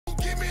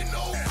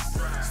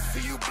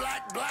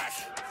black,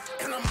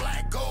 and I'm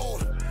black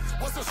gold.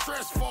 What's the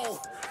stress for?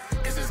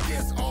 It just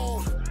gets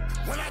old.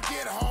 When I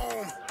get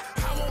home,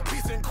 I want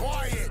peace and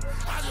quiet.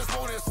 I just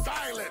want it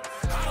silent.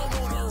 I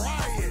don't want to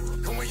riot.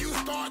 And when you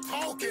start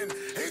talking,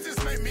 it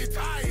just make me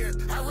tired.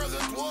 I'd rather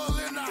dwell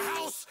in the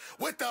house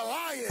with the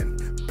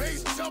lion.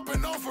 Bass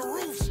jumping off of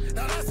roofs.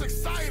 Now that's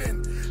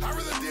exciting. I'd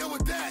rather deal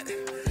with that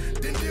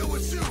than deal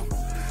with you.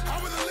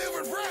 I'd rather live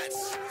with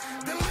rats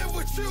than live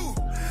with you.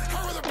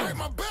 I'd rather break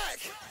my back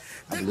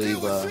than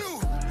deal with you.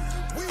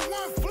 We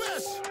one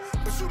flesh,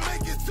 but you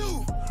make it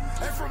two.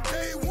 And from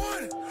day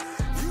one,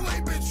 you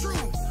ain't been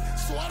true.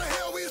 So how the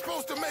hell we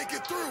supposed to make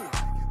it through?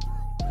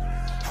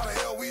 How the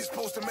hell we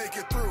supposed to make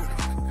it through?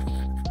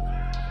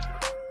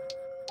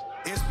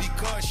 It's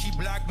because she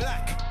black.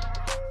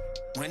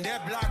 When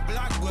they're black,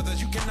 brothers,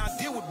 you cannot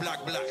deal with black.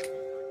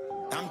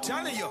 I'm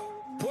telling you,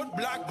 put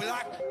black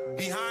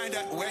behind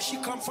where she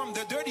come from,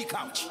 the dirty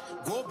couch.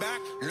 Go back,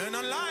 learn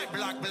a lie,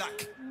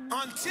 black.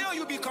 Until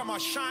you become a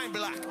shine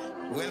black.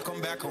 Welcome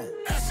back home.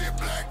 I said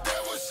black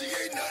devil, she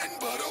ain't nothing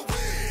but a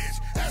witch.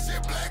 I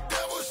said black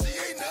devil, she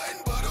ain't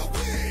nothing but a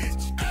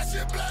witch. I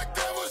said black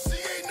devil, she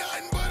ain't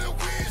nothing but a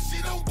witch.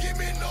 She don't give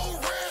me no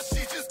rest,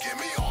 she just give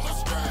me all the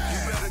stress. You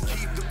better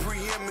keep the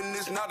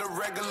preeminence, not a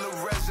regular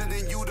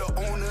resident. You the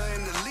owner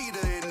and the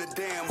leader in the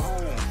damn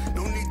home.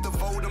 No need to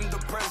vote, I'm the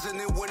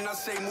president. When I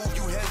say move,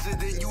 you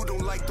hesitant. You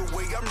don't like the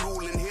way I'm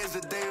ruling, here's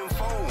a damn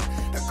phone.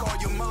 Now call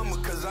your mama,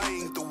 cause I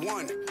ain't the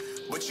one.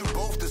 But you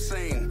both the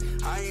same.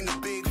 I ain't a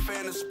big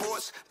fan of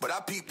sports, but I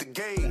peep the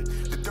game.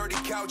 The dirty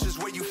couch is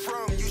where you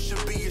from, you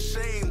should be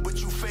ashamed. But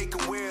you fake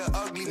and wear an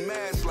ugly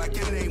mask like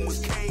your name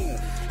was Cain.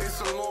 It's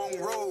a long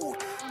road,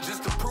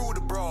 just to prove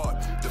the broad.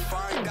 To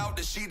find out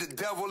that she the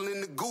devil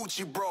in the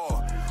Gucci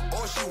bra.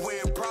 Or she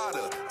wearing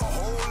Prada, a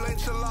whole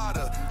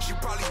enchilada. She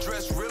probably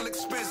dressed real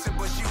expensive,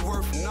 but she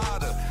worth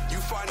nada. You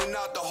finding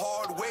out the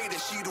hard way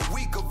that she the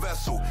weaker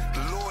vessel.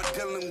 The Lord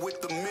dealing with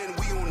the men,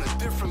 we on a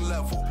different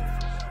level.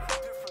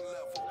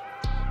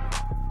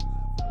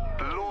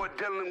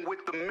 Dealing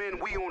with the men,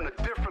 we on a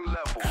different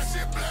level. I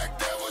said black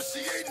devil, she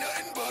ain't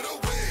nothing but a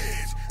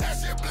witch. I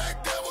said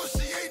black devil,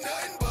 she ain't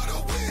nothing but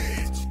a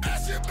witch. I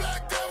said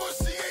black devil,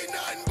 she ain't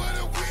nothing but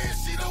a witch.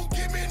 She don't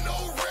give me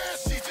no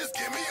rest, she just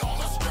give me all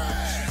the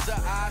stress. She's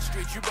an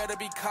ostrich, you better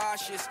be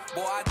cautious.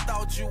 Boy, I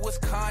thought you was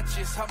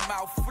conscious. Her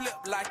mouth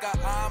flipped like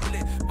an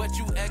omelet, but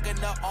you egging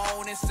her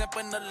on and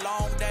simping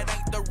along. That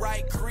ain't the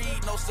right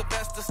creed, no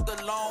Sylvester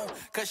Stallone.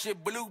 Cause she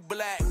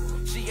blue-black,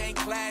 she ain't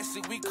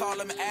classy, we call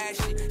them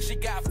ashy. She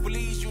got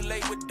fleas, you lay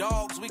with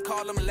dogs, we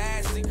call them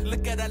lassie.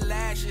 Look at her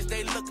lashes,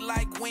 they look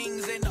like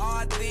wings and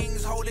odd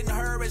things. Holding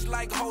her is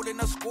like holding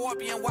a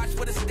scorpion, watch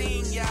for the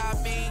sting, yeah I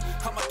mean.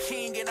 I'm a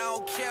king and I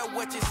don't care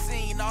what you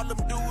seen. All them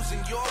dudes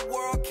in your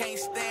world can't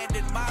stand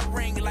in my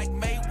ring like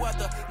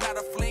Mayweather. Not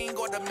a fling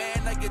or the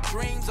man of your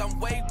dreams, I'm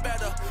way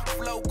better.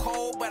 Flow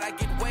cold, but I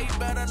get way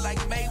better like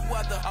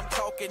Mayweather. I'm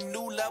talking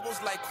new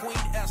levels like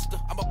Queen Esther.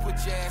 I'ma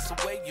put your ass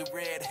away, you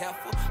red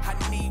heifer. I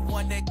need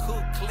one that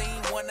cook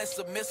clean, one that's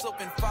submissive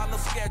and follow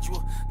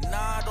schedule.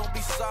 Nah, don't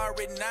be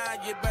sorry,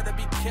 nah, you better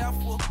be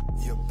careful.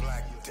 You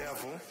black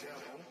devil.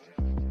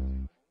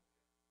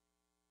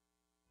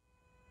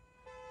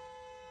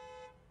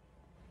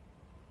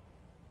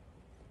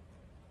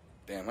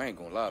 Damn, I ain't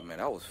gonna lie, man,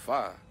 that was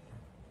fire.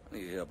 I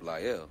need to hit up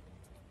Lyell.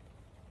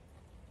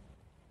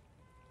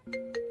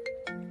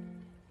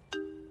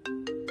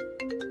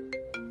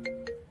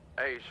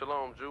 Hey,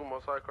 Shalom Jew,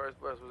 Most High Christ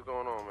bless. What's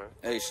going on, man?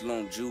 Hey,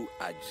 Shalom Jew,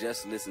 I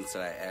just listened to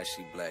that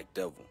Ashy Black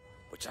Devil,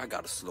 but y'all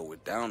gotta slow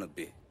it down a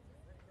bit.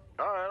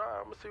 All right,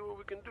 I'm gonna see what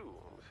we can do.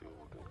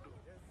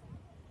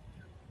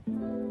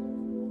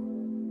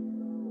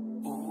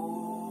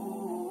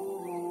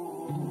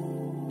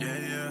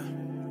 Yeah.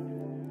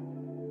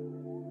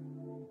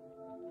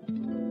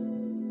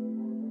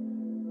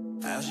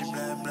 Ashy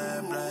black.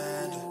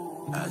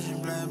 Ashy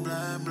black.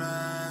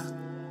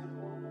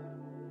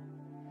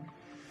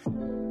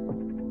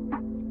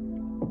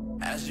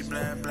 Ashy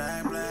black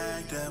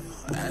devil.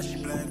 Ashy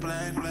black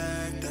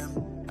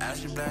devil.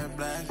 Ashy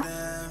black devil.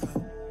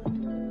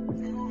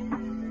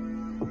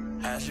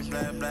 Ashy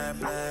black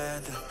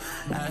devil.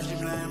 Ashy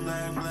black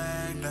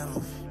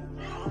devil.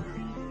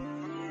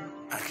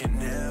 I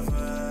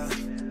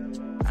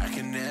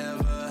can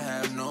never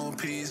have no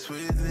peace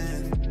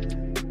within.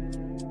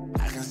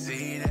 I can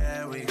see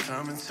that we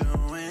coming to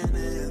an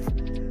end.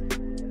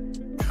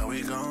 Cause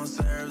we gon'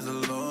 serve the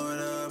Lord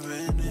up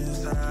in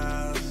His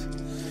house.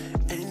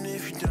 And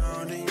if you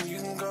don't, then you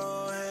can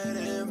go ahead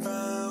and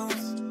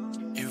bounce.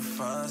 You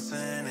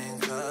fussing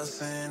and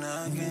cussing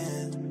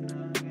again.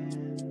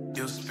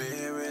 Your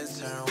spirit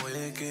turn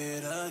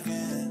wicked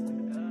again.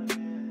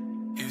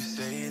 You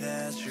say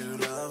that you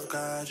love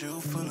God, you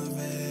full of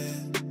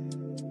it.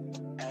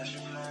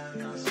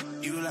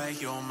 You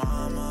like your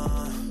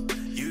mama,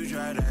 you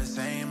drive that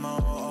same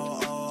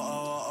old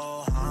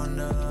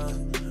Honda.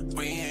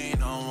 We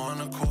ain't on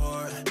one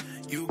accord.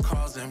 You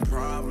causing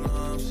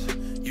problems,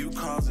 you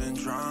causing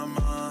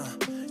drama.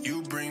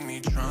 You bring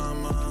me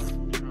trauma.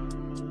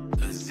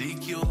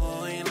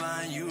 Ezekiel ain't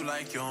lying, you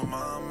like your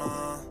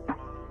mama.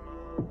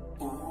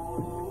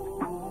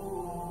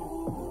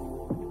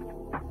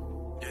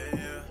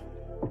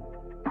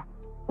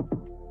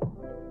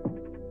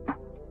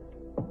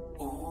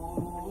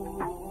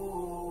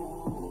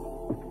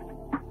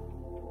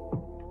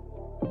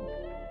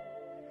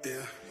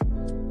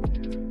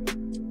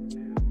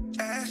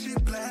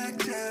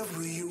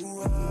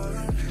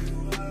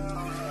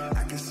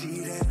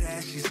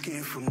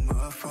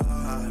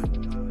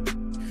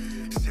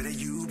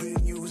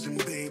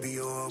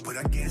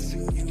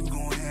 blessing, you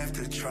gon' have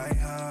to try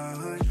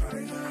hard.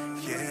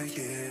 Yeah,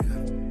 yeah.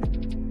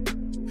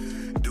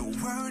 The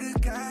word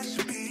of God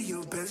should be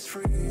your best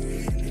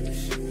friend,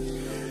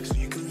 so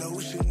you can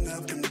lotion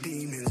up them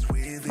demons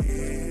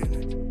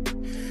within.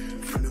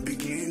 From the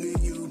beginning,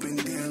 you've been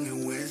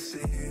dealing with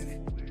sin.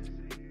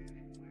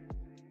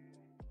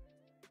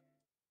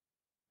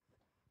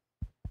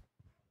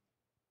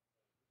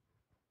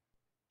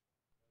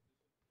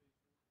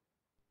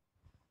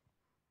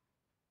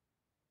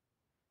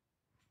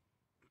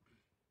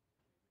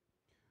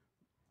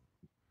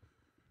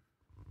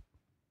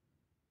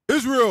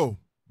 Israel,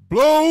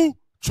 blow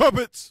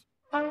trumpets.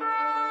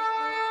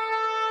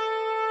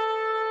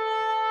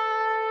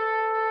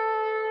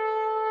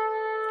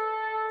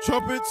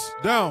 Trumpets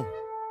down.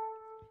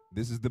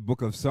 This is the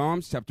book of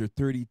Psalms, chapter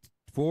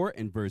 34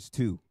 and verse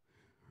 2.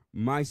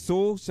 My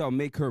soul shall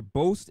make her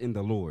boast in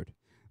the Lord.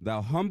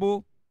 Thou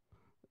humble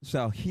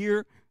shall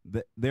hear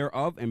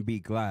thereof and be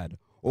glad.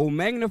 O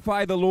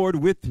magnify the Lord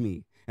with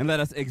me, and let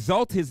us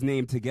exalt his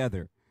name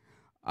together.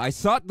 I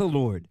sought the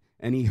Lord,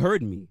 and he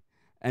heard me,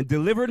 and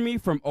delivered me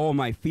from all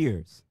my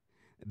fears.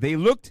 They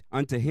looked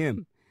unto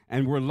him,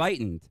 and were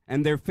lightened,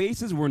 and their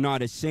faces were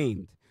not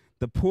ashamed.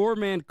 The poor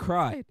man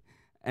cried,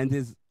 and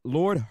his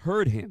Lord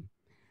heard him,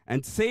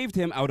 and saved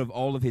him out of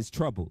all of his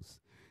troubles.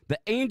 The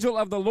angel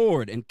of the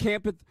Lord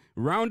encampeth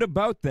round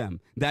about them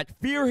that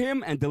fear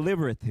him, and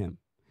delivereth him.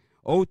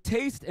 O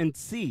taste and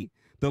see,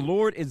 the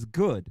Lord is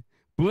good.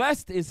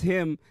 Blessed is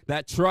him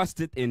that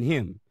trusteth in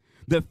him.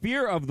 The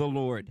fear of the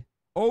Lord,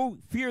 O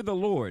fear the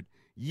Lord,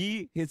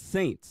 ye his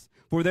saints,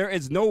 for there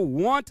is no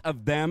want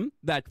of them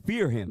that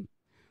fear him.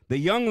 The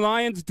young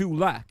lions do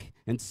lack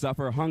and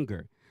suffer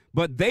hunger,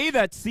 but they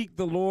that seek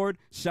the Lord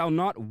shall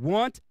not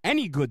want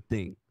any good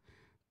thing.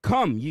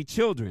 Come, ye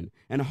children,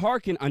 and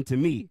hearken unto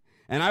me,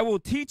 and I will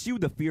teach you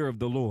the fear of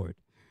the Lord.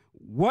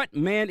 What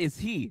man is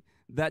he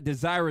that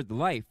desireth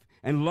life,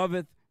 and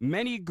loveth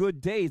many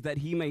good days, that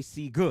he may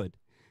see good?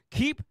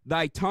 Keep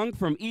thy tongue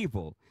from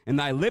evil, and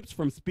thy lips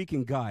from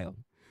speaking guile.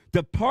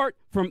 Depart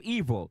from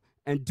evil,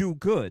 and do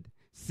good.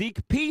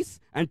 Seek peace,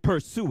 and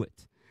pursue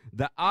it.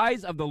 The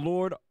eyes of the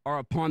Lord are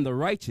upon the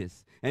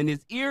righteous, and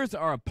his ears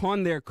are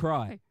upon their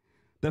cry.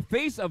 The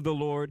face of the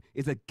Lord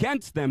is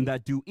against them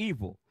that do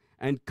evil,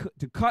 and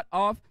to cut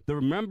off the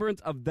remembrance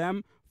of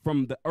them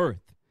from the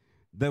earth.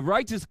 The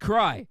righteous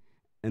cry,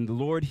 and the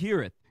Lord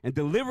heareth, and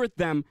delivereth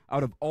them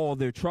out of all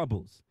their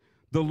troubles.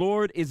 The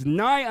Lord is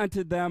nigh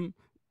unto them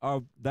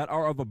that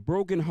are of a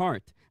broken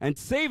heart, and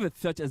saveth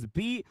such as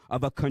be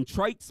of a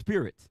contrite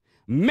spirit.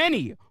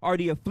 Many are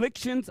the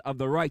afflictions of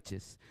the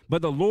righteous,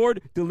 but the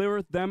Lord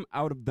delivereth them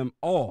out of them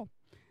all.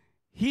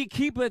 He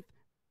keepeth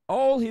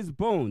all his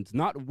bones,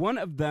 not one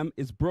of them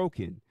is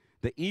broken.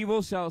 The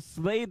evil shall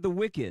slay the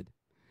wicked,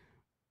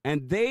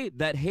 and they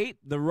that hate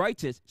the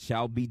righteous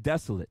shall be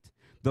desolate.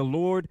 The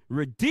Lord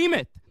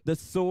redeemeth the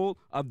soul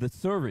of the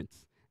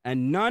servants,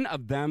 and none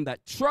of them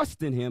that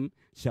trust in him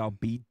shall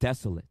be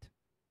desolate.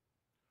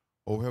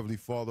 O Heavenly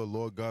Father,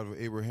 Lord God of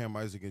Abraham,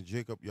 Isaac, and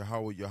Jacob,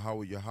 Yahweh,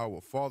 Yahweh, Yahweh.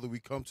 Father, we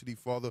come to thee,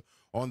 Father,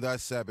 on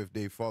that Sabbath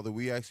day, Father.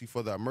 We ask you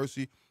for that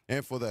mercy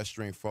and for that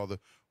strength, Father.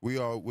 We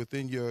are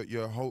within your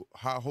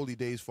high holy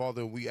days,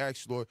 Father, and we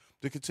ask you, Lord,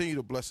 to continue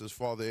to bless us,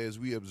 Father, as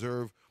we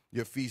observe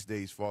your feast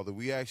days, Father.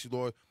 We ask you,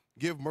 Lord,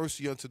 give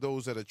mercy unto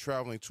those that are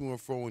traveling to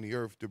and fro in the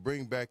earth, to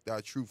bring back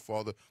thy truth,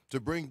 Father, to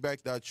bring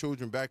back thy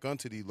children back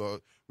unto thee, Lord.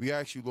 We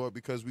ask you, Lord,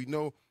 because we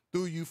know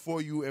through you,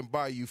 for you, and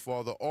by you,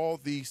 Father, all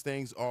these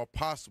things are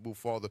possible,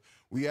 Father.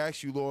 We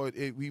ask you, Lord,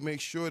 we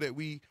make sure that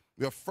we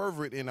are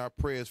fervent in our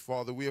prayers,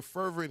 Father. We are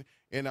fervent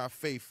in our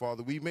faith,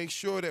 Father. We make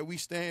sure that we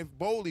stand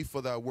boldly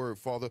for thy word,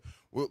 Father.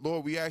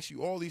 Lord, we ask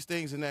you all these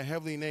things in that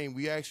heavenly name.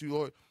 We ask you,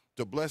 Lord,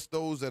 to bless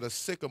those that are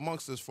sick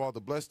amongst us, Father.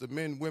 Bless the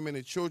men, women,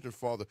 and children,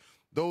 Father.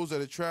 Those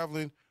that are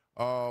traveling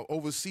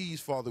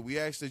overseas, Father, we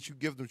ask that you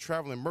give them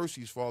traveling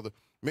mercies, Father.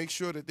 Make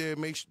sure that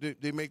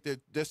they make their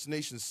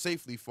destinations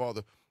safely,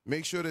 Father.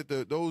 Make sure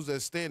that those that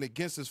stand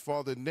against us,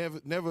 Father,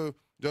 never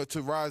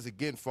to rise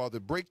again, Father.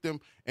 Break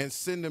them and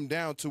send them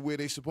down to where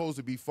they're supposed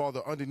to be,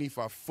 Father, underneath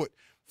our foot.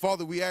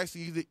 Father, we ask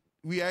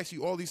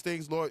you all these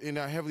things, Lord, in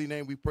our heavenly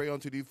name. We pray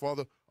unto thee,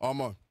 Father.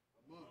 Amen.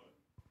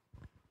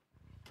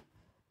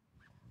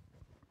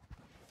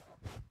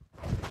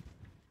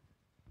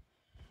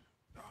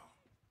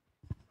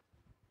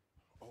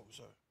 Oh,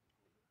 sorry.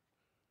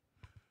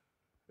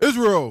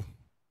 Israel,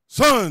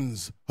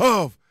 sons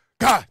of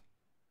God.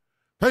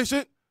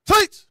 Patient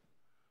saints,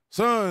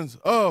 sons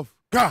of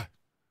God.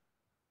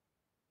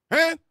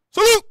 And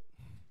salute.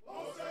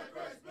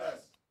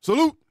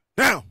 Salute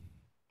down.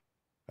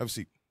 Have a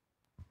seat.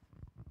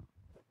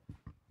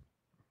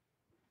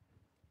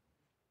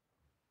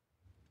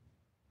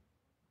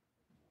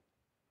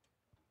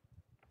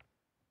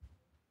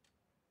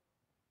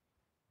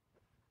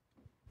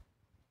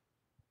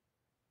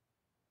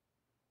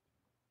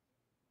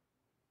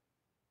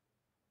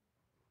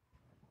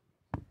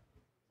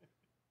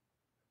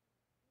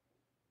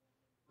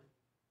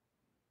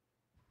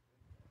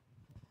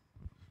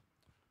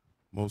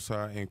 Most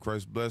High in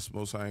Christ bless.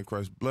 Most High in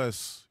Christ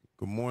bless.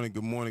 Good morning,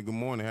 good morning, good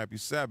morning. Happy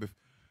Sabbath.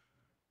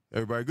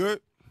 Everybody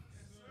good? Yes,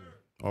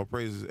 sir. All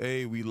praises.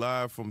 Hey, we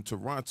live from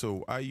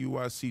Toronto,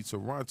 IUIC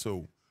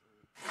Toronto.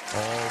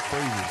 All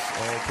praises,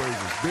 all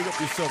praises. Big up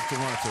yourself,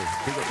 Toronto.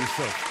 Big up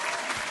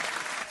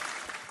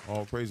yourself.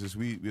 All praises.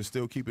 We're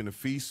still keeping the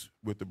feast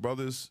with the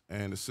brothers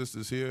and the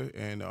sisters here.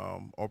 And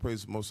all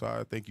praises, Most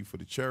High. Thank you for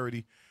the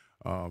charity.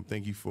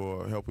 Thank you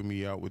for helping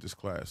me out with this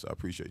class. I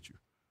appreciate you.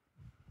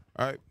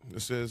 All right,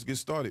 let's get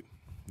started.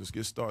 Let's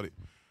get started.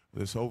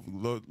 Let's hope,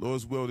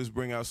 Lord's will, this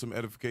bring out some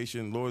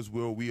edification. Lord's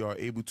will, we are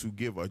able to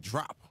give a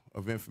drop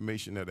of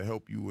information that'll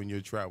help you in your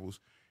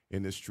travels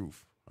in this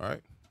truth. All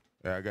right?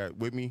 I got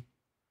with me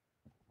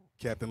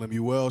Captain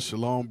Lemuel.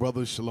 Shalom,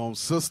 brothers. Shalom,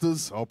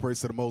 sisters. All praise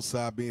to the Most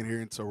High being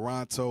here in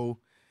Toronto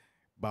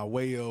by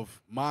way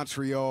of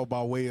Montreal,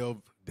 by way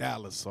of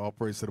Dallas. All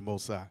praise to the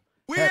Most High.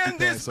 We in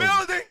this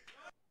building.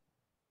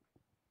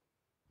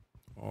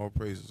 All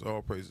praises,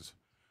 all praises.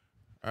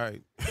 All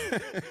right.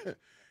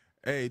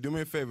 Hey, do me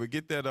a favor.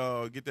 Get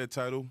that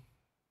title.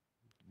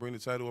 Bring the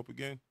title up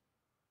again.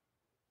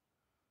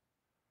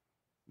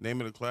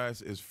 Name of the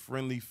class is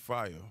Friendly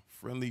Fire.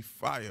 Friendly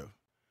Fire.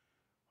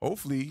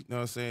 Hopefully, you know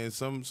what I'm saying,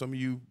 some of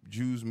you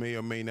Jews may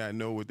or may not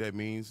know what that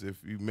means.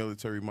 If you're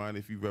military-minded,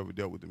 if you've ever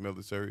dealt with the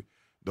military.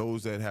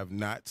 Those that have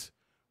not,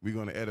 we're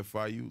going to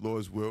edify you,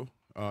 Lord's will.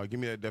 Give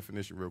me that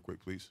definition real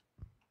quick, please.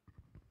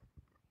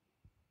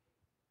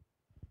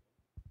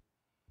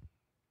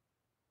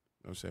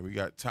 You know what I'm saying? We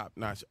got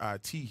top-notch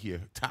IT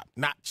here.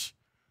 Top-notch.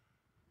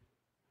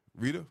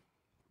 Rita?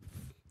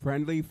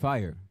 Friendly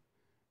fire.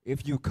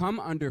 If you come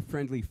under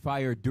friendly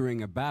fire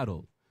during a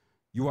battle,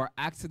 you are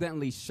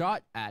accidentally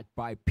shot at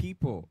by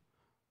people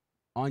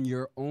on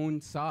your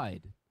own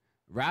side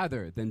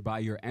rather than by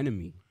your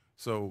enemy.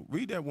 So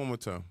read that one more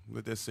time.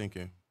 Let that sink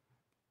in.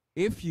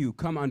 If you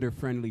come under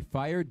friendly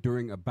fire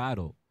during a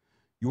battle,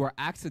 you are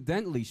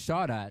accidentally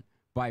shot at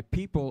by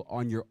people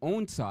on your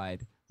own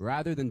side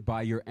rather than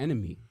by your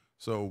enemy.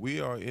 So we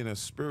are in a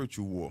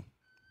spiritual war.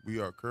 We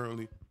are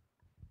currently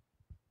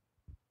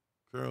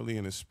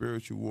in a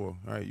spiritual war.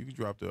 All right, you can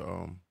drop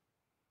the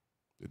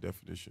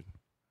definition.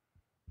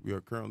 We are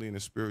currently in a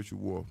spiritual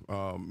war.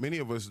 Many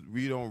of us,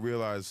 we don't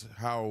realize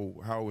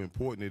how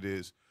important it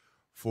is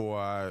for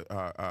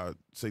our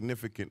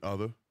significant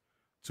other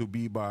to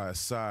be by our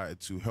side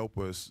to help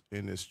us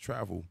in this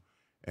travel.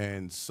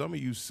 And some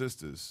of you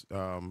sisters,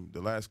 the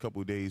last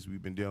couple of days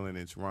we've been dealing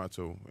in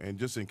Toronto and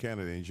just in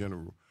Canada in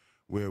general,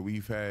 where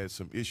we've had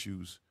some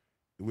issues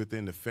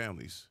within the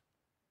families.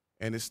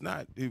 And it's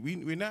not,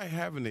 we're not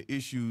having the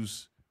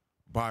issues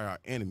by our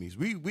enemies.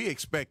 We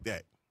expect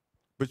that.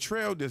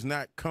 Betrayal does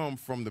not come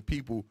from the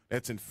people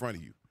that's in front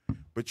of you.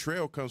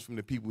 Betrayal comes from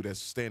the people that's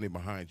standing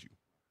behind you.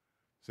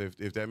 So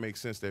if that makes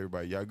sense to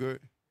everybody, y'all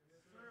good?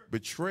 Yes,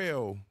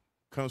 betrayal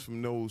comes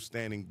from those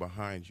standing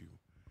behind you.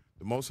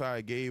 The Most High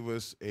gave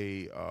us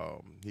he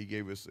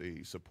gave us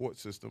a support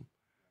system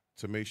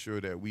to make sure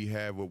that we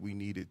have what we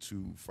needed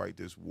to fight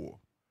this war.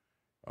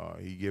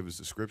 He gave us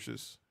the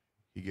scriptures.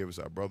 He gave us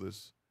our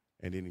brothers.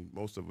 And then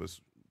most of us,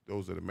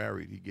 those that are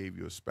married, he gave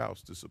you a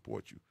spouse to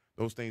support you.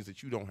 Those things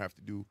that you don't have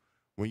to do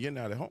when you're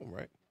not at home,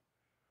 right?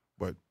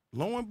 But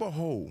lo and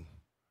behold,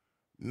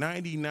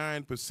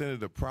 99% of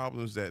the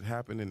problems that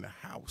happen in the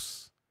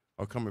house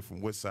are coming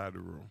from what side of the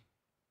room?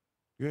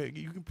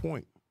 You can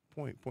point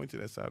to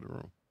that side of the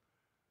room.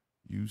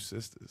 You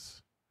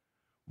sisters.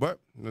 But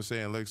I'm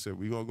saying, like I said,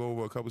 we're going to go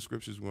over a couple of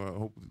scriptures.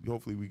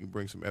 Hopefully we can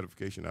bring some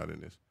edification out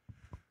in this.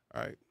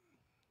 All right.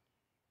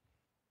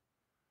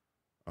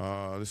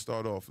 Let's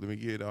start off. Let me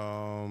get,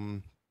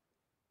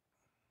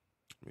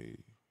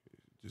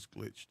 just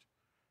glitched.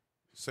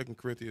 2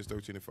 Corinthians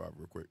 13:5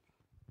 real quick.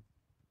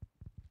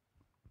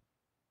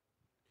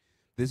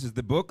 This is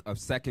the book of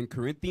 2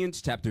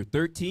 Corinthians chapter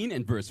 13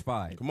 and verse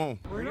 5. Come on.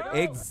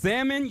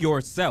 Examine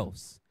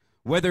yourselves,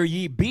 whether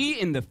ye be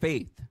in the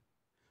faith.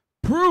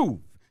 Prove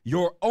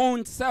your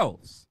own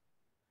selves.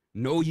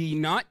 Know ye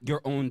not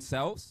your own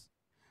selves,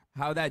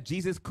 how that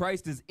Jesus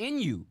Christ is in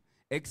you,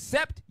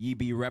 except ye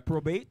be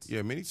reprobates?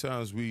 Yeah, many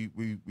times we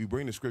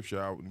bring the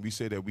scripture out and we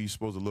say that we're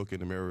supposed to look in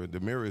the mirror.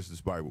 The mirror is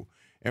this Bible.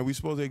 And we're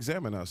supposed to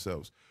examine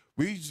ourselves.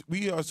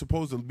 We are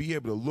supposed to be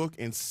able to look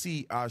and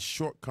see our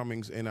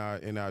shortcomings and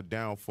our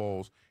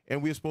downfalls,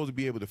 and we're supposed to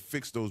be able to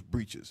fix those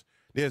breaches.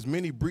 There's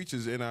many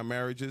breaches in our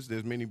marriages.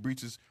 There's many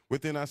breaches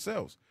within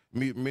ourselves,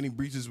 many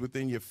breaches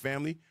within your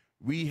family.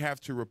 We have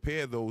to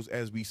repair those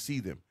as we see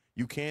them.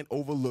 You can't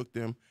overlook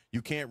them.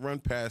 You can't run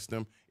past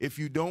them. If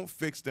you don't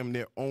fix them,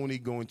 they're only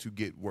going to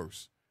get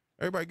worse.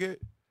 Everybody get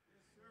it?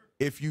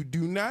 If you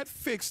do not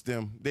fix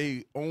them,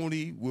 they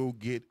only will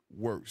get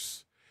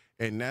worse.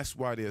 And that's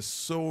why there's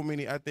so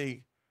many.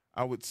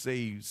 I would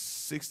say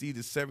 60 to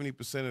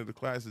 70% of the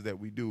classes that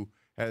we do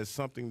has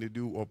something to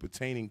do or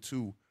pertaining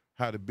to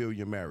how to build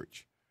your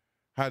marriage,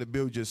 how to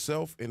build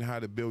yourself, and how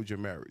to build your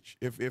marriage.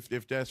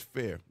 If that's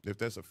fair, if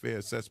that's a fair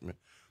assessment.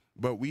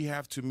 But we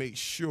have to make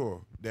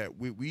sure that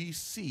we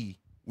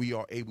see we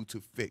are able to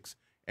fix.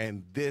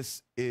 And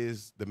this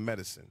is the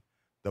medicine.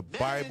 The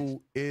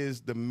Bible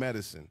is the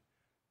medicine.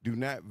 Do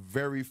not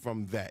vary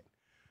from that.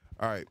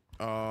 All right.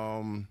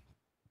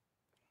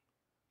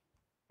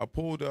 I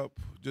pulled up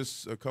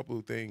just a couple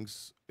of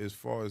things as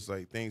far as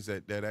like things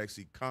that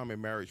actually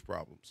common marriage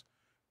problems.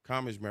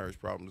 Common marriage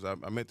problems. I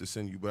meant to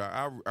send you, but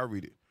I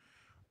read it.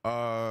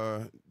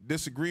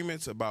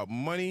 Disagreements about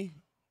money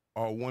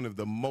are one of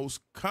the most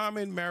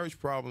common marriage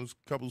problems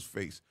couples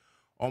face.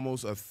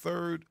 Almost a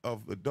third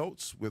of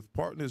adults with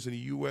partners in the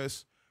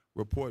U.S.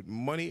 report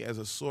money as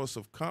a source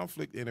of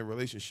conflict in their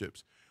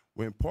relationships.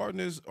 When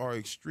partners are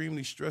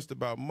extremely stressed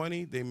about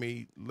money, they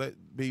may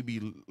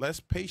be less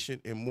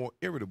patient and more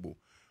irritable.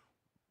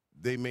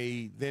 They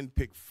may then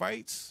pick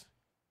fights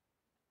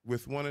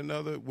with one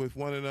another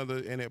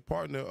and their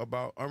partner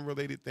about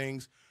unrelated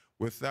things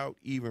without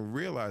even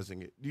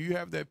realizing it. Do you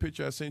have that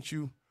picture I sent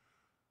you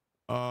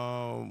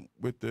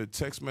with the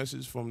text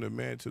message from the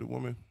man to the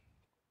woman?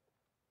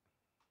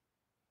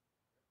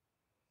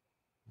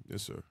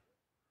 Yes, sir.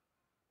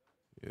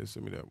 Yeah,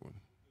 send me that one.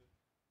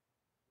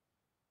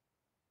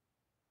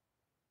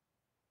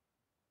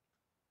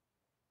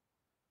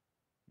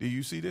 Do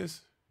you see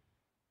this?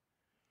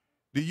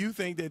 Do you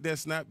think that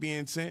that's not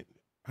being sent?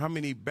 How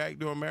many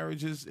backdoor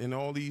marriages and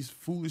all these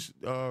foolish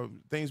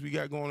things we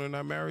got going on in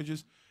our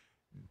marriages?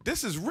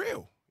 This is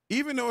real.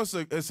 Even though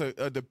it's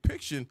a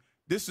depiction,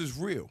 this is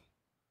real.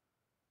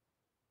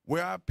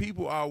 Where our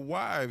people, our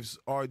wives,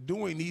 are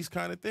doing these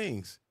kind of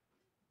things.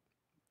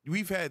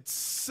 We've had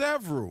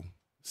several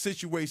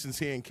situations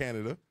here in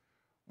Canada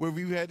where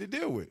we've had to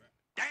deal with.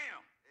 Damn.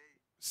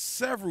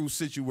 Several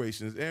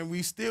situations, and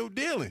we still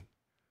dealing.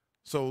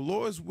 So,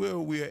 Lord's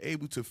will, we are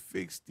able to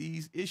fix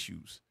these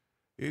issues.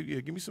 Yeah,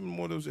 give me some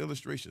more of those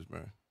illustrations,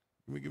 man.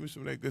 Give me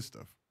some of that good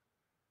stuff.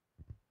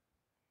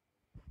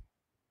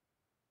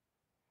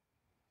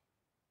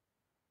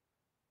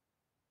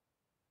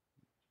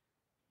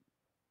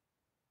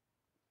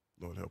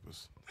 Lord help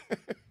us.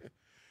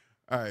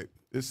 All right.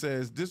 It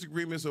says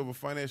disagreements over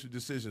financial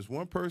decisions.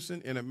 One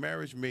person in a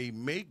marriage may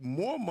make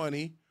more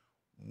money.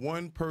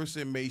 One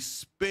person may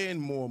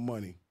spend more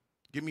money.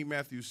 Give me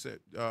Matthew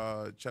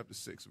chapter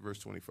 6, verse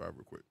 25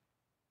 real quick.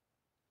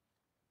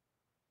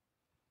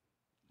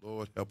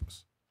 Lord help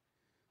us.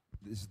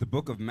 This is the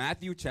book of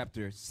Matthew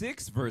chapter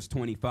 6, verse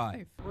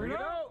 25.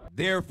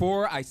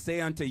 Therefore I say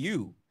unto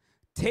you,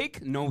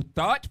 take no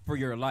thought for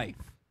your life,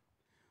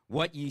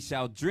 what ye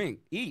shall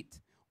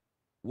eat,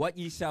 what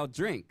ye shall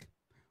drink,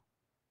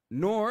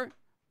 nor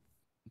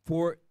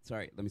for,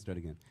 sorry, let me start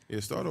again. Yeah,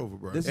 start over,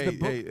 bro. This is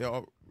the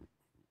book.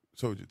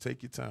 Soldier,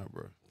 take your time,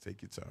 bro.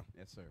 Take your time.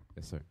 Yes, sir.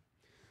 Yes, sir.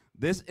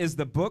 This is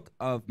the book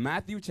of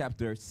Matthew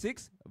chapter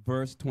 6,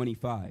 verse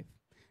 25.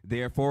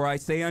 Therefore I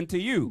say unto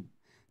you,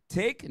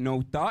 take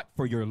no thought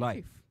for your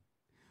life,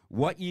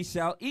 what ye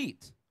shall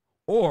eat,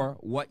 or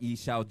what ye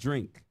shall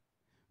drink,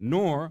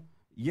 nor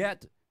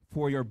yet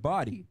for your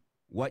body,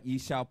 what ye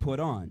shall put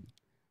on.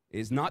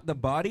 Is not the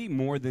body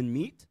more than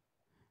meat,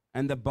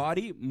 and the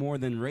body more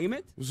than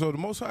raiment? So the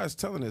Most High is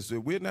telling us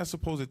that we're not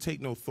supposed to take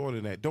no thought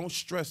in that. Don't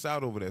stress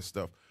out over that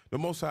stuff. The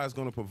Most High is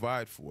going to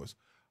provide for us.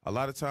 A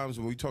lot of times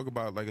when we talk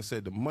about, like I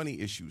said, the money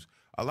issues,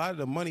 a lot of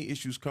the money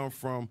issues come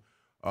from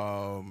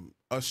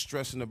us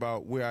stressing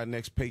about where our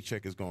next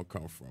paycheck is going to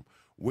come from.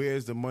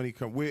 Where's the money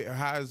come?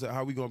 How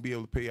are we going to be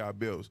able to pay our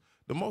bills?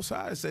 The Most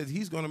High says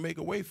he's going to make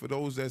a way for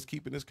those that's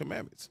keeping his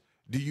commandments.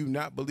 Do you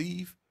not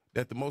believe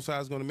that the Most High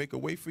is going to make a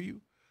way for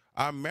you?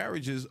 Our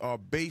marriages are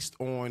based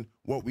on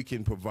what we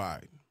can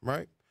provide,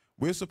 right?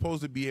 We're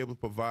supposed to be able to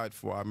provide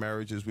for our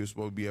marriages. We're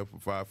supposed to be able to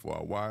provide for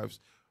our wives,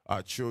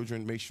 our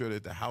children, make sure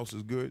that the house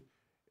is good.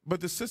 But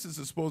the sisters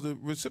are supposed to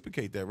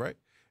reciprocate that, right?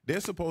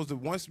 They're supposed to,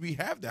 once we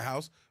have the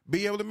house,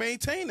 be able to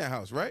maintain the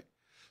house, right?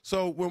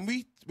 So when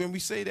we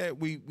say that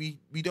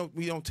we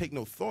don't take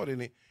no thought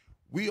in it,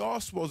 we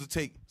are supposed to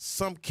take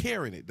some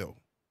care in it, though.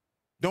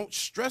 Don't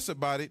stress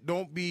about it.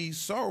 Don't be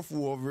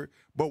sorrowful over it.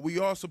 But we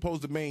are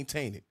supposed to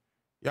maintain it.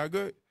 Y'all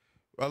good?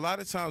 A lot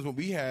of times what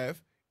we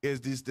have is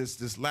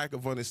this lack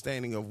of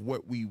understanding of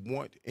what we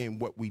want and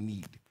what we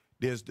need.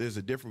 There's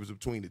a difference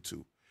between the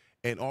two.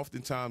 And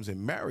oftentimes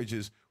in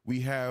marriages, we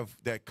have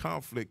that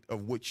conflict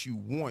of what you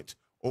want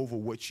over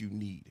what you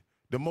need.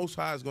 The Most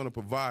High is going to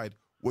provide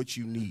what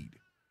you need.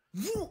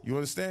 You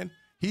understand?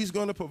 He's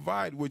going to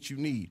provide what you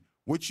need.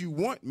 What you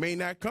want may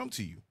not come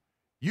to you.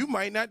 You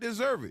might not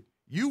deserve it.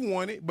 You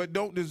want it, but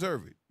don't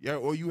deserve it. Yeah,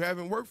 or you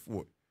haven't worked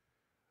for it.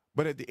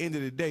 But at the end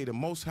of the day, the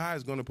Most High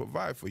is going to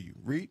provide for you.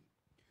 Read.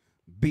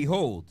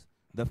 Behold,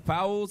 the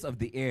fowls of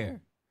the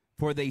air,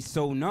 for they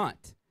sow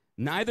not,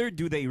 neither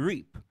do they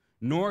reap,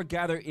 nor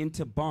gather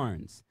into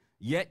barns,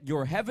 yet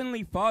your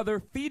heavenly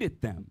Father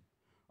feedeth them.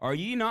 Are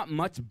ye not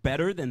much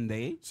better than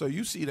they? So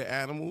you see the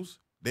animals,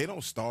 they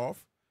don't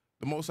starve.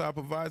 The Most High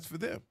provides for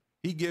them.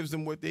 He gives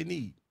them what they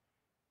need.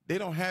 They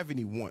don't have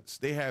any wants.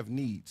 They have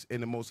needs,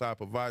 and the Most High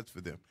provides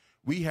for them.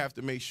 We have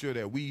to make sure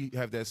that we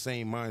have that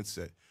same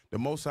mindset. The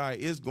Most High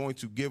is going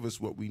to give us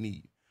what we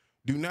need.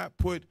 Do not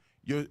put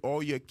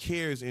all your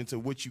cares into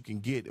what you can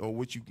get or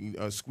what you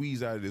can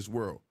squeeze out of this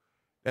world.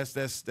 That's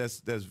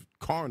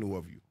carnal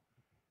of you.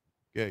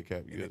 Yeah,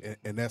 Cap.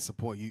 And that's the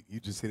point. You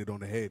just hit it on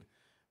the head,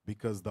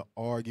 because the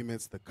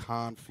arguments, the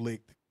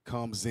conflict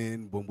comes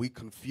in when we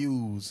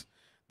confuse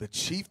the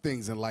chief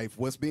things in life.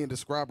 What's being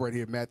described right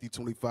here, Matthew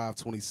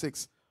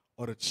 25:26,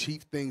 are the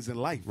chief things in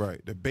life.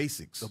 Right, the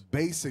basics. The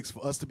basics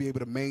for us to be able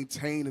to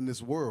maintain in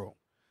this world.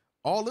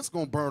 All this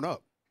going to burn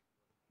up.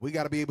 We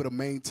got to be able to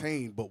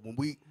maintain, but when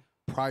we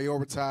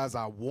prioritize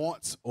our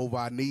wants over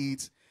our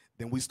needs,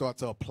 then we start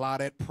to apply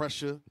that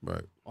pressure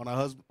on our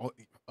husband.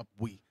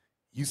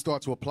 You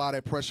start to apply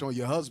that pressure on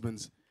your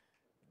husbands,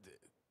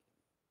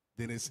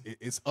 then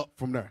it's up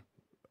from there.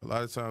 A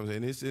lot of times,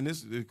 and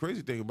this the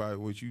crazy thing about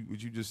what you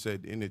just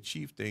said in the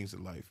chief things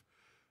of life.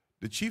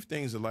 The chief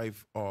things of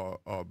life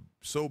are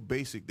so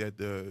basic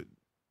that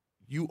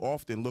you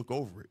often look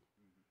over it.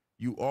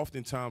 You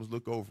oftentimes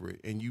look over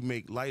it and you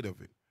make light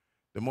of it.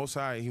 The Most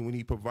High, when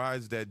he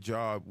provides that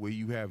job where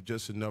you have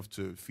just enough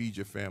to feed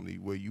your family,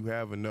 where you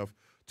have enough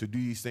to do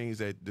these things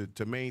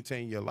to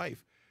maintain your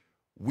life,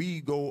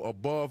 we go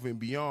above and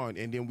beyond,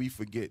 and then we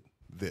forget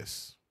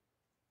this.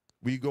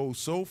 We go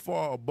so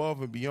far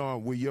above and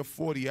beyond where your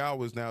 40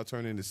 hours now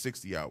turn into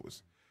 60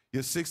 hours.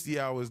 Your 60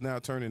 hours now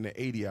turn into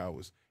 80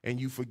 hours,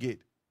 and you forget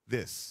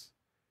this.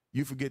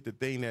 You forget the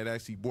thing that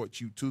actually brought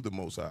you to the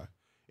Most High.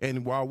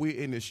 And while we're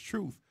in this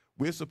truth,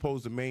 we're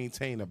supposed to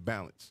maintain a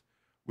balance.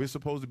 We're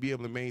supposed to be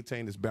able to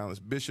maintain this balance.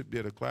 Bishop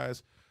did a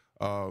class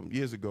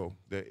years ago,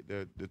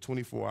 the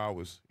 24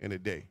 hours in a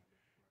day.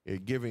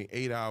 And giving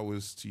 8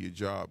 hours to your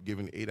job,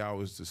 giving 8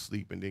 hours to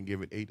sleep, and then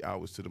giving 8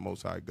 hours to the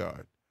Most High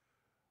God.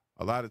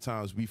 A lot of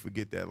times we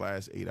forget that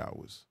last 8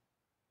 hours.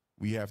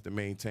 We have to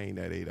maintain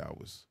that 8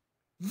 hours.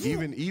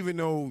 Even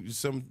though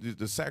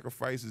the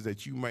sacrifices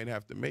that you might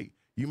have to make,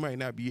 you might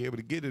not be able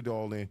to get it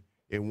all in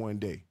one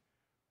day.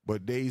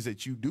 But days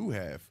that you do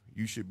have,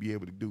 you should be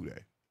able to do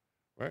that.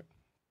 Right?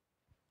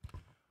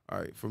 All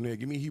right, from there,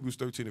 give me Hebrews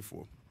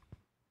 13:4.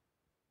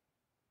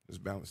 Let's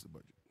balance the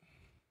budget.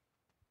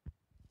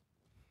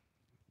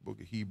 Book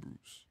of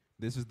Hebrews.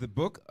 This is the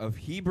book of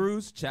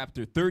Hebrews,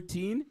 chapter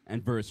 13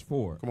 and verse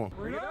 4. Come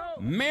on.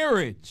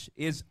 Marriage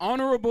is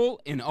honorable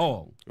in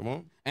all. Come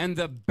on. And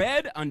the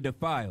bed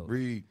undefiled.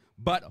 Read.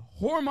 But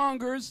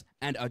whoremongers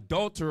and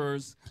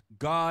adulterers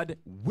God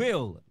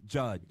will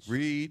judge.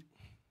 Read.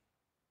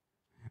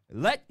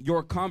 Let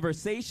your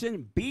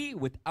conversation be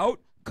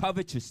without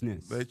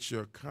covetousness. Let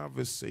your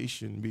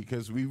conversation,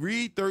 because we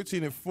read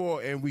 13 and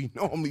 4 and we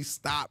normally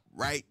stop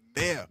right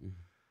there.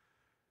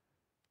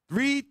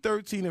 Read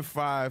 13 and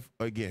 5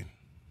 again.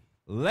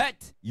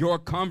 Let your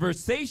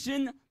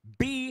conversation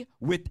be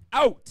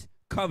without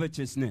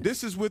covetousness.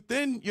 This is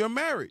within your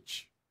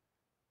marriage.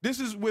 This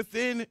is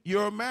within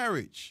your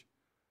marriage.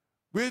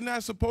 We're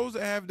not supposed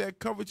to have that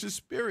covetous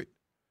spirit.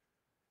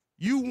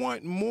 You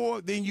want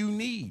more than you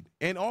need.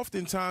 And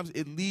oftentimes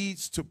it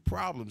leads to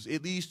problems.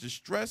 It leads to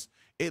stress.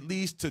 It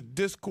leads to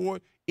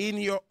discord in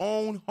your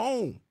own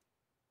home.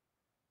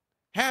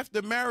 Half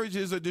the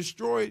marriages are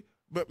destroyed.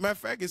 But matter of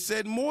fact, it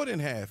said more than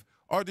half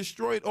are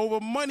destroyed over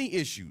money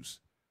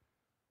issues.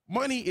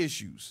 Money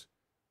issues.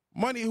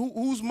 Money,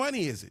 whose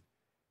money is it?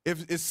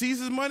 If it's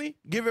Caesar's money,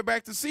 give it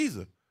back to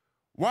Caesar.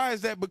 Why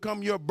has that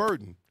become your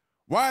burden?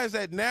 Why is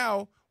that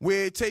now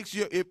where it takes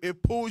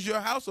it pulls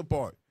your house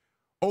apart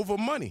over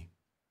money?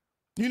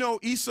 You know,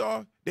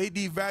 Esau, they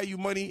devalue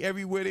money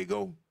everywhere they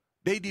go.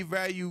 They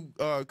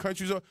devalue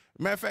countries.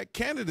 Matter of fact,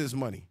 Canada's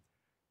money.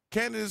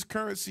 Canada's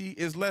currency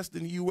is less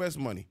than U.S.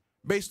 money.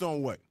 Based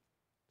on what?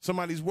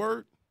 Somebody's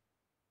word?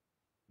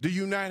 Do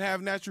you not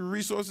have natural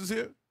resources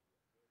here?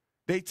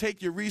 They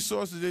take your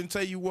resources and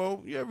tell you,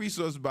 well, your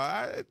resources,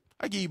 I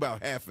give you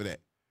about half of that.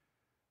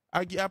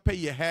 I pay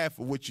you half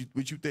of what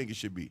you think it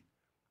should be.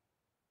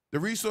 The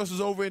resources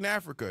over in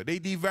Africa, they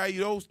devalue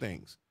those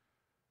things.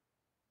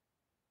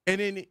 And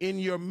in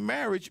your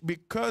marriage,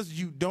 because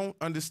you don't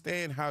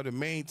understand how to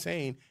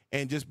maintain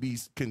and just be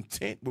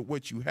content with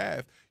what you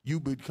have, you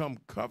become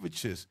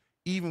covetous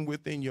even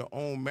within your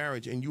own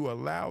marriage, and you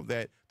allow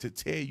that to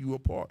tear you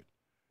apart.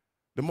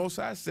 The Most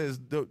High says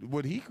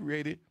what he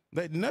created,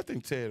 let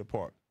nothing tear it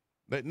apart.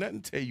 Let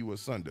nothing tear you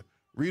asunder.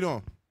 Read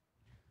on.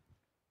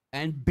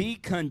 And be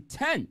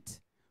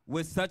content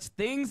with such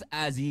things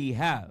as ye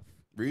have.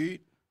 Read.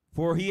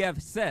 For he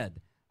hath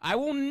said, I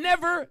will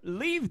never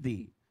leave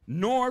thee,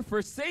 nor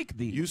forsake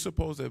thee. You're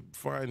supposed to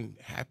find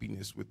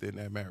happiness within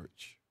that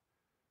marriage.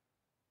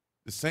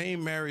 The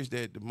same marriage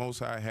that the Most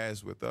High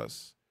has with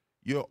us,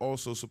 you're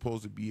also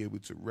supposed to be able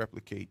to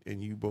replicate,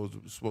 and you're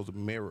supposed to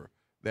mirror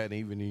that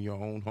even in your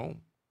own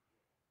home.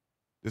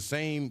 The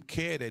same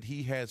care that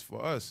he has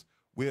for us,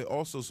 we're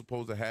also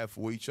supposed to have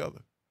for each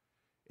other.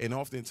 And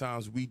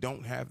oftentimes we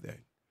don't have that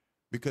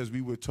because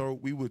we were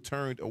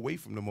turned away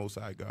from the Most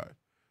High God.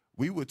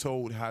 We were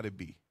told how to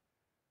be.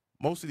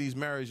 Most of these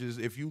marriages,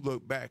 if you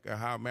look back at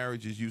how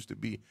marriages used to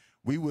be,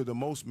 we were the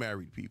most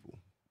married people.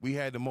 We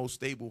had the most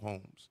stable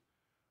homes.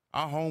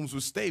 Our homes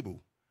were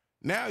stable.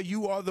 Now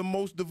you are the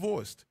most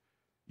divorced.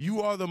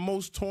 You are the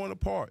most torn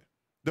apart,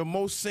 the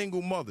most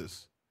single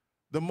mothers,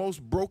 the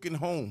most broken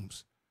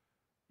homes.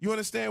 You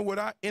understand what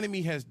our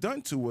enemy has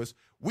done to us?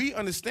 We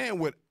understand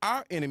what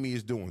our enemy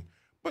is doing.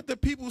 But the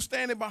people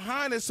standing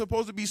behind us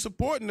supposed to be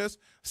supporting us,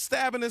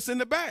 stabbing us in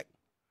the back.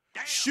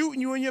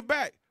 shooting you in your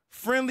back,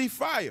 friendly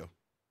fire,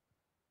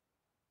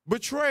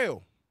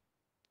 betrayal.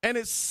 And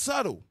it's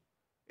subtle.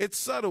 It's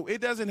subtle.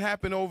 It doesn't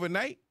happen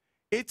overnight.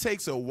 It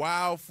takes a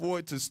while for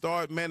it to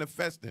start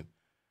manifesting.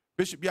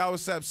 Bishop Yahweh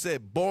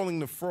said, boiling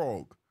the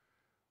frog.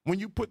 When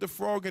you put the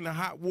frog in the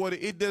hot water,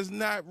 it does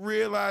not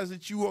realize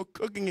that you are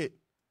cooking it.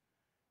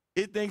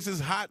 It thinks it's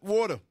hot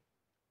water.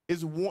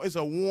 It's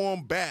a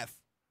warm bath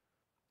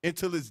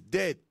until it's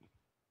dead.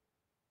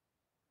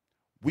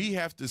 We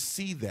have to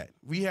see that.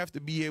 We have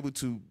to be able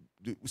to,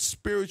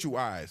 spiritual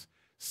eyes,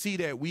 see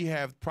that we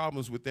have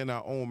problems within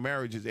our own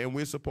marriages, and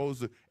we're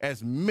supposed to,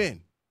 as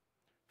men,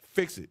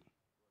 fix it.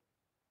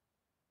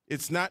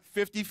 It's not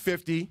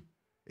 50-50.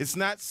 It's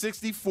not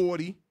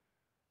 60-40.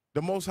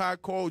 The Most High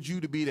called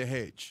you to be the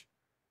hedge.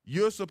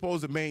 You're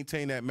supposed to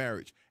maintain that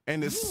marriage.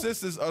 And the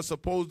sisters are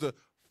supposed to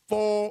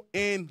fall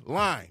in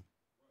line.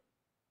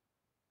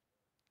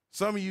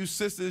 Some of you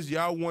sisters,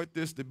 y'all want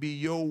this to be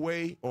your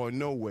way or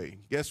no way.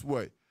 Guess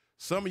what?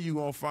 Some of you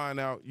going to find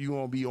out you're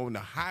going to be on the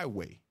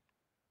highway.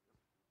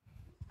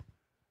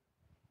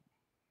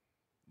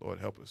 Lord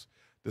help us.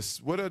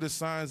 What are the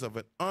signs of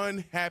an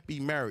unhappy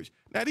marriage?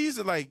 Now, these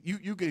are like,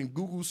 you can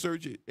Google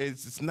search it.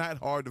 It's not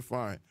hard to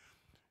find.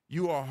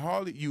 You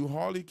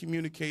hardly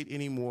communicate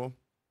anymore.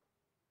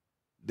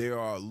 There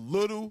are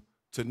little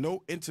to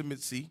no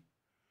intimacy.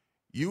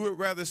 You would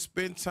rather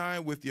spend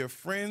time with your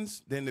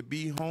friends than to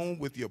be home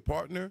with your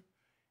partner.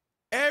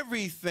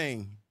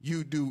 Everything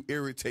you do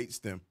irritates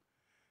them.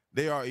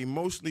 They are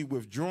emotionally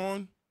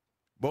withdrawn.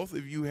 Both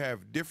of you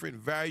have different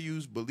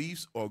values,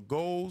 beliefs, or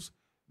goals.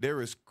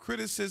 There is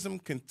criticism,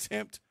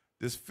 contempt,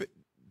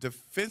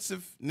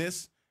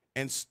 defensiveness,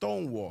 and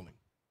stonewalling.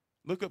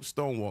 Look up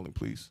stonewalling,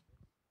 please.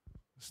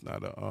 It's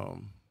not a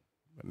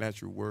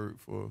natural word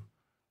for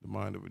the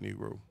mind of a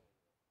Negro.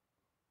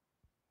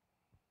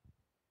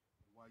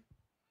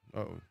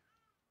 Uh-oh.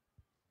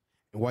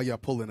 And while y'all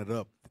pulling it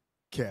up,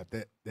 Cap,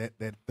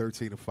 that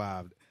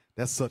 13-5,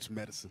 that's such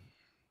medicine.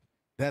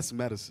 That's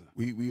medicine.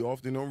 We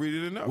often don't read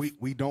it enough.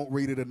 We don't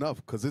read it enough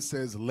because it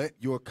says, let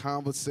your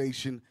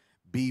conversation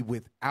be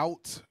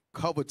without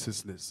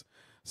covetousness.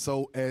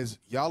 So as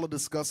y'all are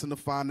discussing the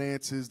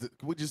finances,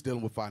 we're just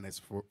dealing with finance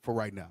for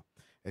right now.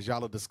 As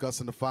y'all are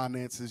discussing the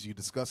finances, you're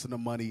discussing the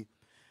money.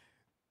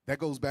 That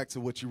goes back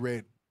to what you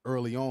read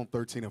early on,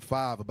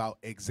 13-5, about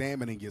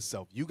examining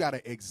yourself. You got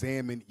to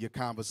examine your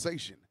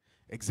conversation,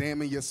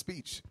 examine your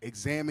speech,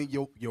 examine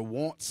your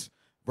wants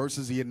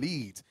versus your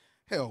needs.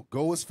 Hell,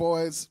 go as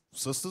far as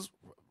sisters,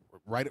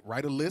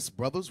 write a list,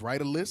 brothers,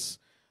 write a list.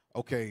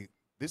 Okay,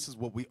 this is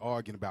what we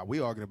arguing about. We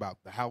arguing about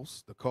the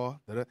house, the car,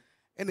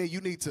 and then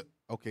you need to,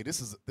 okay,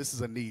 this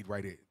is a need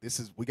right here.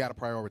 We got to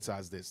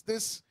prioritize this.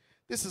 This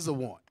is a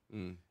want.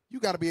 You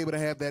got to be able to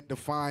have that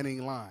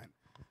defining line.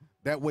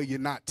 That way you're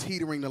not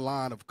teetering the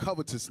line of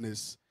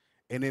covetousness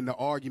and then the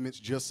arguments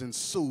just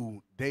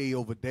ensue day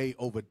over day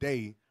over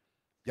day.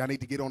 Y'all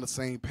need to get on the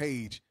same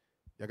page.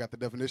 Y'all got the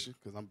definition?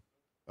 Because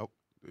go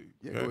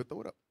ahead,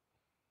 throw it up.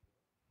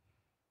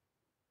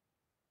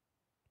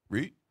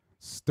 Read.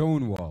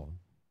 Stonewall.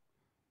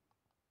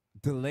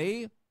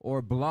 Delay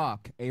or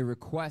block a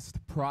request,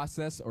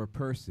 process, or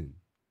person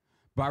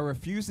by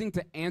refusing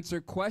to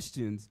answer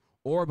questions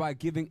or by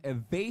giving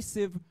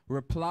evasive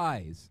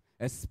replies,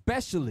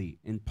 especially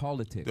in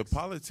politics. The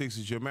politics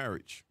is your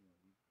marriage.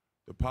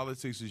 The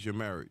politics is your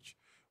marriage.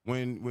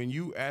 When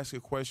you ask a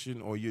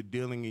question or you're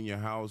dealing in your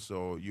house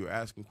or you're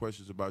asking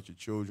questions about your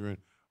children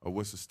or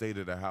what's the state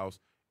of the house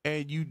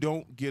and you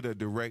don't get a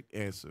direct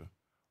answer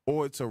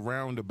or it's a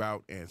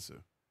roundabout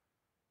answer,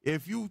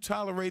 if you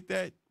tolerate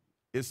that,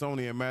 it's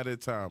only a matter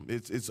of time.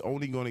 It's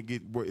only going to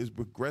get worse. It's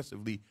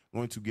progressively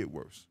going to get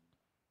worse.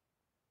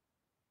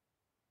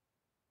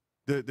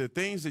 The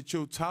things that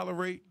you'll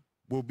tolerate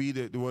will be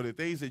the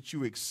things that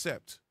you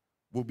accept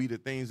will be the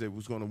things that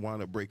was going to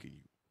wind up breaking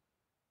you.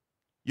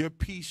 Your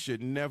peace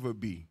should never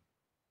be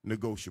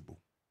negotiable.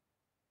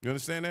 You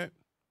understand that?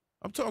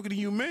 I'm talking to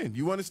you men.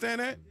 You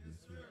understand that? Yes,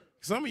 sir.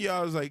 Some of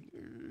y'all is like,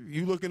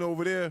 you looking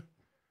over there,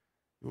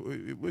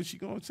 what's she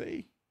going to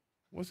say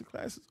once the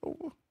class is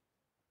over?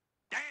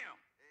 Damn.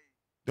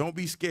 Don't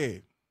be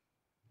scared.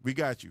 We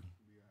got you.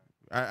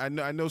 I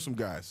know some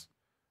guys.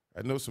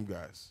 I know some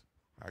guys.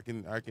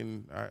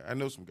 I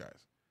know some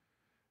guys.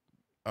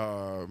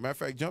 Matter of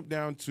fact, jump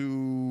down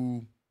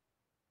to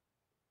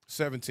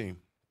 17.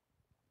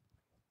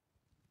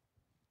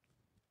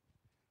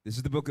 This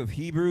is the book of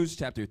Hebrews,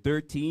 chapter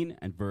 13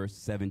 and verse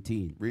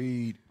 17.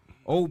 Read.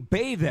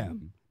 Obey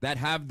them that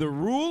have the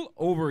rule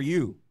over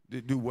you.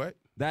 Do what?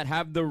 That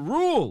have the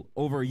rule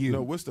over you.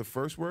 No, what's the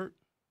first word?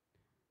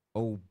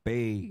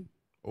 Obey.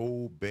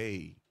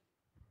 Obey.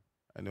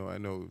 I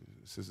know.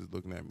 Sister's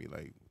looking at me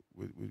like,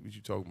 what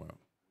you talking about?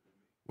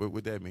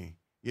 What that mean?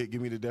 Yeah,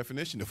 give me the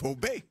definition of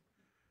obey.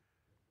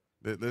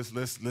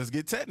 Let's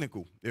get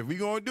technical. If we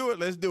gonna do it,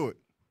 let's do it.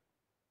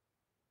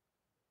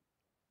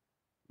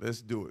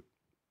 Let's do it.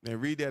 And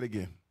read that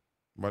again.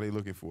 Why are they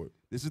looking for it?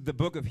 This is the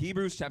book of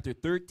Hebrews, chapter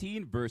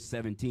 13, verse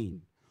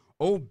 17.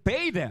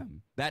 Obey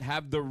them that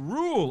have the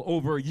rule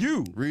over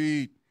you.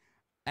 Read.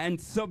 and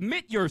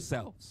submit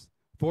yourselves,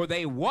 for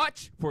they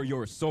watch for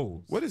your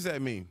souls. What does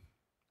that mean?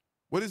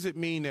 What does it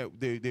mean that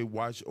they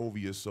watch over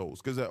your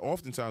souls? Because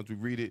oftentimes we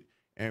read it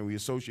and we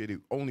associate it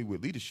only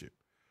with leadership.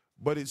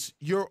 But it's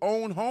your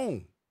own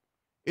home.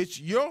 It's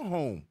your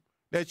home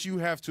that you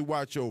have to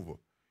watch over.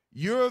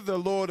 You're the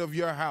Lord of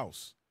your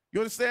house.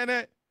 You understand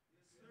that?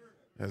 Yes,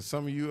 sir. And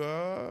some of you,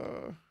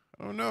 I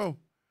don't know.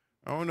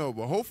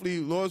 But hopefully,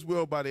 Lord's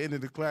will, by the end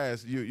of the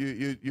class,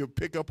 you'll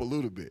pick up a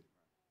little bit.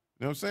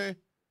 You know what I'm saying?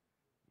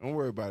 Don't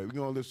worry about it. We're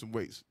going to lift some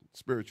weights.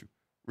 Spiritual.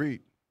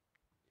 Read.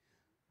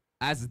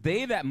 As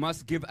they that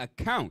must give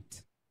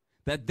account,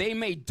 that they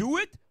may do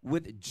it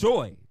with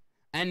joy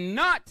and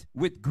not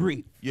with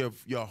grief. Your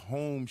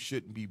home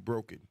shouldn't be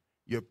broken.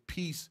 Your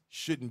peace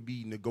shouldn't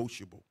be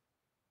negotiable.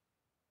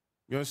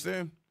 You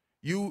understand?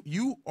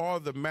 You are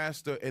the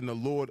master and the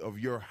Lord of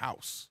your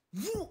house.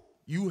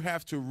 You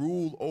have to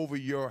rule over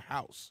your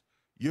house.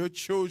 Your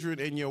children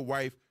and your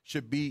wife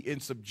should be in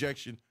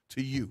subjection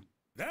to you.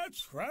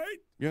 That's right.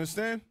 You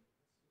understand?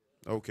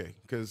 Okay,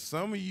 because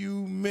some of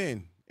you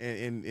men,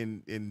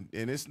 and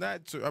it's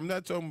not. I'm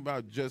not talking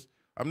about just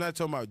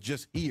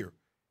here.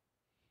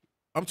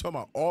 I'm talking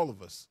about all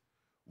of us.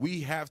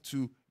 We have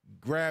to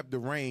grab the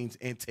reins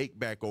and take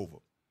back over.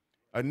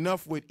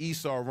 Enough with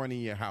Esau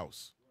running your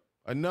house.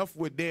 Enough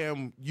with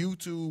damn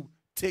YouTube,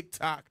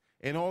 TikTok,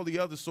 and all the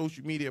other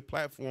social media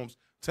platforms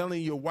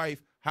telling your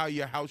wife how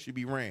your house should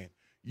be ran.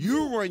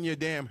 You run your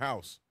damn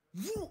house.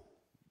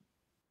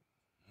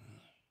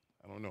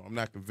 I don't know. I'm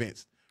not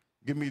convinced.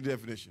 Give me the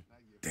definition.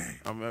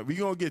 Damn. We're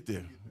going to get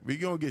there. We're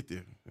going to get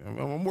there. I'm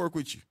going to work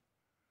with you.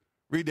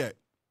 Read that.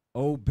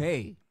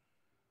 Obey.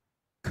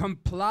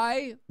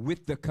 Comply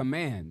with the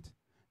command,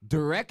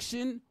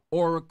 direction,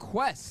 or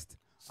request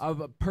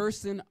of a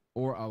person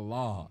or a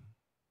law.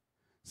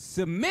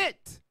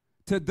 Submit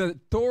to the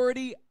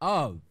authority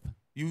of.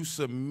 You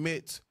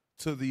submit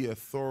to the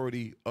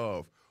authority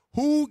of.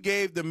 Who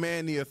gave the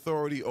man the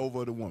authority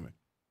over the woman?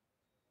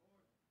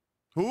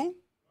 Who?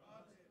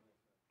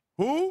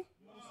 Who?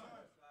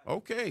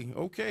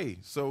 Okay.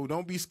 So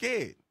don't be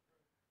scared.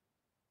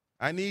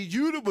 I need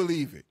you to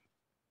believe it.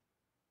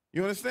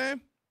 You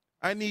understand?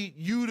 I need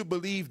you to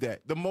believe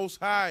that. The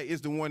Most High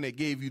is the one that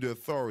gave you the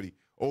authority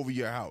over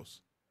your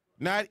house.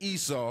 Not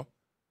Esau.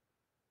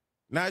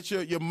 Not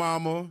your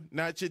mama.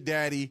 Not your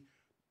daddy.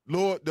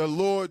 The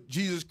Lord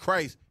Jesus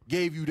Christ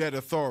gave you that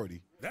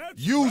authority.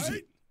 Use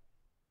it.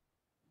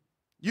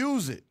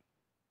 Use it.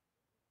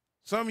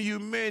 Some of you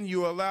men,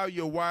 you allow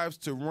your wives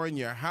to run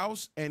your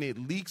house and it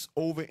leaks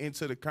over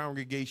into the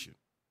congregation.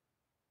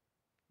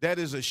 That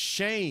is a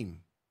shame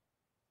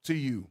to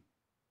you.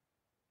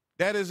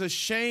 That is a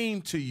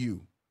shame to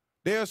you.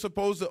 They are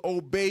supposed to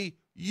obey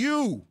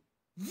you.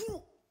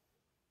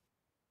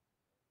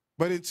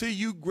 But until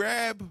you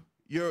grab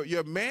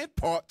your man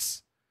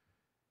parts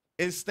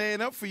and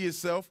stand up for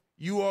yourself,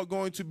 you are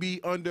going to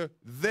be under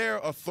their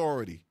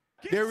authority.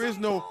 There is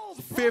no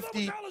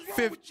 50.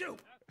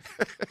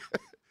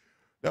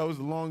 That was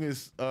the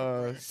longest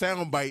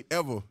soundbite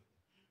ever.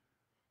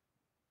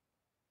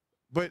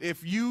 But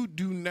if you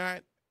do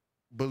not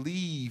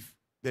believe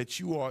that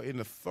you are in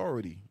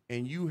authority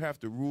and you have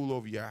to rule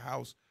over your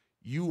house,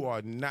 you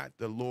are not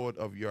the Lord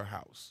of your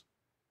house.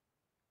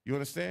 You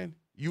understand?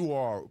 You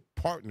are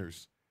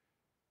partners.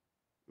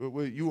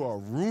 You are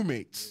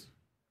roommates.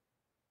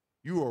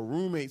 You are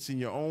roommates in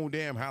your own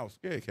damn house.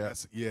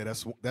 Yeah,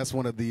 That's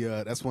one of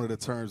the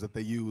terms that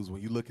they use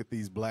when you look at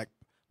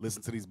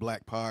listen to these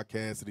black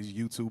podcasts, these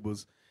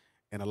YouTubers,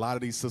 and a lot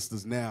of these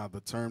sisters now.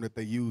 The term that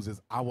they use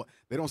is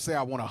they don't say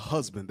I want a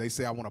husband. They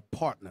say I want a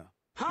partner.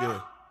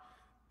 Yeah.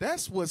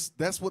 That's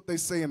what they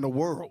say in the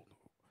world.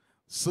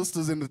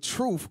 Sisters in the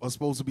truth are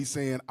supposed to be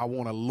saying, I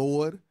want a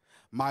Lord,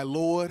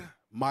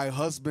 my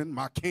husband,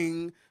 my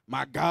king,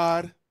 my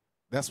God.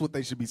 That's what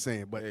they should be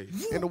saying. But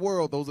in the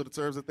world, those are the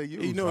terms that they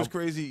use. You know, it's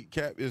crazy,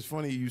 Cap. It's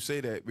funny you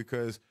say that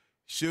because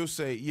she'll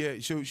say, yeah,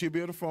 she'll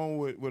be on the phone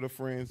with her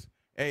friends.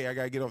 Hey, I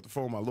got to get off the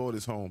phone. My Lord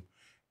is home.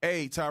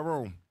 Hey,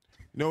 Tyrone,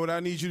 you know what I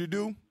need you to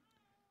do?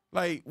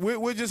 Like,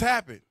 what just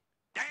happened?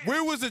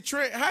 Where was the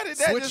trend? How did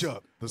that switch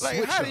up?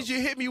 How did you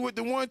hit me with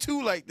the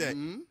 1-2 like that?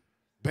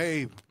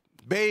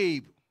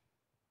 Babe.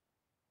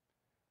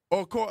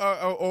 Or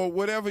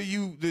whatever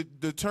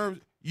the terms,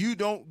 you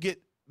don't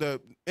get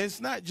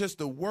it's not just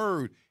the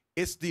word,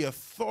 it's the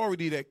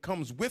authority that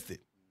comes with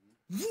it.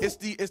 It's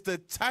the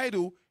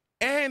title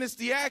and it's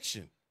the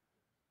action.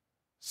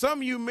 Some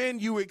of you men,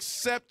 you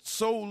accept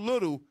so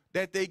little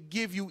that they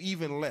give you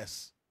even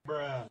less.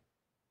 Bruh.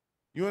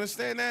 You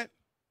understand that?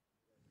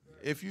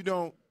 If you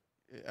don't,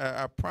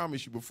 I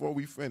promise you, before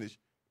we finish,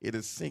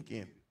 it'll sink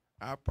in.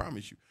 I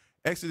promise you.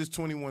 Exodus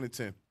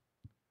 21:10.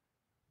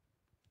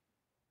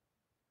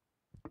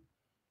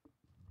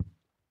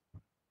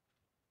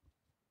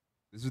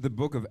 This is the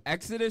book of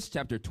Exodus,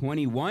 chapter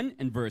 21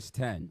 and verse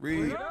 10.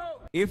 Read.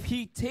 If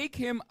he take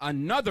him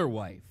another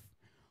wife,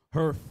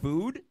 her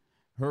food,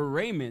 her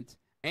raiment,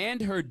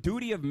 and her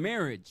duty of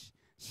marriage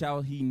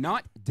shall he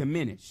not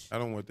diminish. I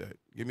don't want that.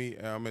 Give me,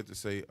 I meant to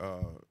say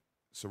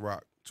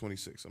Sirach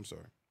 26. I'm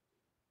sorry.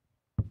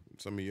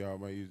 Some of y'all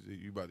might use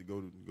you about to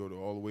go to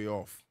all the way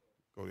off.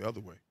 Go the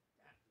other way.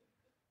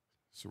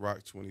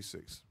 Sirach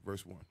 26,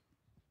 verse 1.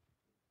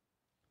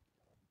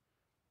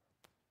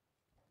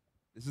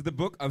 This is the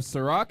book of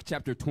Sirach,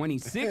 chapter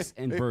 26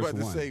 and verse 1. They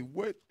about to say,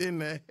 what in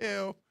the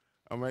hell?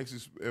 I'm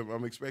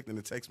expecting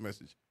a text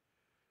message.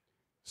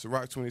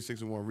 Sirach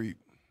 26 and 1, read.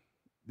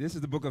 This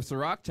is the book of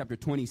Sirach, chapter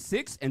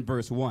 26 and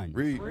verse 1.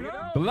 Read.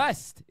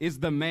 Blessed is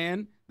the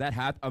man that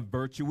hath a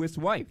virtuous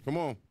wife. Come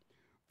on.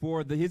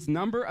 For his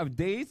number of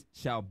days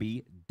shall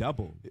be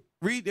doubled.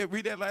 Read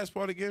that last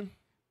part again.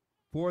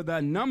 For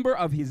the number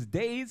of his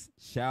days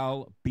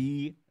shall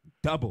be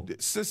doubled.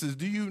 Sisters,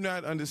 do you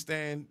not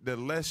understand the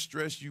less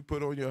stress you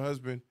put on your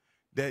husband,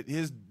 that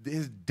his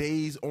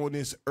days on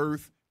this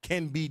earth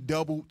can be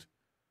doubled?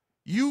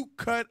 You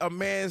cut a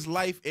man's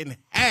life in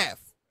half.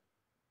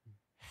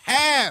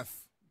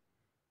 Half.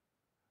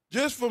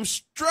 Just from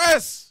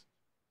stress.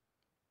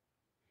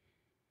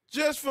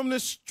 Just from the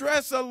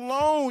stress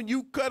alone,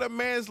 you cut a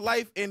man's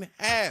life in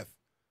half.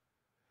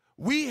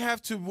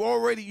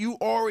 You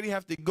already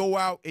have to go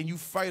out and you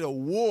fight a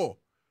war.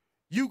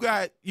 You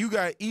got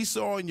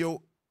Esau on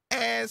your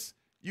ass.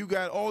 You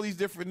got all these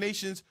different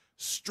nations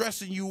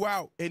stressing you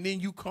out. And then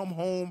you come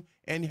home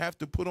and you have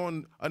to put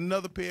on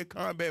another pair of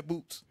combat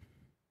boots.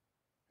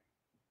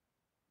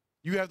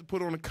 You have to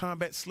put on the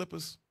combat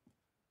slippers.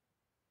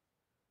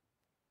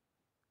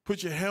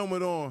 Put your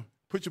helmet on.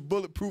 Put your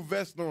bulletproof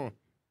vest on.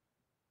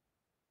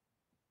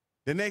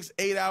 The next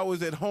 8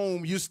 hours at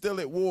home, you're still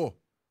at war.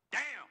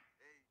 Damn.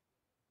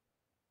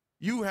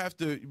 You have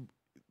to.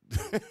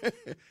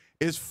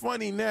 It's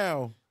funny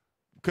now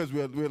because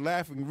we're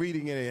laughing,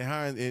 reading it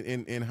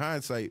in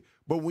hindsight.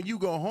 But when you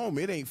go home,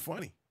 it ain't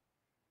funny.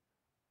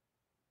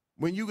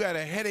 When you got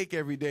a headache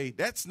every day,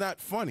 that's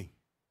not funny.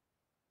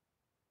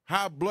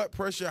 High blood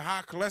pressure,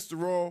 high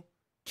cholesterol,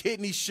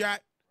 kidney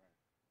shot.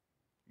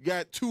 You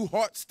got 2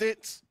 heart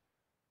stents.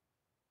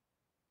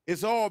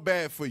 It's all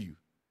bad for you.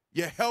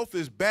 Your health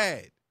is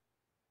bad.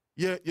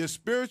 Your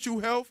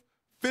spiritual health,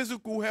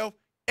 physical health,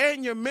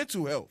 and your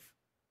mental health.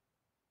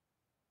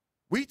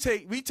 We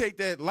take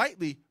that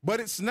lightly, but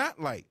it's not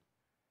light.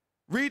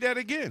 Read that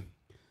again.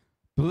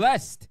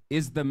 Blessed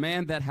is the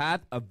man that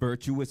hath a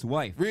virtuous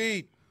wife.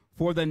 Read.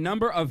 For the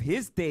number of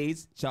his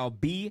days shall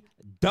be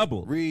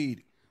doubled.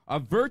 Read. A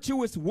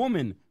virtuous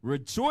woman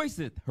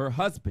rejoiceth her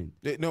husband.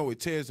 No, it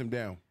tears him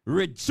down.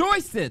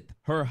 Rejoiceth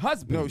her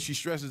husband. No, she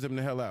stresses him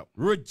the hell out.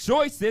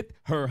 Rejoiceth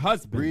her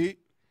husband. Read.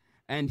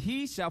 And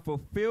he shall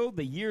fulfill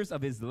the years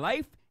of his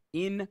life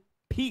in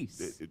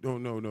peace.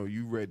 No.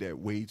 You read that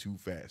way too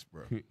fast,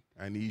 bro.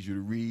 I need you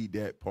to read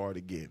that part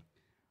again.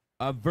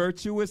 A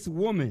virtuous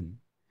woman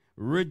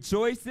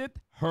rejoiceth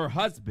her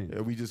husband.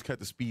 Yeah, we just cut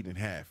the speed in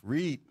half.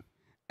 Read.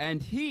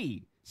 And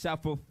he shall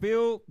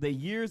fulfill the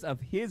years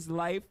of his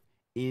life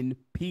in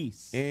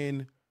peace.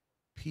 In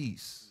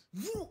peace.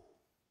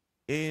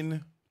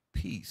 In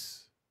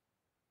peace.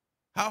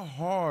 How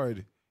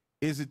hard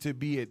is it to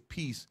be at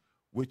peace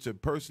with the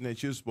person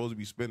that you're supposed to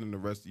be spending the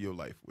rest of your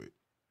life with?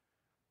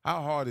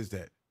 How hard is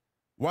that?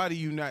 Why do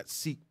you not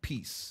seek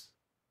peace?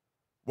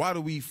 Why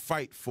do we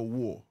fight for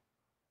war?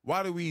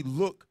 Why do we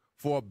look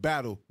for a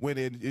battle when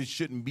it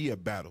shouldn't be a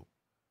battle?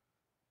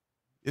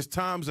 It's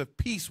times of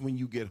peace when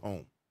you get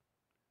home.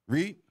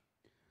 Read.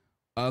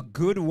 A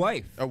good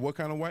wife. What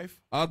kind of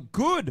wife? A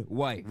good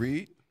wife.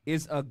 Read.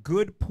 Is a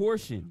good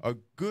portion. A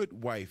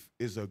good wife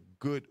is a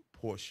good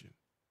portion.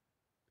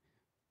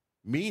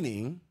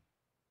 Meaning,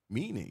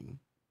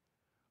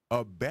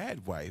 a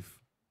bad wife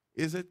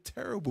is a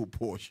terrible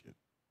portion.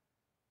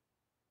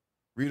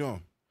 Read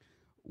on.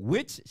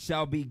 Which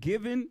shall be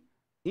given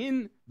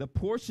in the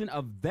portion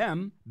of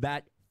them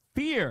that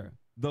fear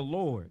the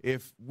Lord.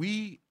 If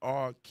we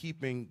are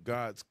keeping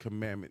God's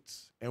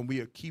commandments and we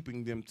are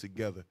keeping them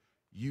together,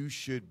 you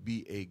should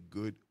be a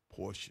good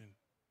portion.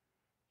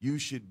 You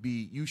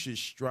should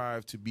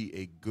strive to be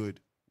a good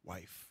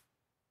wife.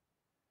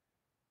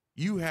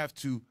 You have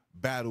to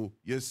battle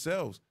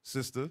yourselves,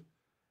 sister.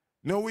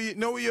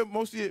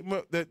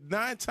 The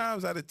 9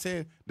 times out of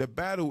 10, the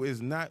battle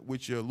is not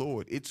with your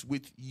Lord. It's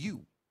with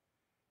you.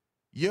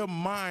 Your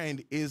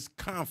mind is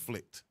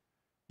conflict.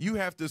 You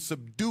have to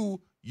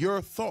subdue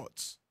your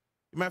thoughts.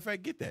 As a matter of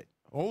fact, get that.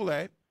 Hold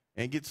that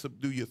and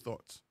subdue your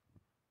thoughts.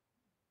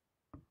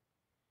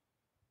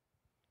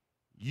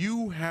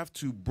 You have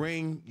to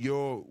bring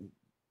your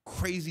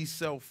crazy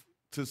self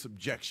to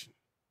subjection.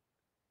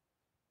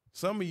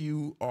 Some of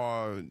you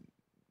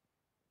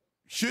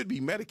should be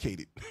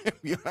medicated, to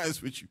be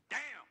honest with you. Damn.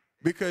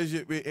 Because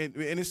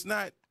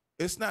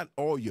it's not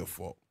all your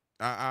fault.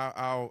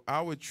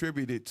 I'll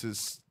attribute it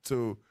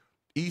to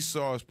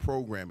Esau's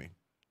programming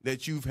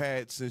that you've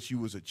had since you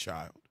was a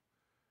child.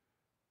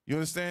 You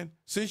understand?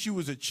 Since you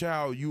was a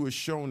child, you were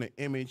shown an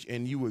image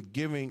and you were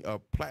giving a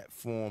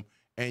platform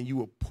and you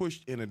were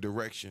pushed in a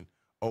direction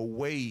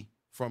away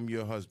from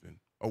your husband,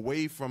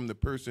 away from the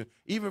person,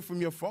 even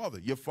from your father.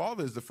 Your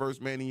father is the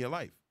first man in your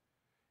life.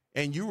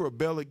 And you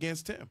rebel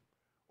against him.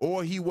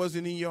 Or he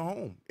wasn't in your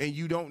home and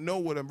you don't know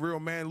what a real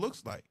man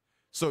looks like.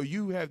 So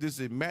you have this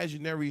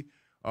imaginary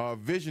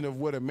vision of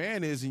what a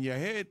man is in your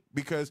head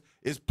because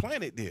it's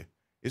planted there.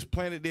 It's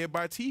planted there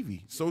by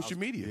TV, social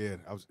media.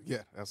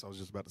 That's what I was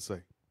just about to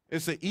say.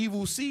 It's an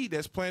evil seed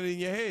that's planted in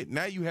your head.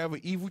 Now you have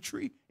an evil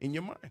tree in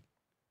your mind.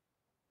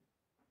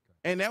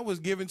 And that was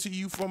given to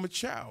you from a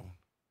child.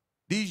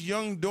 These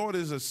young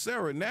daughters of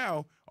Sarah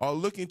now are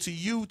looking to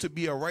you to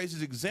be a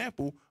righteous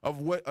example of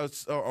what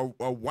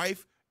a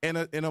wife and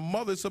a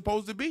mother is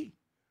supposed to be.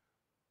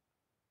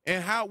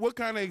 And what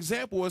kind of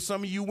example are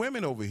some of you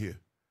women over here?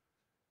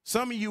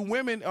 Some of you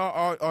women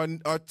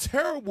are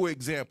terrible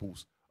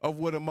examples of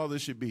what a mother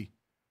should be.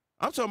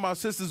 I'm talking about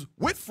sisters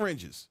with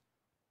fringes.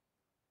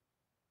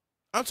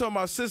 I'm talking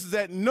about sisters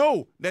that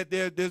know that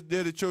they're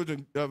the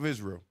children of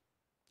Israel.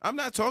 I'm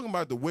not talking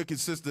about the wicked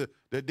sister,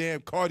 the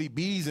damn Cardi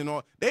B's and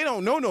all. They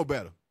don't know no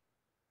better.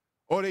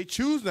 Or they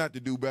choose not to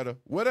do better.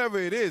 Whatever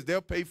it is,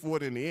 they'll pay for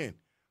it in the end.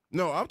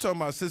 No, I'm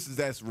talking about sisters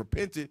that's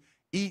repentant,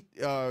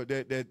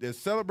 that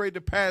celebrate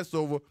the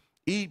Passover,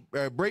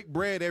 break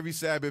bread every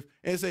Sabbath,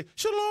 and say,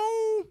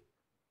 shalom,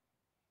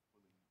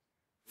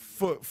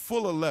 for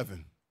full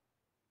 11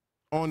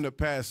 on the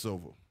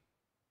Passover.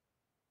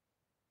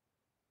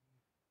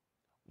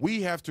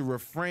 We have to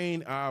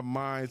refrain our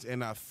minds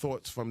and our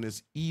thoughts from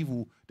this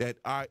evil that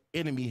our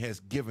enemy has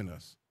given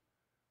us.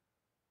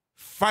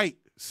 Fight,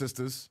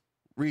 sisters.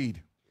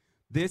 Read.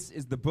 This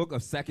is the book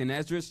of 2nd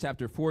Ezra,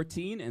 chapter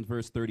 14 and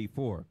verse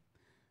 34.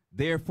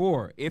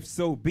 Therefore, if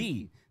so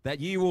be that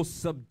ye will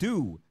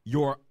subdue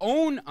your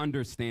own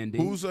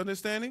understanding. Whose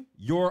understanding?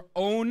 Your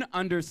own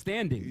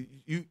understanding.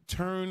 You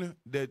turn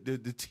the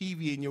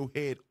TV in your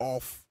head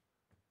off.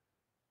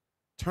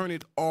 Turn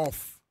it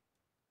off.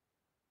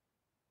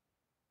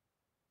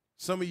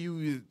 Some of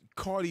you,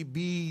 Cardi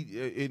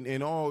B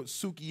and all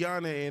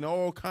Sukiana and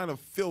all kind of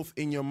filth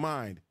in your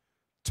mind.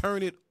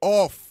 Turn it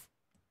off.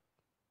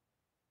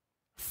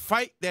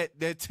 Fight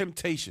that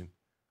temptation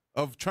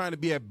of trying to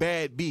be a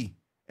bad bee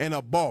and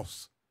a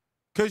boss.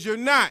 Because you're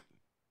not.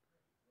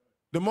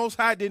 The Most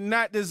High did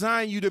not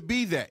design you to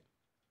be that.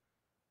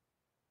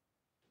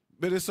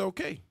 But it's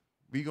okay.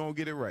 We're going to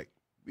get it right.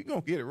 We're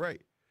going to get it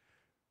right.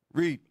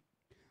 Read.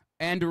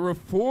 And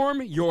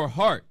reform your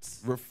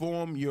hearts.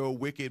 Reform your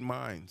wicked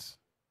minds.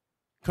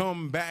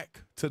 Come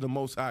back to the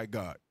Most High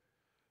God.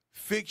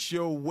 Fix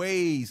your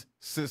ways,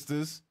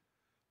 sisters.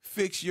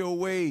 Fix your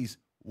ways.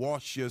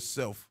 Wash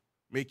yourself.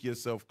 Make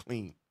yourself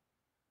clean.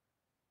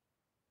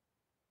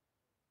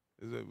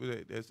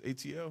 That's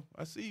ATL.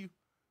 I see you.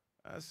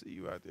 I see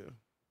you out there.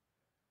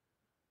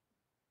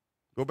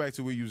 Go back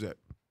to where you was at.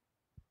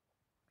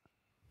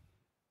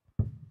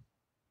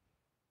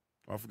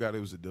 I forgot it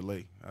was a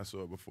delay. I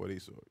saw it before they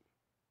saw it.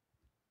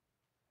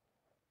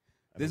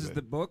 This is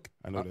the book.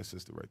 I know that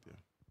sister right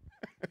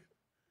there.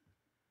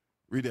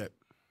 Read that.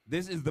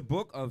 This is the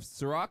book of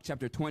Sirach,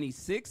 chapter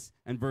 26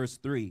 and verse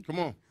 3. Come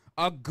on.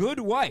 A good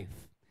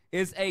wife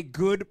is a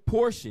good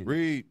portion.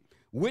 Read.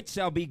 Which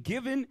shall be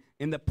given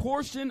in the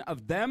portion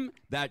of them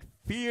that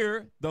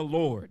fear the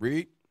Lord.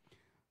 Read.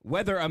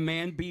 Whether a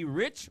man be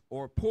rich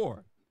or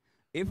poor,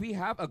 if he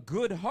have a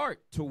good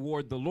heart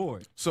toward the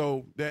Lord.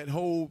 So that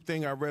whole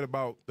thing I read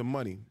about the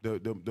money,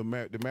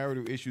 the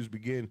marital issues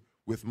begin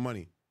with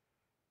money.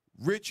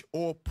 Rich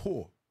or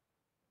poor.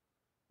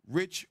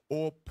 Rich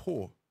or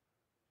poor.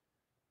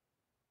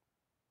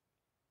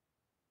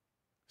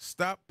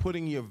 Stop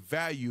putting your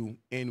value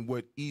in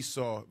what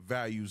Esau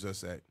values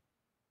us at.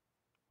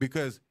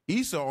 Because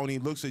Esau only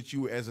looks at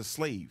you as a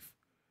slave.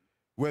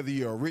 Whether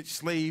you're a rich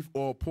slave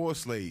or a poor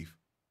slave,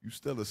 you're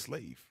still a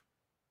slave.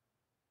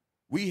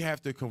 We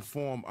have to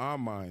conform our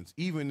minds,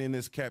 even in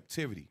this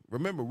captivity.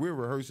 Remember, we're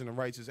rehearsing the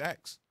righteous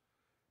acts.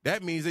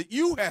 That means that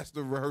you have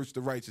to rehearse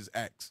the righteous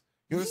acts.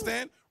 You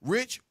understand?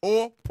 Rich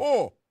or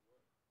poor.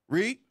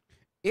 Read.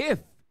 If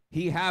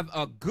he have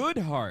a good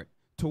heart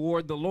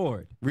toward the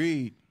Lord.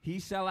 Read. He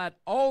shall at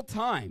all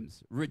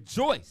times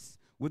rejoice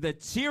with a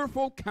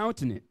cheerful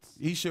countenance.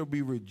 He shall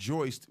be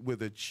rejoiced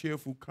with a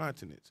cheerful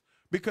countenance.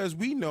 Because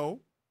we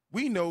know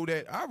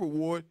that our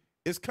reward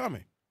is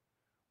coming.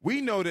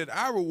 We know that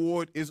our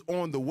reward is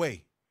on the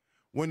way.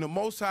 When the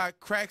Most High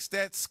cracks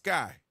that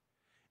sky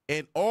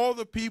and all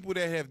the people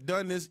that have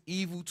done this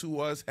evil to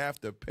us have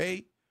to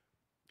pay,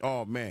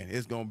 oh, man,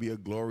 it's going to be a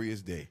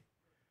glorious day.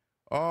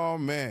 Oh,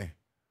 man.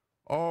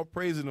 All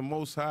praise in the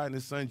Most High and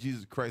His Son,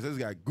 Jesus Christ. I just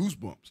got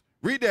goosebumps.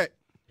 Read that.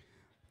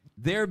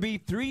 There be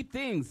three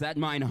things that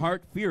mine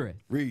heart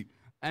feareth. Read.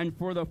 And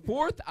for the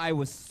fourth I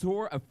was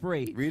sore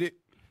afraid. Read it.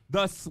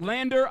 The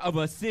slander of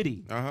a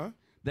city. Uh-huh.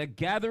 The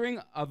gathering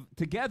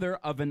together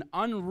of an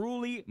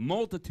unruly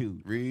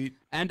multitude. Read.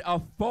 And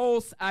a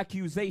false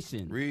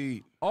accusation.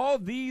 Read. All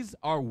these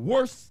are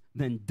worse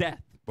than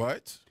death.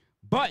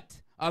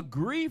 But a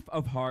grief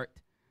of heart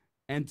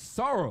and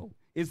sorrow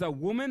is a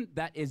woman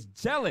that is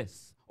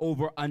jealous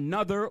over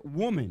another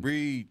woman.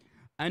 Read.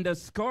 And a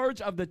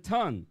scourge of the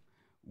tongue,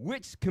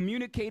 which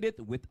communicateth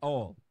with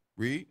all.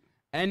 Read.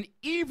 An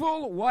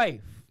evil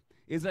wife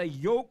is a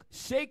yoke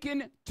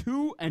shaken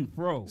to and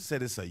fro.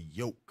 Said it's a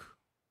yoke.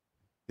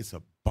 It's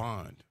a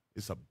bond.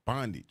 It's a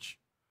bondage.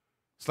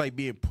 It's like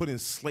being put in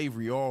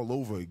slavery all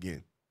over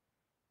again.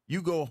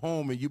 You go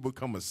home and you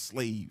become a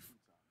slave.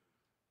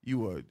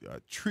 You are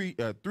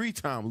a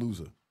three-time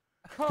loser.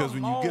 Because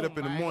when you get up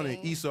in the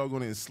morning, Esau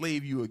going to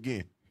enslave you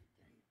again.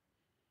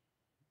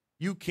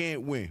 You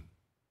can't win.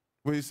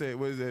 What do you say?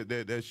 What is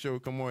that show?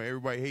 Come on,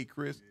 everybody hate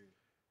Chris.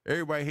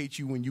 Everybody hates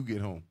you when you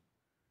get home.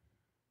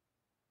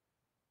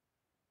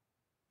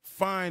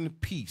 Find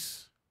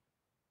peace.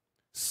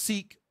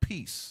 Seek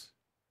peace.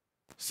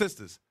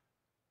 Sisters,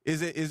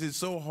 is it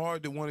so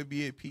hard to want to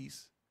be at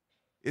peace?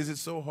 Is it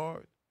so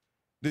hard?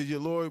 Did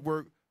your Lord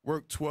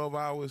work 12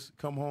 hours,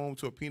 come home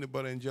to a peanut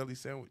butter and jelly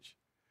sandwich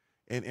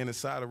and a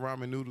side of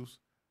ramen noodles?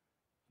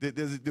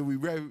 Did we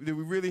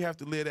really have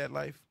to live that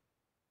life?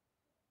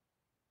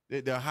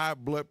 Did the high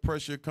blood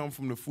pressure come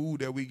from the food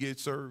that we get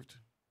served?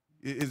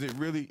 Is it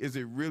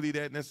really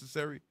that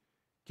necessary?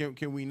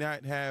 Can we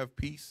not have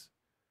peace?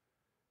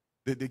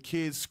 The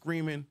kids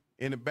screaming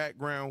in the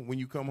background when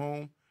you come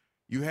home,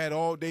 you had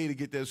all day to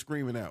get that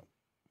screaming out.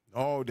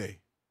 All day.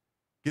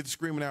 Get the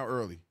screaming out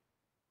early.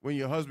 When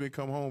your husband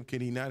come home,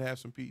 can he not have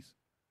some peace?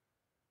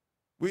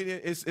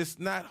 It's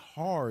not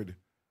hard.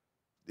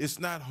 It's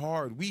not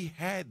hard. We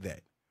had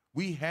that.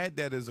 We had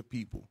that as a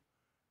people.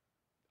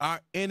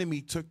 Our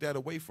enemy took that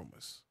away from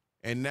us,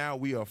 and now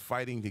we are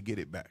fighting to get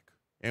it back.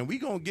 And we're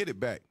going to get it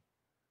back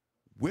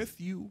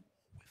with you,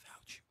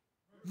 without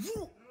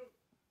you.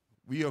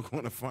 We are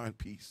going to find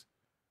peace.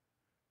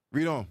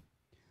 Read on.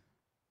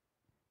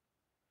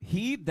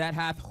 He that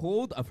hath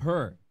hold of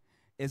her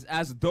is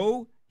as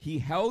though he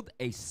held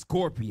a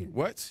scorpion.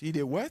 What? He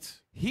did what?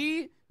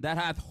 He that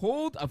hath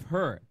hold of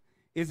her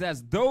is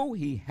as though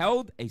he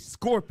held a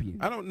scorpion.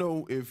 I don't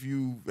know if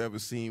you've ever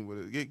seen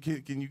what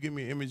can you give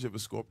me an image of a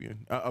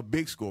scorpion? A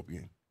big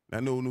scorpion.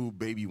 Not no new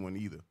baby one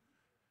either.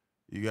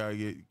 You gotta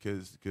get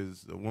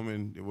because a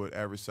woman would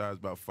average size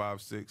about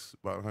 5'6",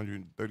 about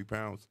 130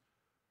 pounds.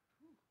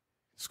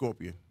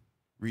 Scorpion.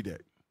 Read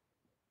that.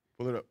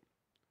 Pull it up.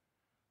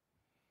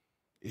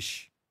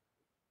 Ish.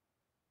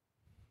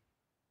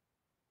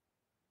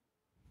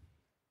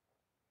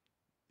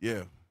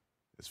 Yeah.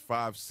 It's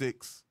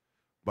 5'6",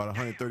 about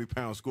 130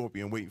 pound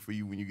scorpion waiting for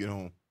you when you get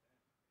home.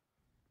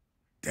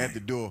 Damn. At the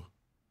door.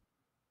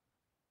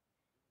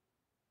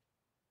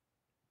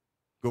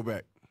 Go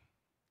back.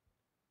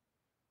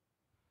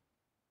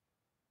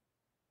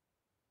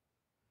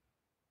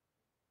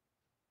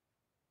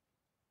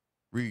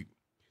 Read.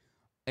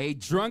 A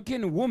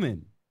drunken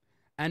woman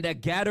and a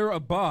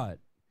gatter-abad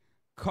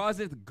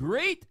causeth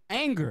great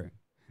anger.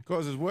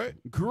 Causes what?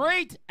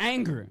 Great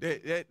anger.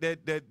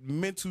 That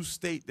mental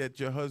state that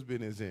your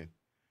husband is in.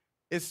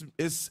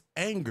 It's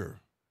anger.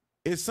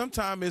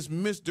 Sometimes it's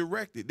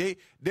misdirected.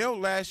 They'll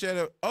lash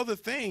at other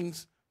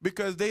things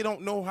because they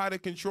don't know how to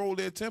control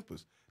their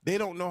tempers. They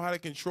don't know how to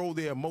control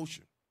their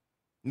emotion.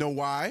 Know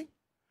why?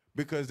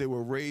 Because they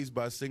were raised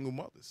by single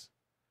mothers.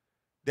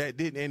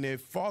 And their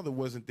father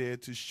wasn't there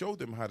to show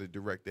them how to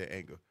direct their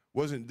anger.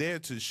 Wasn't there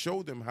to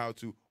show them how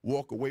to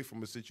walk away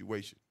from a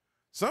situation.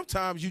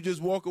 Sometimes you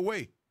just walk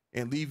away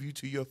and leave you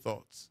to your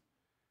thoughts.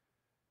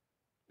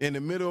 In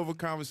the middle of a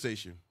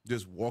conversation,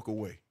 just walk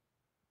away.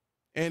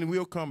 And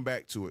we'll come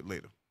back to it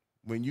later.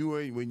 When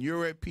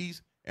you're at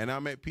peace and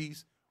I'm at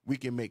peace, we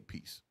can make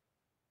peace.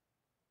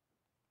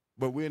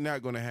 But we're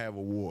not going to have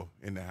a war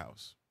in the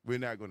house. We're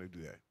not going to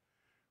do that.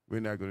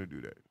 We're not going to do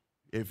that.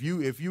 If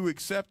you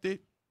accept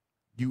it,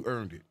 you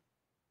earned it.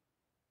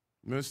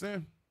 You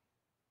understand?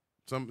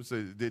 Some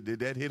say, did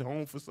that hit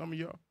home for some of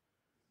y'all?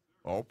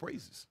 All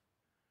praises.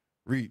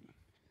 Read.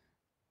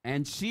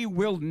 And she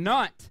will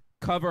not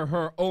cover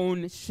her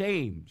own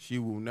shame. She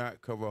will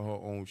not cover her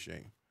own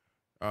shame.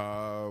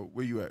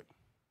 Where you at?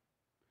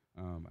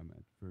 I'm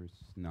at verse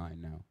 9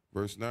 now.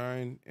 Verse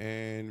 9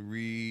 and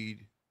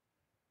read.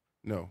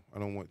 No, I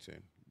don't want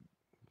 10.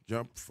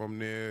 Jump from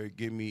there.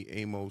 Give me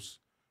Amos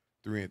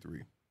 3 and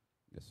 3.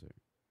 Yes, sir.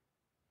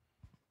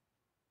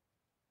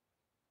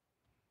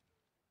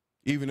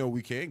 Even though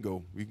we can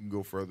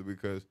go further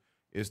because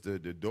it's the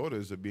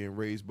daughters are being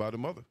raised by the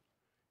mother,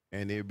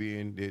 and they're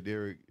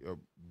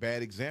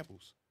bad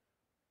examples.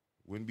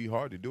 Wouldn't be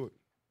hard to do it.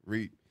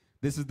 Read.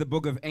 This is the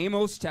book of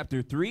Amos,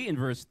 chapter 3 and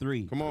verse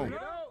 3. Come on.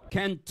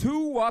 Can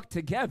two walk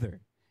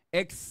together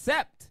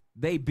except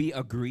they be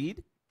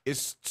agreed?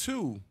 It's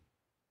two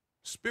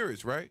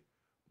spirits, right?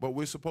 But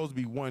we're supposed to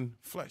be one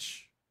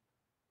flesh.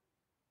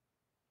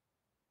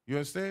 You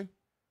understand?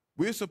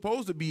 We're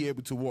supposed to be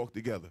able to walk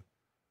together.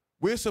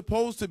 We're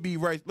supposed to be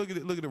right. Look at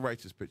the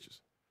righteous pictures.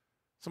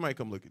 Somebody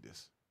come look at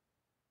this.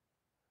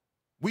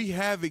 We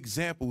have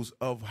examples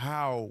of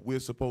how we're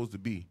supposed to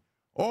be.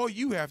 All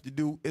you have to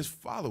do is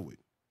follow it.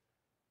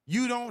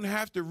 You don't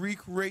have to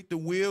recreate the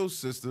wheel,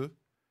 sister.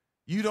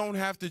 You don't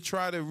have to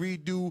try to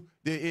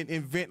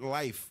invent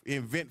life,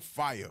 invent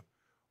fire.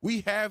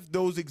 We have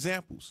those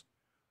examples.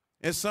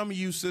 And some of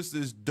you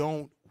sisters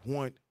don't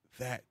want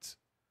that.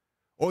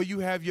 Or you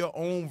have your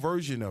own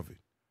version of it.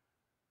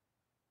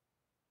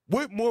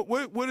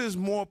 What is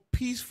more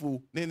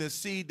peaceful than to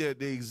see the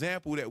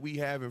example that we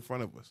have in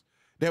front of us?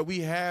 That we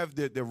have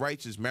the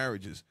righteous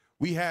marriages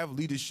We have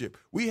leadership.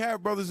 We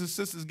have brothers and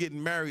sisters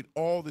getting married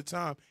all the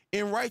time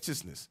in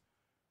righteousness.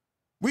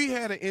 We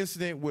had an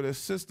incident with a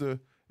sister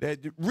that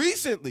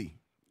recently,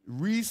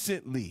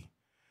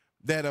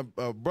 that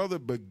a brother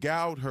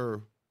beguiled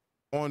her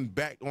on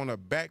a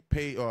back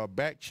pay or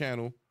back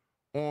channel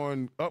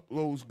on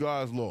uploads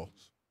God's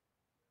laws.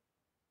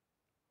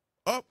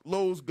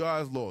 Uploads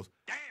God's laws.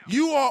 Damn.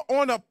 You are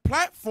on a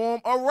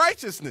platform of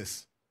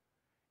righteousness,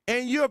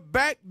 and you're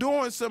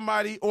backdooring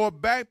somebody or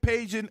back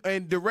paging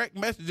and direct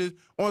messages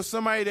on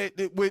somebody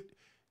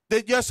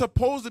that you're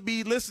supposed to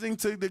be listening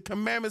to the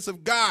commandments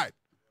of God.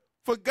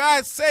 For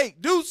God's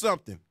sake, do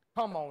something.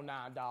 Come on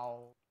now,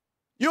 dog.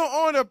 You're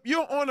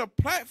on a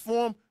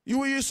platform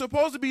where you're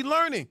supposed to be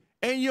learning,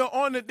 and you're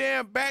on the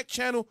damn back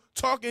channel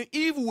talking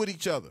evil with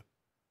each other.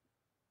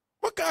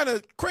 What kind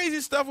of crazy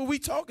stuff are we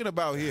talking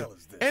about here?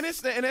 And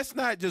that's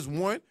not just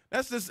one.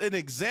 That's just an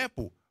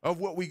example of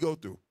what we go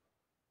through.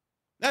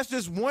 That's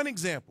just one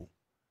example.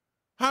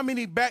 How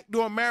many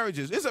backdoor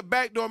marriages? There's a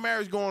backdoor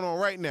marriage going on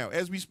right now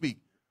as we speak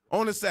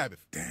on the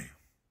Sabbath. Damn.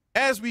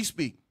 As we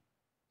speak.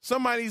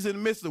 Somebody's in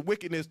the midst of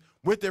wickedness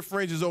with their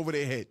fringes over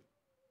their head.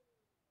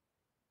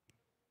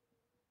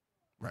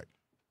 Right.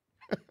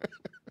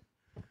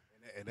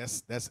 And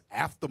that's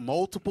after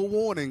multiple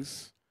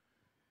warnings.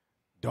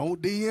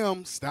 Don't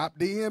DM. Stop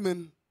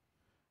DMing.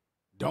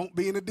 Don't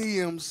be in the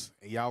DMs.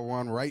 And y'all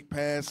run right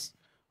past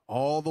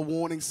all the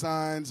warning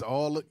signs.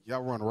 Y'all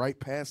run right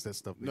past that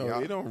stuff. No,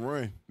 they don't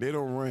run. They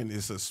don't run.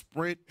 It's a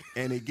sprint,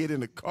 and they get in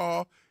the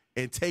car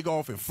and take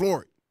off and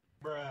floor it.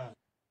 Bruh.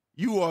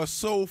 You are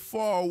so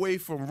far away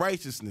from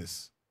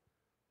righteousness.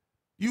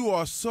 You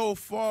are so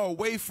far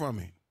away from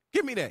it.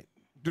 Give me that.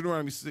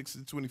 Deuteronomy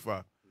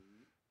 6:25.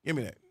 Give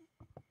me that.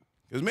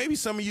 Because maybe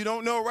some of you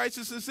don't know what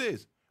righteousness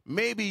is.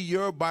 Maybe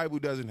your Bible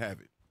doesn't have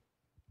it.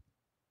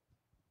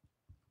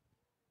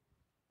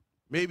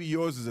 Maybe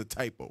yours is a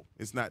typo.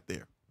 It's not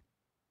there.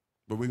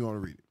 But we're going to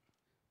read it.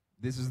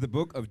 This is the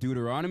book of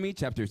Deuteronomy,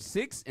 chapter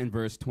 6 and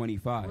verse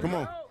 25. Come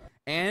on.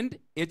 And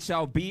it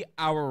shall be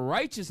our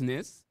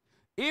righteousness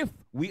if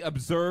we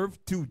observe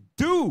to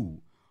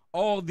do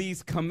all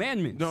these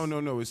commandments.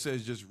 No. It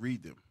says just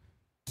read them.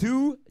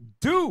 To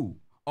do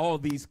all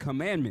these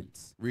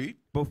commandments. Read.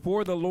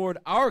 Before the Lord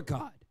our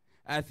God,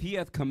 as he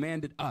hath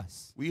commanded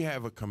us. We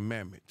have a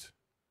commandment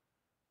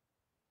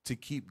to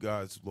keep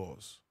God's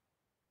laws.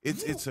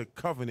 It's a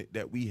covenant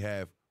that we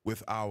have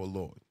with our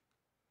Lord.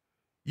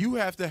 You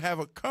have to have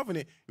a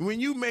covenant. When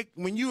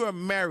you are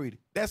married,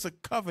 that's a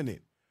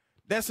covenant.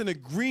 That's an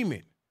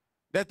agreement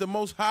that the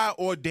Most High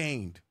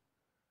ordained.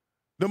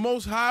 The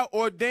Most High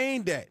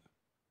ordained that.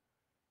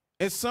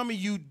 And some of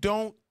you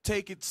don't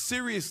take it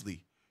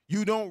seriously.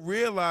 You don't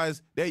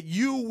realize that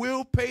you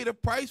will pay the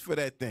price for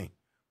that thing.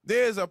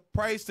 There's a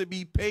price to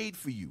be paid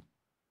for you.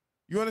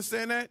 You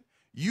understand that?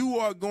 You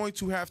are going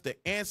to have to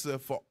answer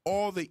for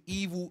all the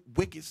evil,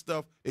 wicked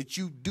stuff that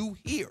you do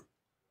here.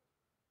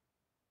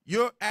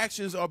 Your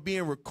actions are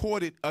being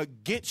recorded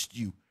against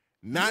you,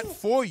 not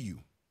for you.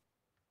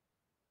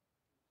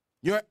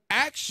 Your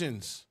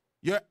actions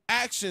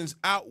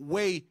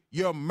outweigh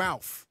your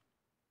mouth.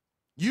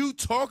 You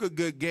talk a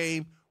good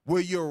game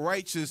where you're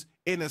righteous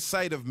in the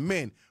sight of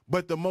men,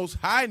 but the Most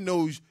High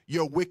knows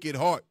your wicked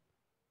heart.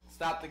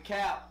 Stop the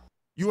cap.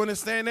 You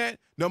understand that?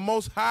 The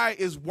Most High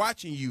is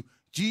watching you.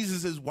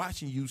 Jesus is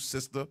watching you,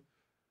 sister.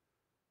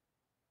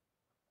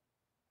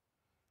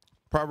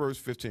 Proverbs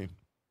 15.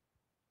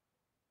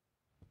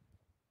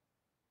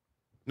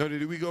 No,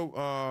 did we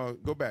go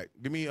back?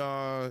 Give me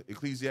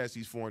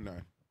Ecclesiastes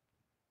 4:9.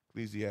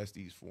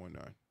 Ecclesiastes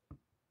 4:9.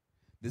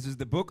 This is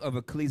the book of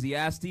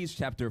Ecclesiastes,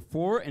 chapter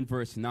 4 and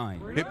verse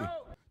 9. Hit me.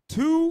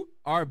 Two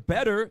are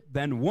better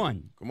than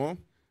one. Come on.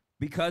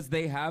 Because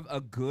they have a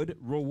good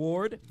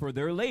reward for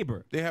their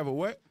labor. They have a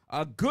what?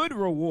 A good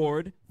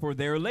reward for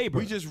their labor.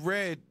 We just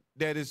read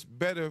that it's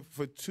better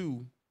for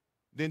two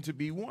than to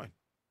be one.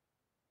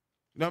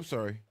 No, I'm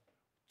sorry.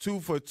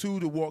 For two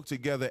to walk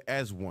together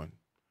as one.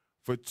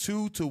 For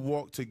two to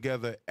walk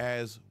together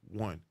as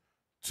one.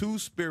 Two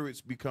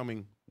spirits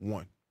becoming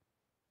one.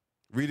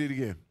 Read it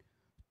again.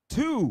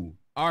 Two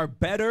are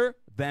better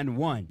than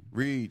one.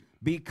 Read.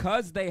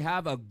 Because they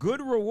have a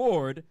good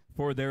reward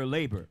for their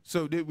labor.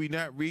 So did we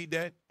not read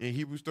that in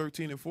Hebrews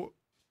 13 and 4?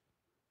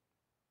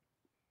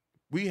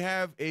 We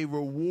have a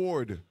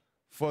reward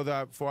for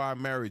our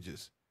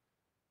marriages.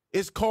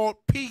 It's called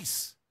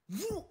peace.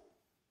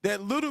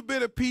 That little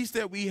bit of peace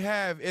that we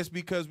have is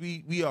because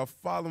we are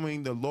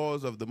following the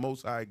laws of the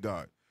Most High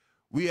God.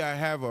 We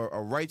have a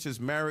righteous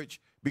marriage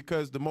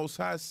because the Most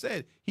High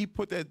said he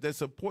put that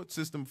support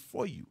system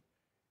for you.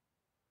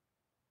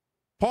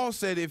 Paul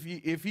said if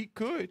he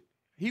could,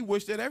 he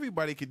wished that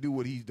everybody could do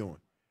what he's doing.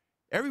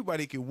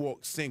 Everybody can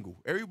walk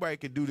single. Everybody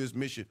can do this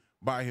mission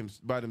by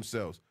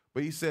themselves.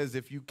 But he says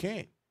if you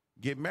can't,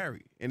 get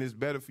married. And it's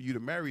better for you to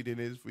marry than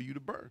it is for you to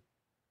burn.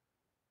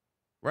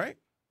 Right?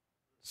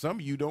 Some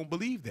of you don't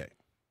believe that.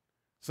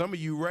 Some of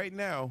you right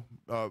now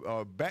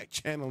are back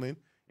channeling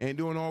and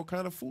doing all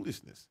kind of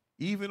foolishness,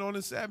 even on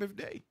the Sabbath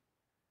day.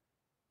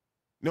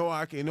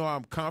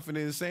 I'm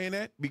confident in saying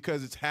that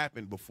because it's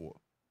happened before.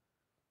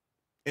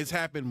 It's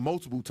happened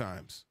multiple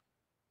times,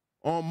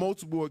 on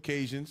multiple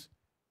occasions,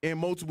 in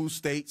multiple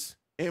states,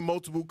 in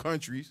multiple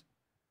countries.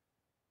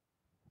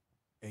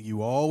 And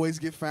you always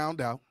get found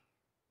out.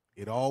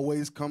 It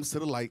always comes to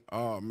the light.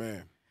 Oh,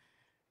 man.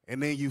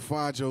 And then you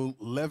find your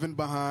leaven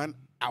behind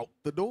out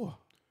the door.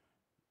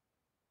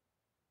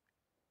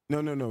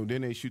 No.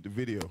 Then they shoot the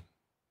video.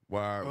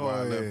 Why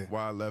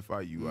I left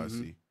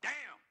IUIC. Damn.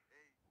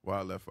 Why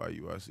I left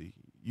IUIC.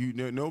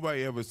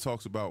 Nobody ever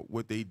talks about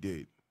what they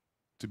did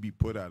to be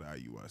put out of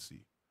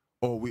IUIC.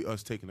 Or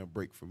us taking a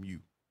break from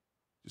you.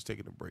 Just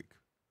taking a break.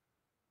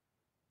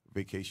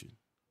 Vacation.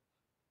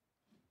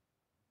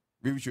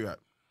 Read what you got.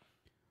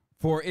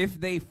 For if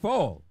they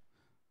fall,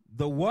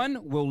 the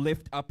one will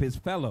lift up his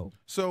fellow.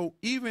 So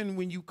even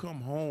when you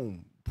come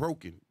home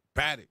broken,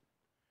 battered,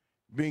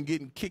 been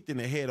getting kicked in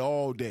the head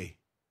all day,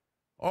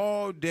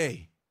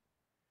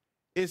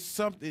 it's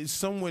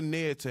someone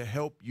there to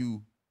help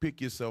you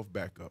pick yourself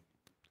back up,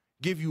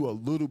 give you a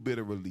little bit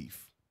of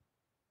relief.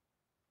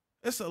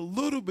 It's a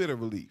little bit of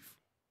relief,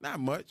 not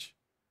much.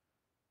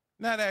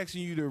 Not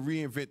asking you to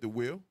reinvent the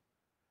wheel,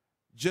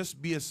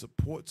 just be a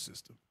support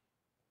system.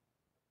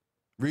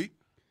 Read.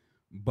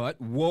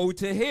 But woe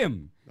to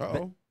him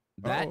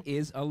that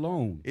is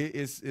alone.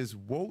 It's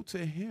woe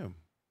to him.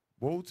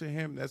 Woe to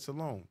him that's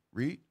alone.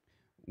 Read.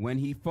 When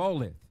he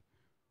falleth,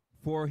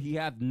 for he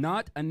hath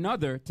not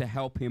another to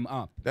help him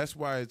up. That's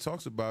why it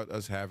talks about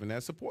us having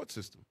that support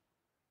system.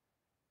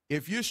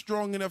 If you're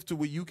strong enough to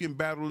where you can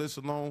battle this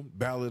alone,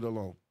 battle it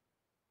alone.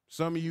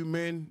 Some of you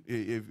men,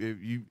 if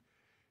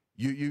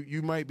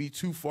you might be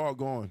too far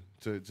gone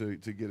to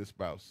get a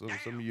spouse. So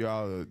some of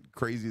y'all are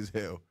crazy as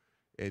hell.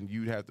 And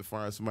you'd have to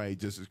find somebody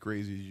just as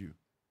crazy as you.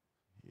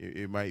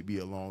 It might be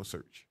a long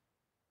search.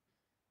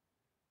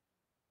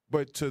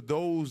 But to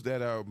those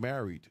that are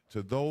married,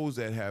 to those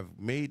that have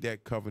made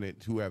that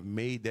covenant, who have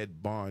made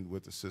that bond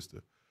with the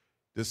sisters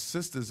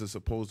are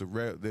supposed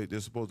to they're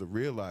supposed to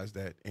realize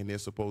that, and they're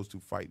supposed to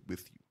fight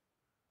with you.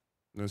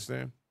 You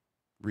understand?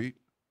 Read.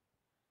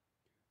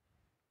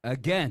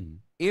 Again,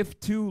 if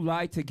two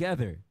lie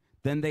together,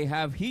 then they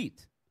have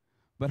heat.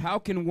 But how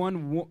can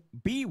one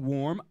be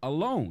warm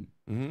alone?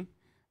 Mm-hmm.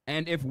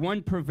 And if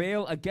one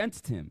prevail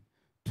against him,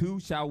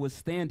 two shall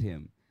withstand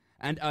him.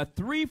 And a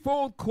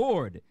threefold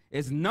cord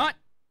is not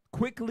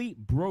quickly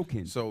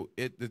broken. So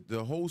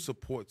the whole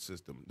support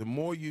system, the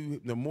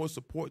more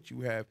support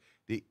you have,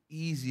 the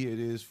easier it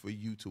is for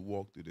you to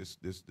walk through this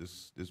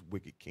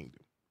wicked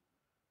kingdom.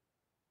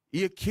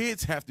 Your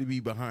kids have to be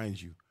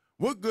behind you.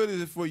 What good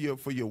is it for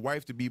your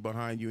wife to be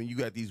behind you and you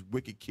got these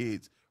wicked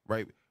kids,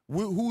 right?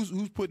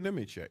 Who's putting them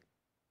in check?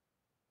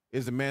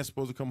 Is the man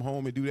supposed to come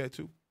home and do that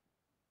too?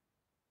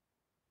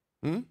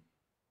 No,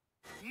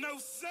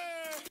 sir.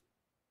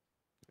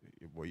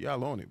 Yeah, boy,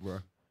 y'all on it, bro.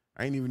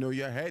 I didn't even know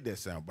y'all had that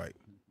sound bite.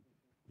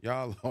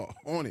 Y'all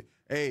on it.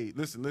 Hey,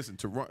 listen.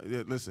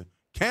 Listen.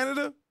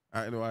 Canada,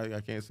 I know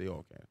I can't say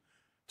all Canada.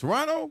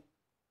 Toronto,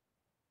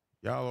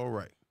 y'all all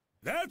right.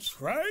 That's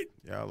right.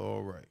 Y'all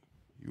all right.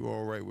 You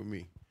all right with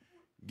me.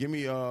 Give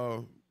me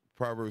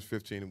Proverbs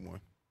 15:1.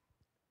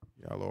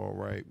 Y'all all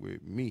right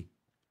with me.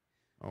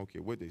 I don't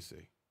care what they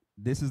say.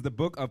 This is the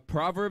book of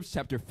Proverbs,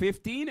 chapter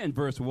 15 and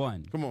verse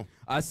 1. Come on.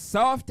 A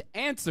soft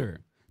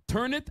answer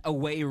turneth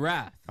away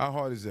wrath. How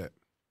hard is that?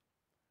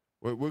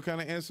 What kind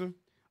of answer?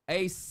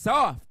 A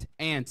soft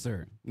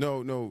answer.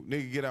 No,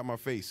 nigga, get out my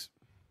face.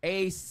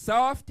 A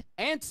soft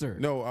answer.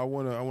 No, I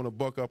wanna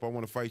buck up. I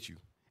wanna fight you.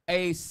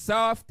 A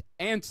soft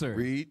answer.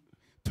 Read.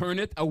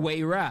 Turneth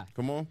away wrath.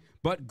 Come on.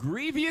 But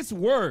grievous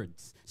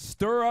words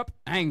stir up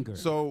anger.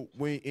 So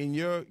when in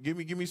your give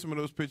me some of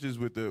those pictures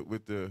with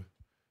the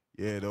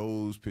yeah,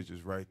 those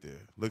pictures right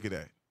there. Look at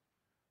that.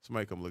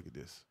 Somebody come look at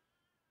this.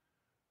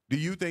 Do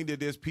you think that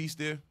there's peace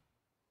there?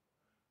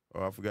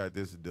 Oh, I forgot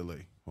there's a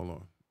delay. Hold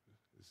on.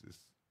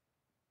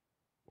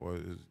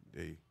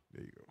 There you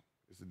go.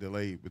 It's a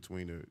delay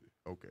between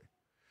okay.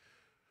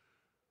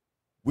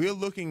 We're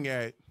looking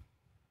at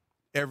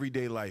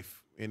everyday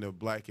life in a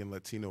Black and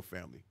Latino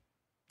family.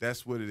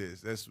 That's what it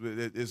is.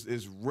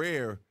 It's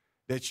rare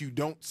that you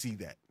don't see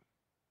that.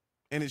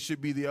 And it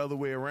should be the other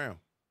way around.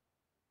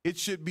 It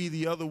should be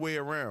the other way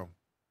around.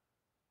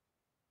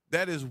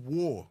 That is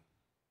war.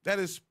 That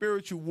is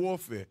spiritual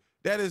warfare.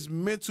 That is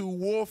mental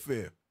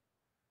warfare.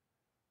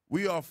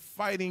 We are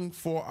fighting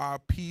for our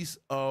peace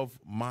of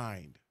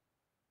mind.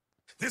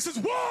 This is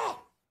war.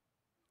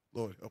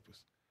 Lord, help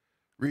us.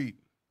 Read.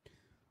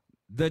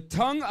 The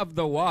tongue of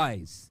the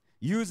wise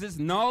uses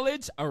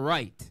knowledge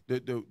aright.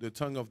 The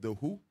tongue of the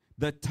who?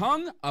 The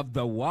tongue of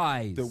the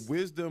wise. The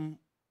wisdom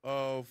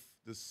of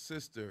the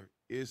sister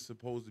is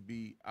supposed to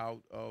be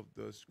out of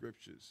the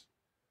scriptures.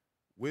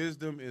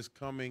 Wisdom is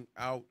coming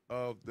out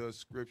of the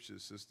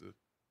scriptures, sister.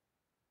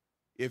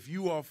 If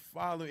you are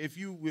following, if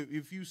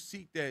you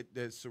seek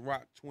that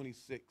Sirach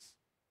 26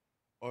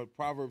 or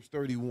Proverbs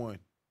 31,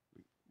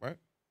 right?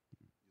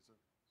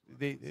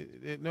 Yes,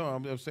 sir. No,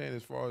 I'm saying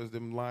as far as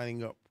them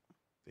lining up,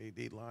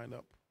 they line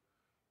up.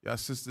 Y'all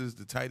sisters,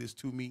 the tightest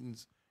two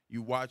meetings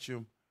you watch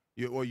them,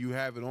 or you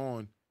have it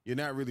on, you're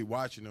not really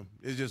watching them.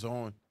 It's just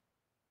on.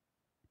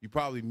 You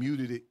probably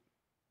muted it.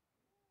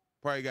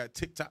 Probably got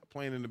TikTok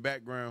playing in the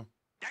background.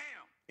 Damn.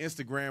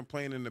 Instagram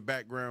playing in the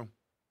background.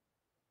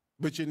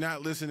 But you're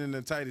not listening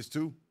to Titus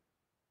 2.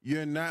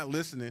 You're not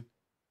listening.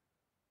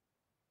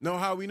 Know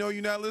how we know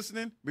you're not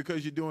listening?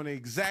 Because you're doing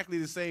exactly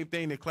the same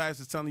thing that class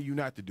is telling you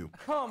not to do.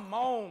 Come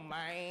on,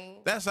 man.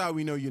 That's how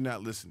we know you're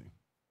not listening.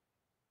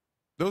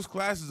 Those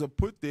classes are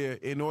put there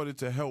in order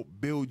to help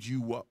build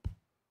you up,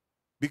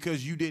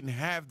 because you didn't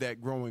have that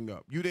growing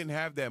up. You didn't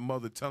have that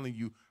mother telling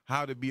you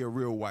how to be a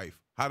real wife,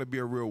 how to be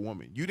a real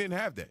woman. You didn't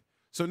have that.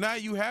 So now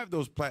you have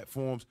those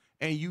platforms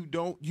and you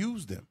don't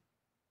use them.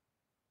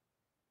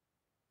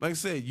 Like I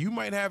said, you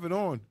might have it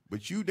on,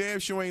 but you damn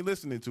sure ain't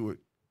listening to it.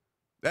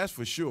 That's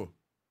for sure.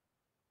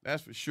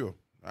 That's for sure.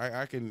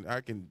 I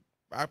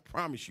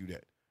promise you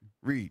that.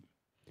 Read.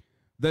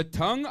 The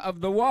tongue of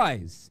the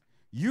wise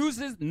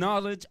uses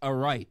knowledge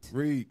aright.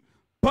 Read.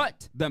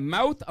 But the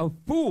mouth of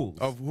fools.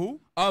 Of who?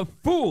 Of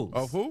fools.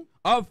 Of who?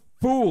 Of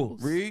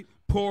fools. Read.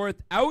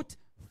 Poureth out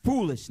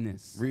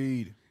foolishness.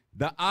 Read.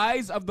 The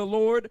eyes of the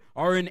Lord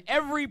are in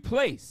every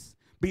place,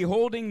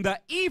 beholding the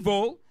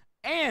evil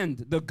and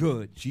the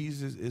good.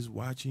 Jesus is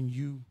watching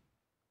you.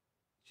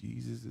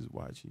 Jesus is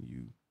watching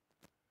you.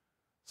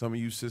 Some of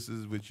you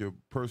sisters with your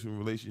personal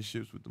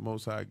relationships with the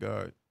Most High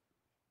God,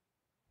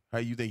 how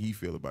you think he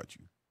feel about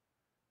you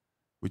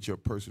with your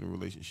personal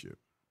relationship?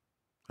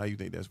 How you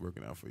think that's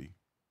working out for you?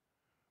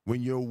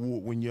 When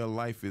your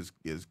life is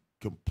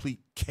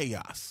complete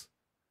chaos,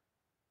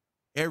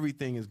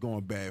 everything is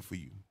going bad for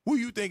you. Who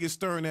you think is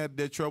stirring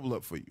that trouble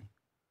up for you?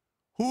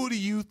 Who do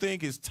you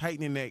think is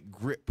tightening that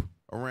grip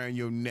around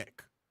your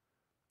neck?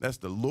 That's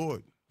the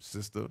Lord,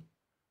 sister.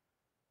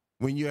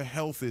 When your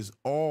health is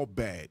all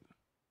bad,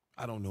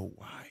 I don't know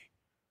why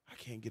I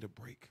can't get a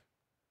break.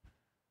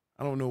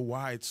 I don't know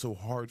why it's so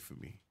hard for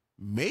me.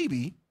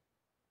 Maybe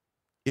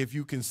if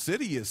you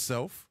consider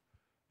yourself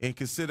and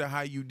consider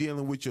how you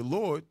dealing with your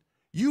Lord,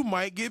 you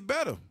might get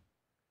better.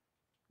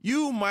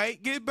 You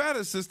might get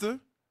better, sister.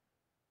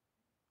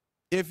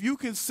 If you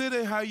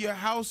consider how your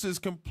house is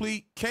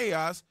complete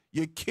chaos,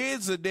 your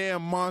kids are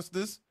damn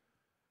monsters,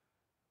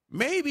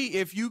 maybe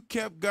if you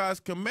kept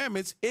God's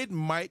commandments, it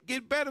might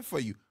get better for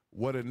you.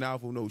 What a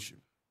novel notion.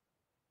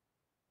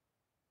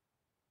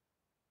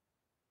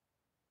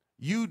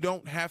 You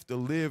don't have to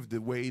live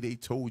the way they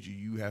told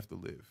you have to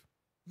live.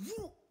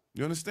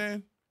 You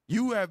understand?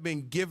 You have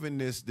been given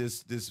this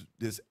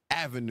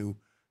avenue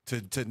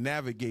to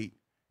navigate,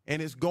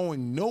 and it's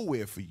going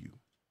nowhere for you.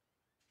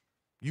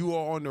 You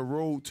are on the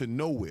road to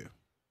nowhere.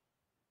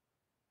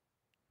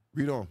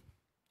 Read on.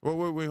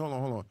 Wait, hold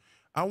on.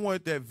 I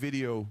want that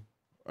video.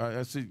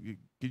 I see.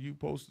 Can you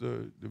post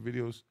the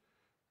videos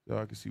so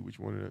I can see which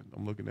one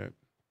I'm looking at?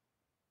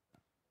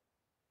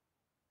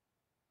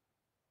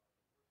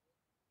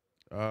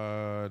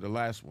 The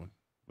last one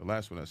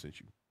I sent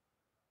you.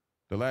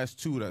 The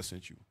last two that I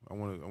sent you. I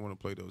want to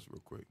play those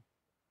real quick.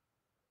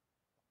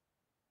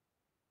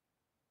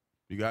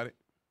 You got it?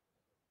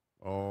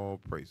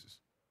 All praises.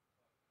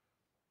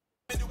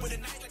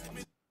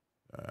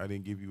 I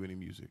didn't give you any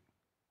music.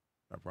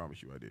 I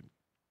promise you I didn't.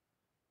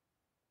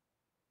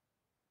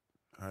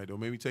 All right, don't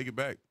make me take it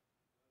back,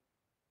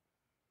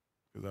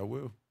 because I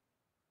will.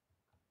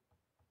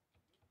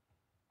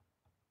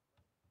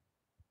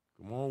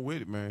 Come on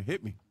with it, man.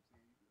 Hit me.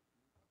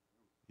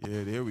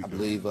 Yeah, there we go. I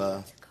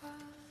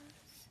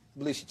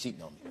believe she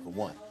cheating on me, for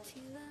one.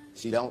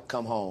 She don't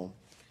come home.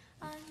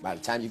 By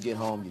the time you get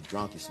home, you're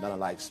drunk, you're smelling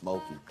like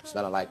smoke, you're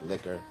smelling like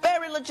liquor.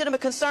 Very legitimate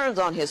concerns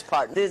on his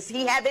part. Does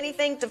he have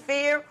anything to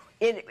fear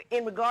in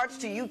regards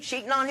to you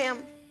cheating on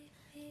him?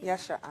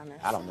 Yes, Your Honor.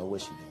 I don't know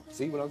what she's doing.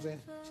 See what I'm saying?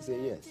 She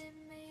said yes.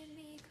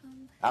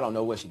 I don't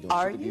know what she's doing.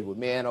 Are she could you? be with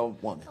man or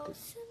woman. It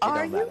Are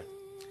don't you? matter.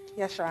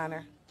 Yes, Your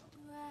Honor.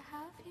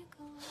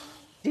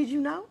 Did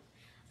you know?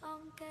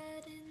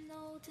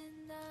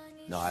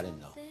 No, I didn't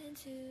know.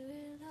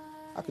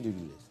 How could you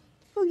do this?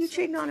 Who you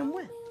cheating on him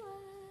with?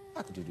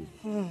 How could you do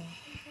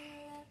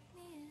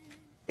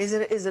this?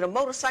 Is it a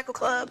motorcycle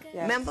club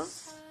Yes. member?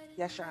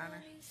 Yes, Your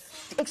Honor.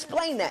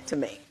 Explain that to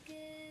me.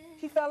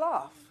 He fell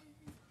off.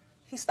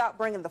 He stopped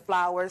bringing the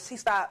flowers. He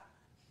stopped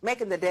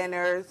making the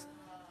dinners.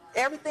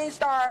 Everything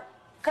started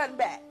cutting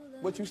back.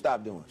 What you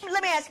stopped doing?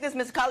 Let me ask you this,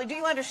 Mr. Colley. Do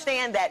you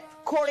understand that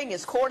courting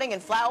is courting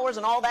and flowers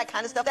and all that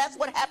kind of stuff? That's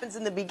what happens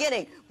in the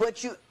beginning.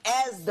 But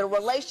as the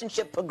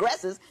relationship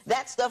progresses,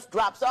 that stuff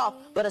drops off.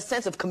 But a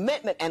sense of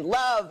commitment and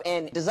love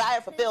and desire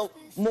to fulfill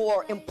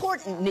more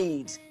important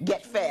needs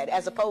get fed,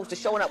 as opposed to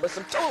showing up with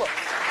some tulips.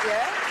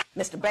 Yeah?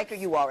 Mr. Baker,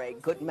 you are a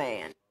good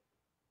man.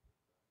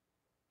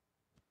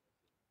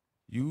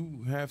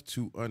 You have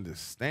to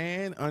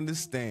understand.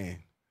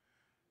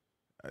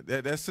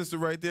 That sister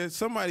right there,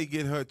 somebody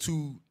get her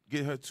two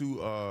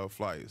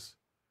flyers.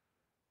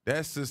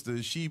 That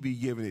sister, she be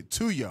giving it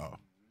to y'all.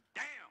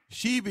 Damn.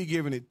 She be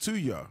giving it to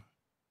y'all.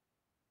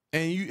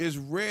 And it's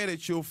rare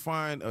that you'll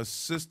find a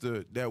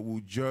sister that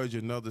will judge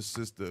another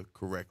sister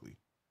correctly.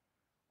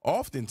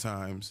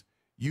 Oftentimes,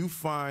 you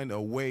find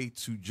a way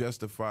to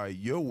justify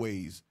your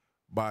ways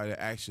by the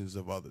actions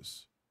of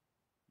others.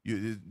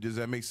 Does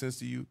that make sense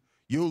to you?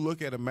 You'll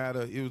look at a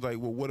matter, it was like,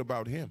 well, what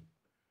about him?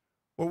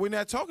 Well, we're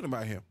not talking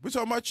about him. We're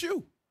talking about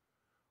you.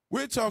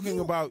 We're talking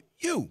about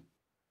you.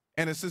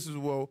 And the sisters,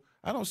 well,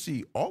 I don't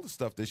see all the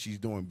stuff that she's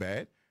doing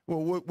bad.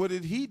 Well, what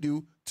did he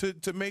do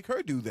to make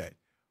her do that?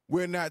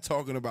 We're not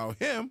talking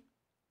about him.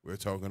 We're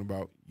talking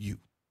about you.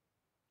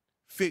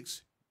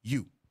 Fix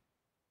you.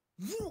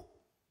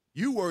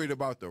 You worried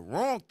about the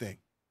wrong thing.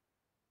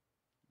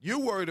 You're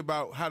worried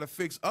about how to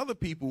fix other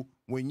people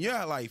when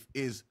your life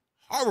is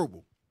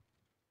horrible.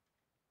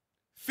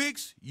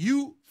 Fix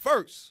you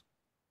first.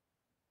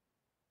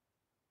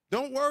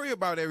 Don't worry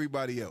about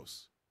everybody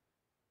else.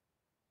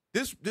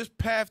 This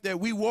path that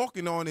we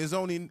walking on is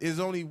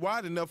only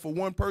wide enough for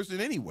one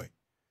person anyway.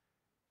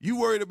 You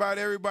worried about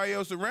everybody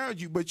else around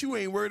you, but you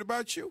ain't worried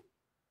about you.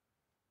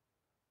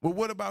 Well,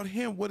 what about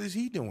him? What is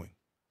he doing?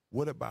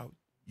 What about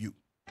you?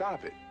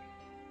 Stop it.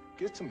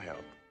 Get some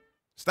help.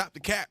 Stop the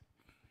cap.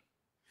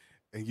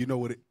 And you know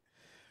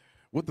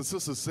what the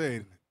sister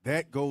said,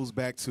 that goes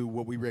back to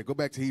what we read. Go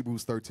back to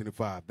Hebrews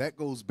 13:5. That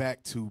goes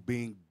back to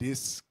being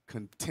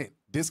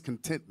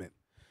discontentment.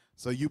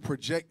 So you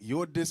project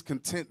your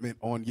discontentment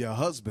on your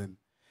husband,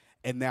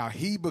 and now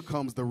he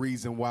becomes the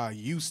reason why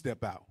you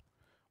step out,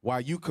 why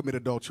you commit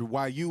adultery,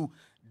 why you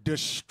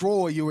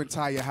destroy your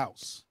entire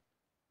house.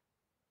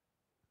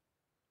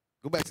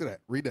 Go back to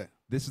that. Read that.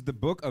 This is the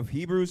book of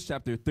Hebrews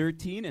chapter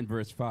 13 and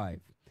verse 5.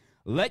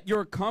 Let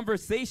your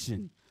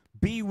conversation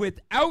be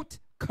without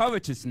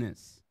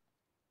covetousness,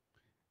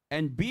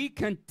 and be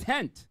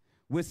content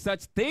with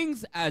such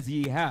things as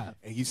ye have.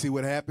 And you see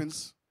what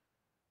happens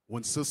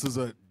when sisters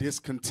are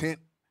discontent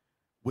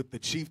with the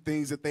chief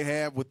things that they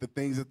have, with the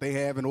things that they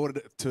have in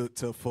order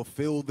to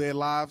fulfill their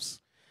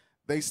lives.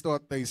 They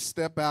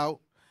step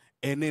out,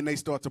 and then they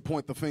start to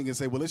point the finger and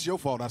say, well, it's your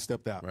fault I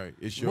stepped out. Right,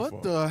 it's your fault.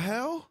 What the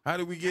hell? How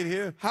did we get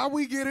here? How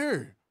we get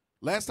here?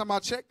 Last time I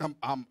checked,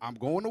 I'm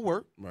going to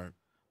work. Right.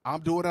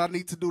 I'm doing what I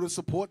need to do to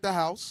support the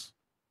house.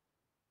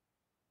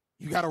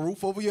 You got a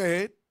roof over your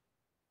head.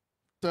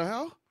 The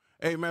hell?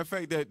 Hey, matter of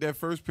fact, that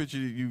first picture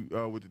you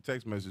with the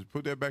text message,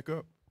 put that back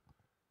up.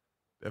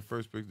 That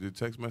first picture, the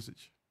text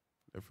message,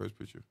 that first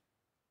picture.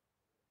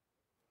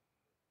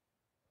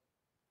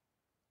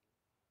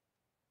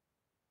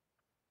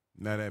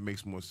 Now that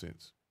makes more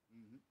sense.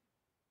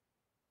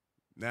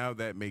 Now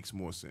that makes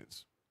more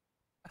sense.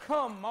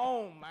 Come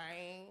on,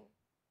 man.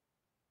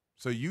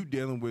 So you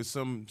dealing with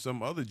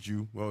some other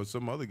Jew or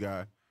some other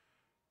guy,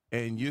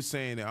 and you're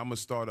saying that I'm going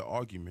to start an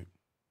argument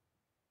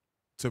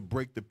to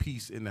break the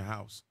peace in the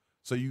house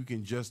so you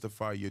can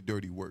justify your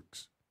dirty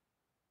works,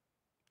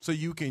 so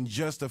you can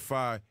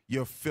justify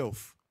your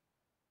filth.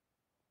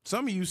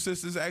 Some of you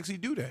sisters actually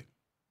do that.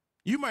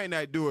 You might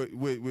not do it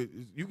with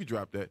you can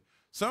drop that.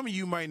 Some of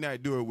you might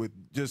not do it with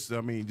just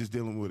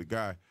dealing with a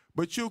guy,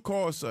 but you'll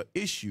cause an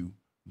issue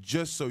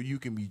just so you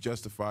can be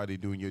justified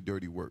in doing your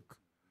dirty work.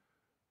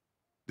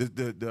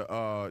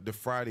 The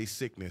Friday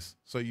sickness,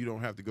 so you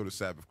don't have to go to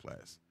Sabbath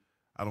class.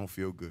 I don't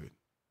feel good.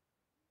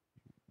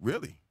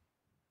 Really?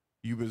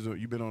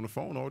 You've been on the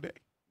phone all day.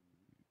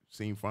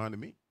 Seemed fine to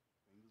me.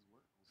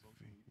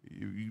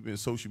 You've been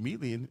social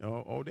mediaing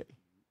all day.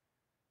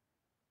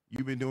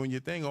 You've been doing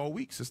your thing all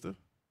week, sister.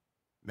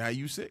 Now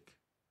you sick.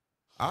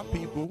 Our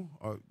people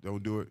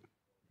don't do it.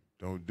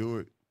 Don't do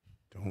it.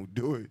 Don't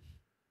do it.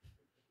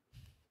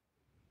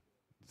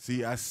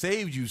 See, I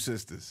saved you,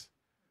 sisters.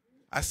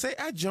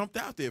 I jumped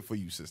out there for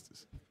you,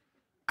 sisters.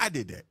 I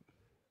did that.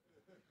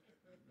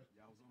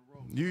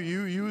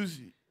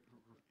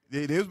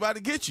 They was about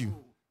to get you.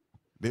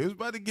 They was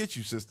about to get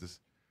you, sisters.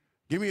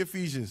 Give me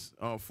Ephesians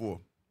 4.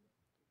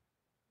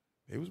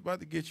 They was about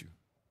to get you.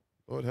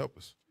 Lord help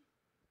us.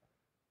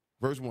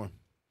 Verse 1.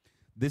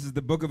 This is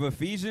the book of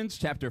Ephesians,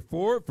 chapter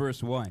 4,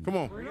 verse 1. Come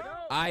on.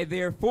 I,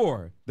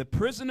 therefore, the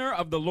prisoner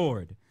of the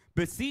Lord,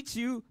 beseech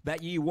you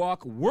that ye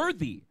walk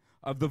worthy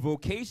of the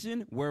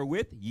vocation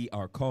wherewith ye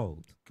are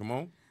called. Come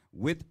on.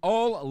 With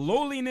all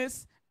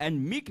lowliness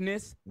and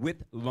meekness,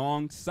 with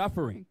long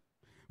suffering,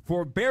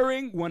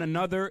 forbearing one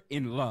another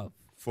in love.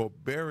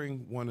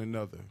 Forbearing one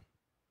another.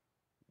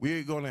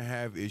 We're going to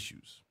have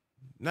issues.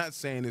 Not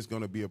saying it's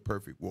going to be a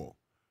perfect walk.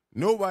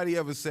 Nobody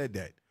ever said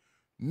that.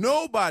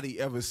 Nobody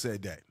ever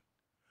said that.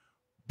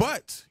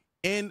 But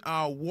in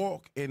our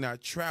walk, in our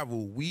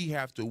travel, we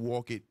have to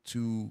walk it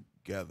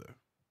together.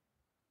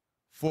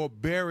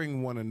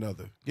 Forbearing one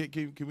another.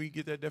 Can we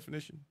get that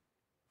definition?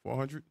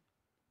 400?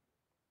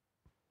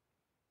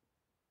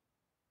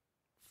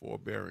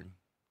 Forbearing.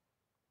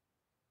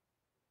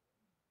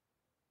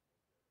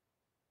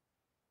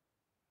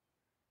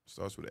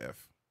 Starts with an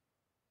F.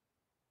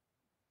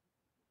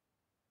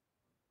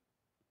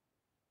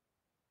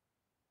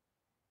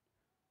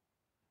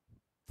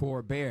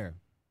 Forbear.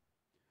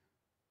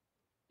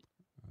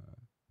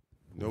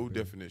 No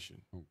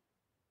definition.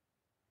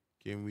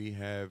 Can we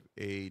have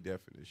a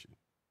definition?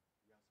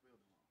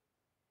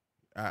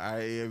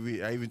 I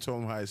even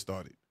told him how it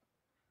started.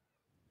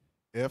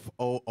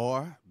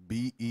 Forbear.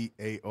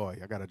 B-E-A-R.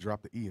 I got to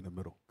drop the E in the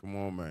middle. Come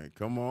on, man.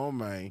 Come on,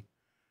 man.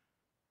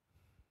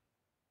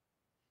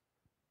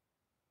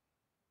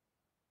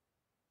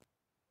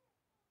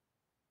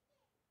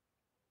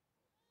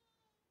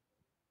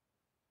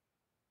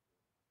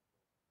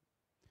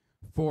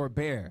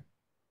 Forbear.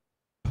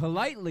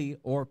 Politely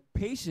or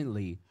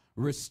patiently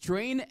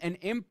restrain an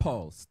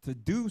impulse to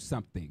do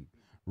something.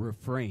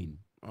 Refrain.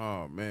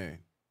 Oh, man.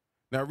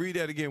 Now read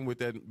that again with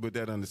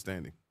that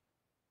understanding.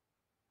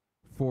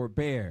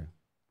 Forbear.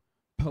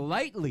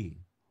 Politely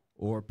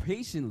or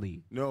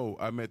patiently. No,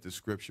 I meant the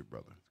scripture,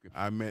 brother.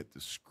 I meant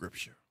the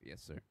scripture.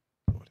 Yes, sir.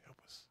 Lord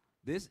help us.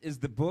 This is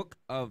the book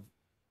of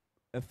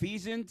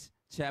Ephesians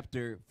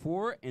chapter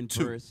 4 and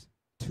verse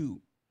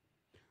 2.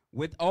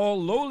 With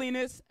all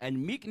lowliness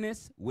and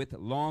meekness, with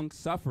long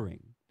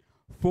suffering,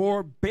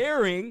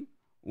 forbearing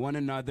one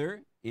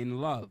another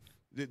in love.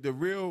 The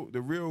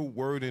real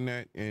word in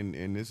that,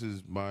 and this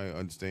is my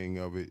understanding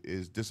of it,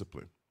 is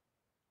discipline.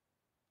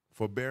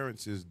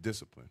 Forbearance is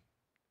discipline.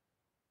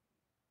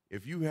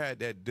 If you had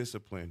that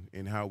discipline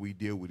in how we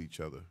deal with each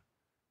other,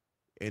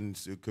 and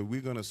because we're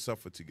going to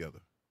suffer together,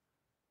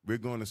 we're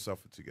going to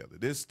suffer together.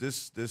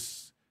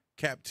 This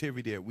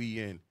captivity that we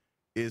in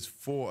is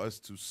for us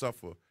to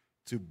suffer,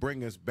 to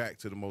bring us back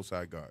to the Most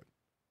High God.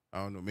 I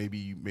don't know. Maybe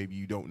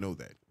you don't know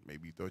that.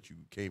 Maybe you thought you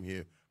came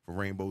here for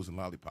rainbows and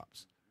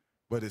lollipops,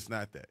 but it's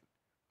not that.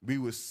 We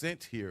were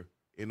sent here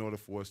in order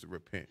for us to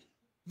repent.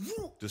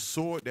 The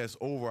sword that's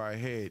over our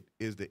head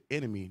is the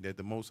enemy that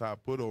the Most High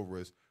put over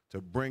us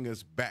to bring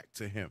us back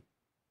to Him.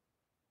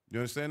 You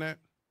understand that?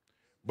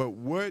 But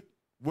what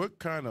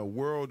kind of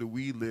world do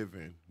we live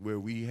in where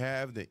we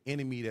have the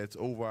enemy that's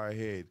over our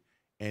head,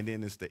 and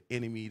then it's the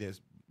enemy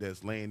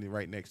that's laying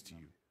right next to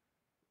you?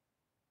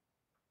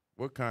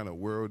 What kind of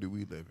world do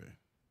we live in?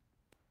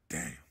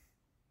 Damn.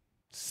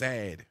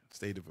 Sad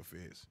state of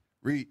affairs.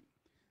 Read.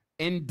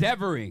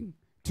 Endeavoring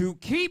to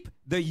keep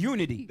the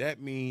unity.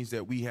 That means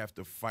that we have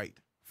to fight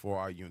for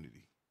our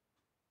unity.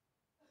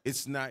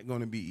 It's not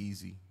going to be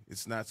easy.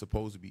 It's not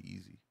supposed to be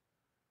easy.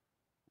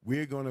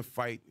 We're going to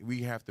fight.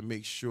 We have to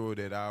make sure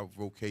that our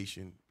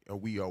vocation,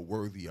 we are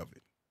worthy of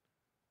it.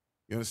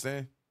 You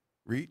understand?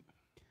 Read.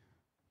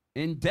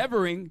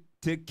 Endeavoring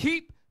to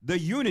keep the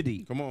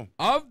unity. Come on.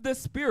 Of the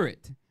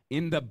Spirit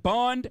in the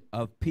bond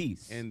of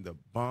peace. In the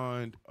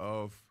bond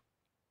of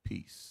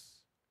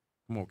peace.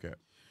 Come on, Cap.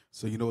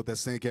 So you know what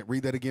that's saying, Cap?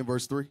 Read that again,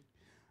 verse 3.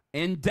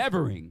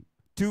 Endeavoring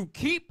to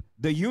keep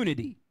the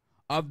unity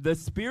of the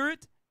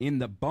Spirit in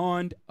the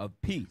bond of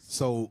peace.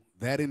 So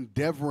that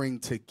endeavoring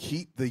to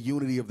keep the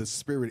unity of the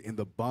Spirit in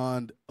the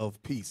bond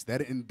of peace,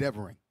 that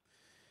endeavoring.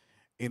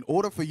 In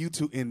order for you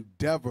to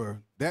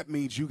endeavor, that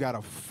means you got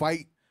to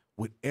fight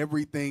with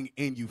everything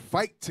in you.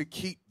 Fight to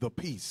keep the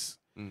peace.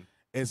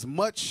 As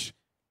much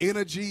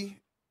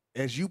energy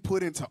as you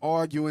put into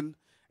arguing,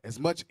 as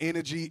much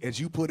energy as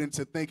you put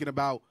into thinking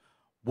about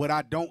what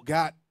I don't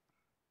got,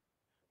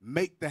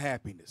 make the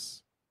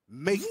happiness.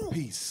 Make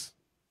peace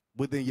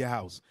within your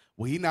house.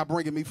 Well, he not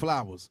bringing me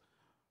flowers.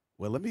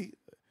 Well, let me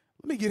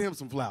get him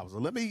some flowers.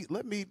 Or let me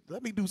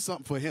do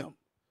something for him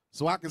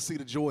so I can see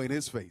the joy in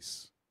his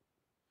face.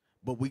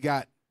 But we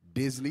got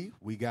Disney,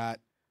 we got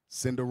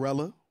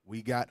Cinderella,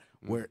 we got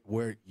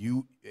where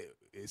you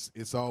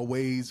it's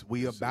always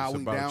we are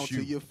bowing down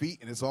to your feet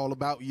and it's all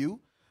about you.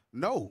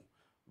 No,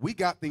 we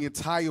got the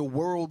entire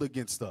world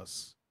against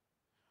us.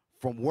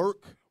 From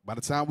work, by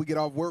the time we get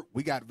off work,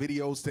 we got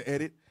videos to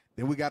edit.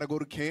 Then we got to go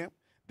to camp.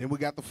 Then we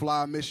got the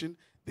fly mission.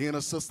 Then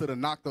a sister to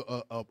knock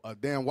a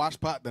damn wash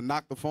pot to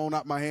knock the phone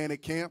out my hand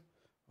at camp.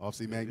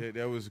 Obviously, man.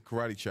 That was a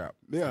karate chop.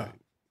 Yeah. Right.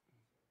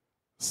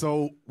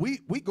 So we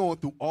going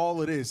through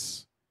all of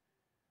this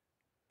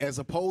as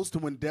opposed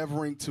to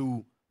endeavoring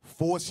to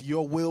force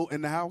your will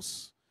in the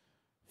house,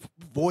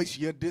 voice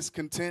your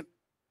discontent.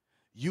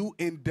 You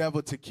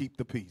endeavor to keep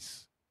the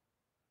peace.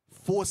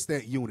 Force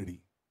that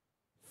unity.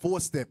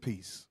 Force that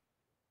peace.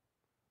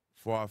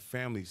 For our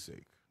family's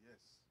sake. Yes.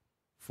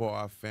 For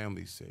our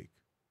family's sake.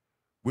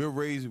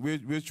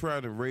 We're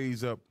trying to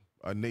raise up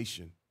a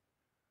nation.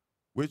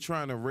 We're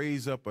trying to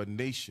raise up a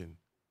nation,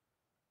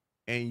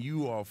 and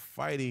you are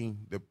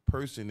fighting the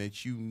person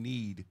that you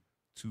need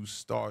to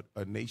start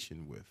a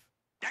nation with.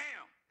 Damn.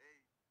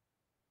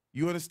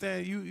 You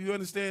understand? You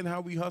understand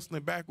how we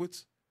hustling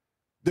backwards?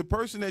 The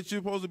person that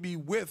you're supposed to be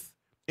with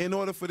in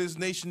order for this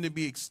nation to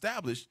be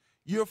established,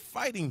 you're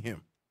fighting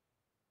him.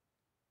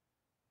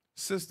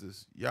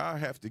 Sisters, y'all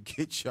have to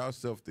get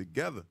yourself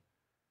together.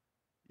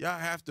 Y'all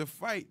have to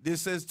fight.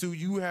 This says to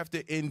you have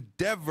to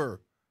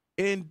endeavor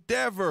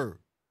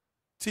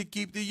to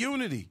keep the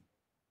unity.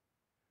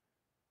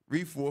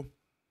 Read 4.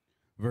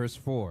 Verse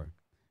 4.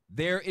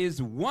 There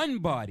is one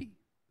body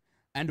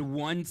and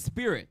one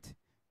Spirit,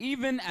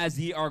 even as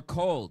ye are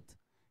called,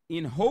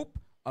 in hope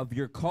of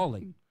your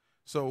calling.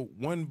 So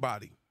one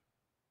body.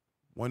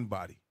 One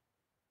body.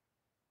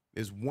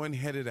 There's one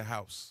head of the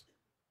house.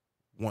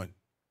 One.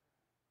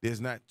 There's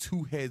not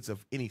two heads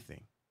of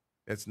anything.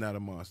 That's not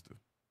a monster.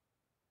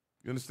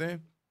 You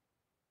understand?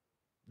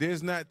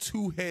 There's not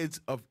two heads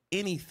of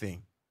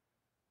anything.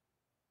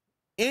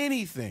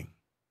 anything.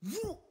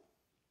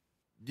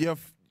 Yeah,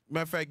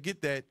 matter of fact,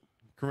 get that,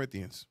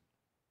 Corinthians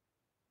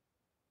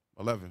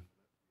 11.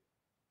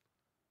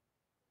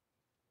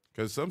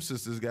 Because some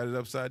sisters got it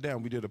upside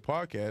down. We did a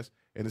podcast,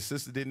 and the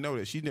sister didn't know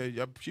that.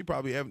 She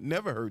probably have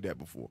never heard that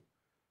before.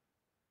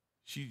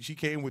 She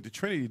came with the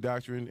Trinity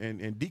doctrine,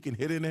 and Deacon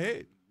hit her in the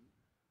head.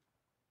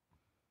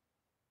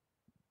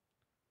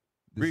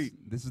 Read.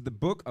 This is the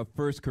book of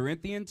 1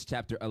 Corinthians,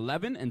 chapter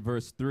 11, and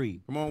verse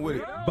 3. Come on with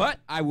it. But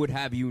I would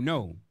have you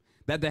know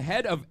that the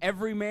head of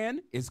every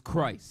man is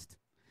Christ,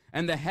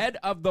 and the head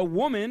of the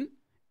woman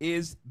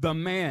is the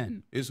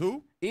man. Is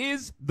who?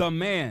 Is the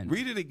man.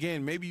 Read it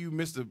again. Maybe you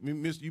missed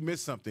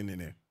something in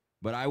there.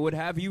 But I would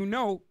have you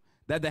know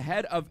that the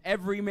head of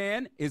every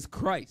man is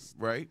Christ.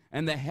 Right.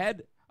 And the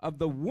head of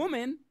the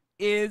woman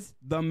is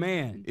the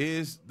man.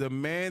 Is the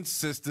man,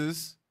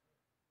 sisters.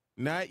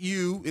 Not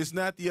you. It's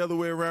not the other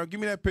way around. Give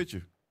me that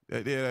picture.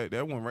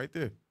 That one right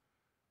there.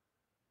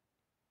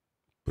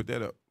 Put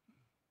that up.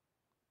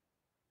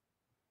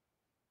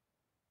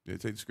 Yeah,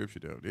 take the scripture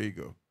down. There you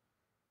go.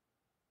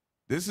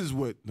 This is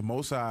what the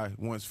Most High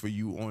wants for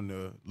you on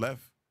the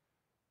left.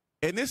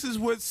 And this is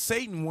what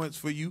Satan wants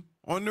for you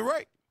on the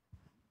right.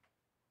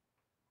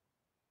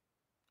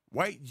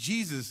 White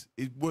Jesus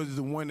was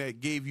the one that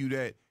gave you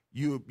that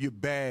you're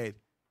bad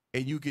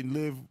and you can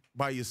live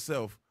by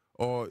yourself.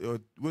 Or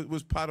what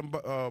was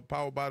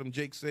Power Bottom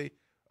Jake say?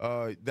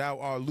 Thou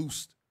art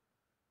loosed.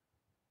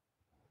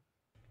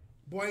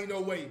 Boy, ain't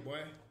no way, boy.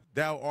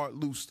 Thou art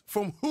loosed.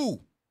 From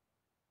who?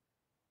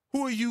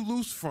 Who are you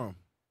loose from?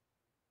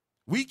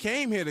 We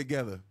came here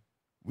together.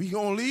 We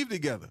gonna leave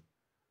together.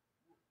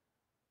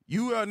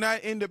 You are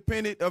not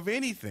independent of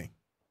anything.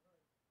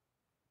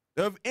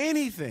 Of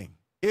anything.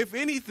 If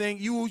anything,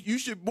 you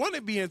should want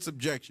to be in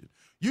subjection.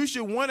 You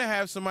should want to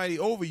have somebody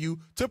over you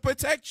to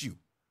protect you.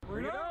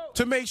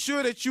 To make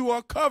sure that you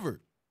are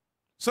covered.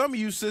 Some of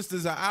you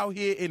sisters are out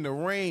here in the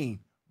rain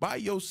by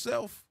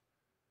yourself.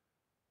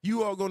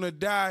 You are going to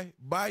die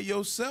by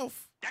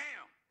yourself. Damn.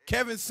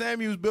 Kevin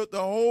Samuels built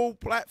the whole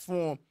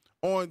platform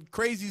on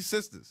Crazy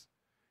Sisters.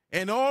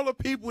 And all the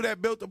people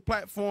that built the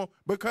platform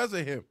because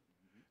of him.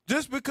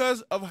 Just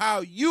because of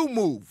how you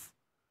move.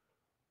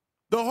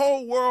 The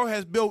whole world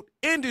has built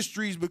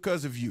industries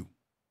because of you.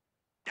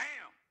 Damn.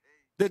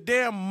 The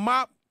damn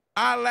mop,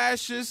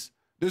 eyelashes,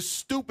 the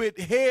stupid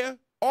hair,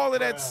 all of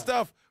that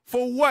stuff.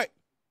 For what?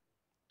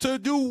 To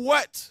do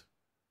what?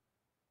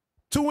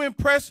 To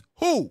impress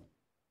who?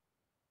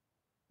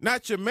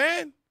 Not your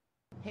man?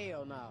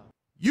 Hell no.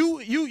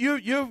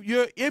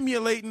 You're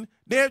emulating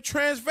their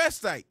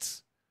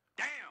transvestites.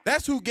 Damn.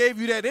 That's who gave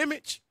you that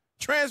image.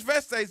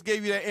 Transvestites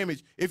gave you that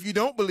image. If you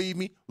don't believe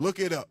me, look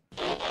it up.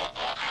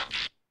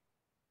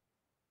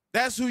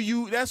 That's who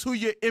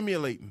you're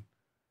emulating.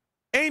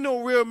 Ain't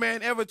no real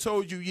man ever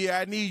told you, yeah,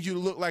 I need you to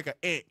look like an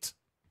ant.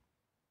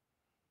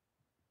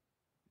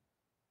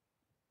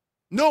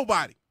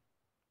 Nobody.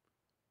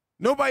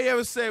 Nobody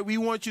ever said we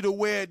want you to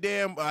wear a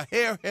damn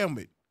hair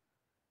helmet.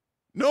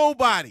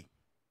 Nobody.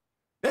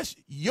 That's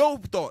your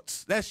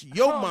thoughts. That's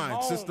your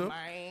mind, sister.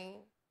 Man.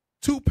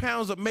 2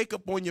 pounds of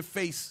makeup on your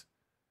face.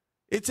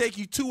 It take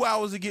you 2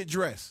 hours to get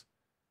dressed.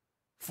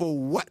 For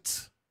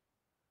what?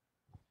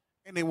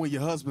 And then when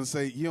your husband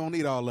say, you don't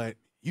need all that,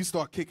 you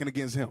start kicking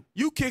against him.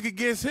 You kick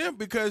against him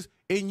because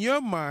in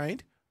your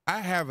mind, I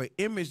have an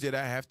image that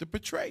I have to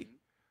portray.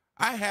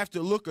 I have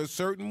to look a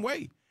certain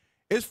way.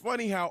 It's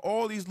funny how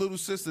all these little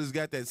sisters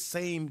got that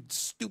same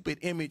stupid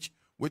image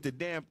with the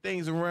damn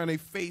things around their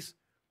face.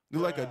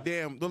 Look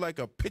like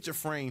a picture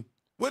frame.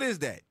 What is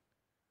that?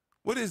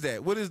 What is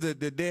that? What is the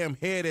damn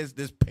hair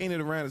that's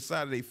painted around the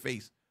side of their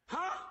face?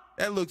 Huh?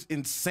 That looks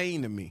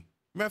insane to me.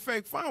 Matter of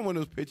fact, find one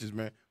of those pictures,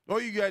 man.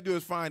 All you gotta do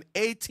is find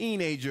a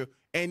teenager,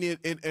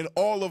 and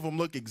all of them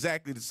look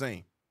exactly the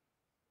same.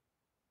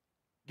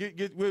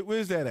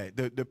 Where's that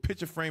at? The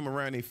picture frame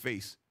around their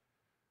face.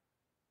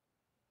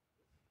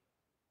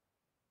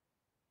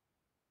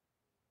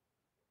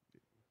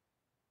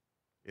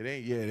 It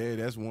ain't, yeah,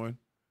 that's one.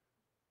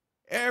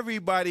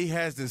 Everybody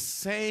has the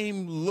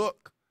same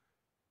look.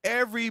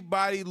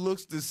 Everybody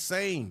looks the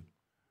same.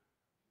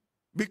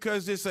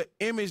 Because it's an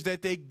image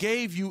that they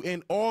gave you,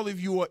 and all of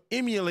you are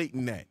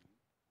emulating that.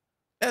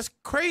 That's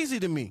crazy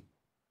to me.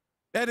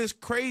 That is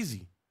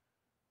crazy.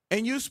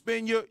 And you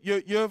spend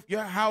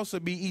your house will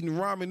be eating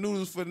ramen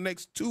noodles for the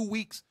next 2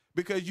 weeks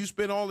because you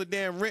spend all the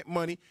damn rent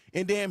money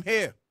and damn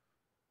hair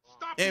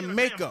and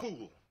makeup.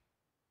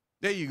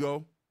 There you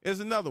go. There's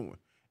another one.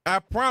 I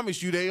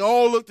promise you, they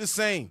all look the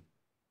same.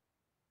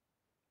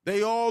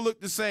 They all look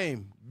the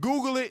same.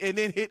 Google it and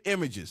then hit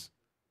images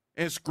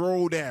and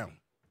scroll down.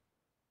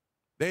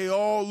 They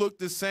all look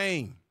the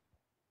same.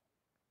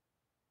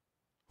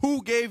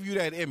 Who gave you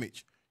that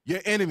image? Your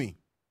enemy.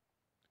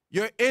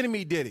 Your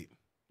enemy did it.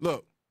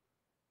 Look,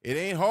 it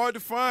ain't hard to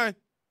find.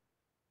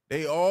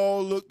 They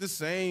all look the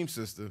same,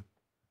 sister.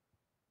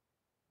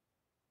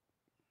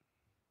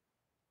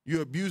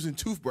 You're abusing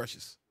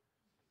toothbrushes.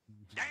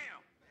 Damn.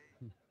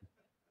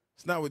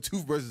 It's not what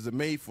toothbrushes are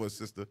made for,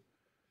 sister.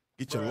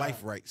 Get your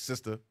life right,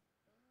 sister.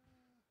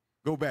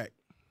 Go back.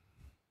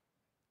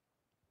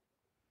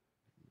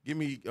 Give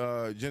me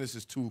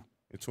Genesis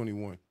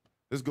 2:21.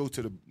 Let's go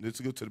to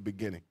the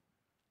beginning.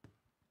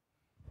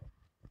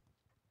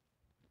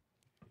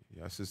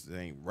 Y'all sisters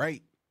ain't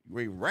right. You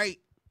ain't right.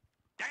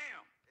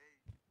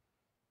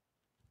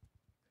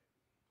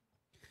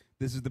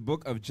 This is the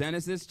book of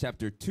Genesis,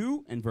 chapter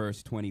 2 and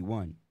verse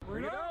 21.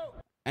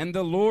 And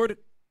the Lord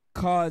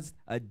caused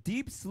a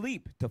deep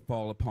sleep to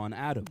fall upon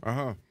Adam.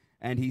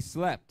 And he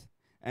slept.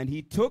 And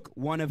he took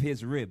one of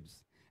his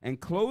ribs and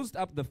closed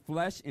up the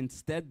flesh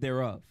instead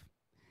thereof.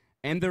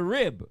 And the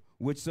rib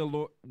which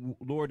the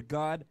Lord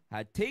God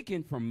had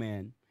taken from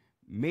man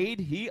made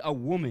he a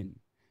woman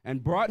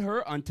and brought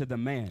her unto the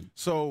man.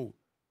 So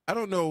I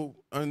don't know.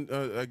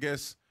 I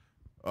guess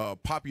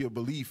popular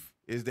belief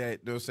is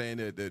that they're saying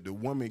that the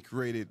woman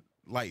created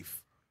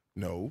life.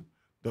 No,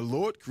 the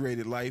Lord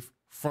created life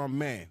from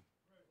man.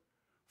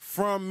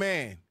 From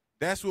man.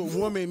 That's what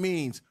woman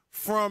means.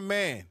 From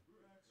man.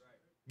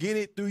 Get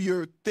it through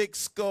your thick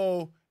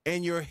skull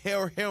and your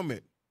hair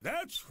helmet.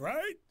 That's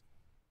right.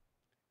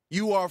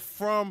 You are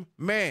from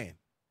man.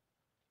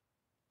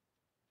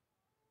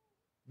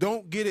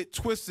 Don't get it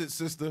twisted,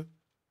 sister.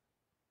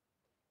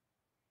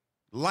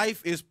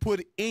 Life is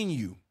put in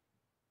you.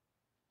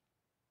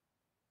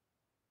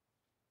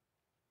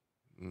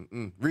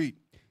 Read.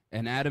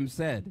 And Adam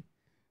said,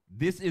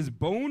 this is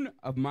bone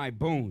of my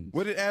bones.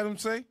 What did Adam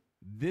say?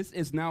 This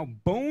is now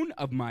bone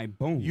of my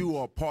bones. You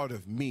are part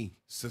of me,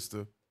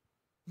 sister.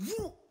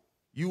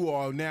 You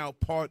are now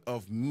part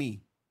of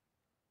me.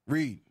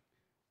 Read.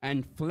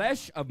 And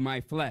flesh of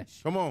my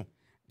flesh. Come on.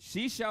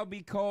 She shall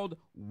be called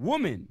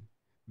woman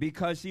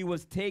because she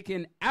was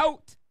taken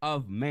out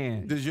of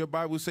man. Does your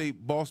Bible say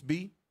boss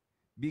B?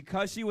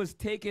 Because she was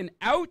taken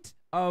out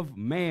of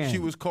man. She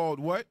was called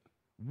what?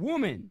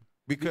 Woman.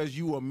 Because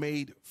you are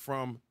made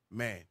from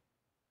man.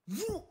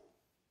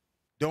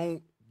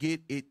 Don't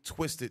get it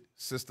twisted,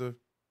 sister.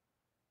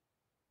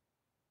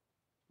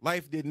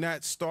 Life did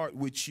not start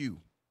with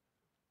you.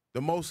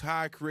 The Most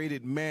High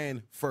created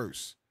man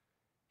first.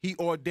 He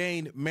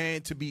ordained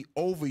man to be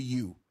over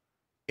you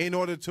in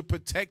order to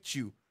protect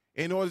you,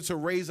 in order to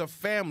raise a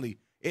family.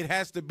 It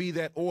has to be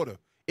that order.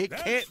 It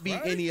can't be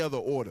any other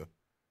order.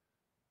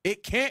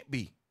 It can't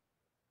be.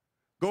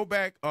 Go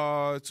back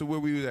to where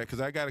we were at,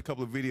 because I got a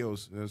couple of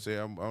videos. You know, say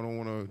I don't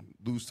want to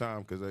lose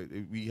time because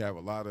we have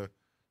a lot of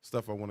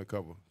stuff I want to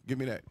cover. Give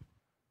me that.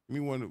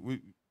 Give me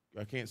one.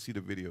 I can't see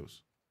the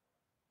videos.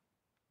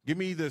 Give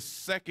me the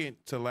second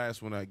to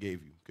last one I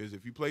gave you, because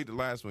if you played the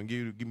last one,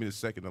 give me the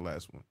second to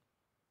last one.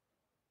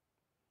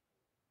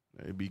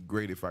 It'd be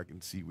great if I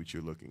can see what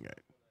you're looking at.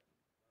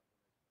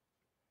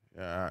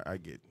 Yeah, I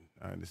get it.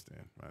 I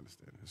understand.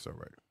 It's all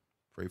right.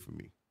 Pray for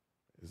me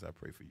as I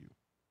pray for you.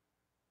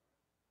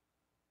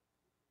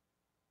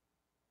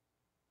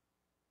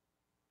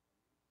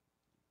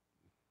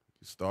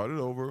 Start it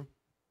over,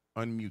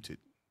 unmuted.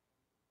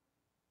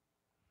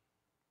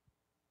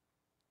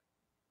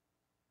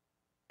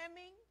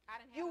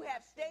 You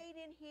have stayed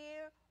in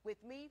here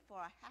with me for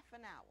a half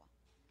an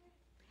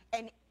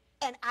hour.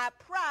 And I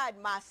pride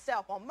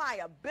myself on my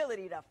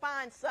ability to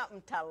find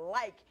something to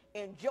like,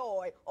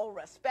 enjoy, or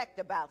respect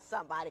about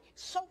somebody.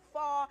 So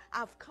far,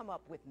 I've come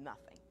up with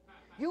nothing.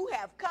 You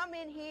have come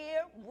in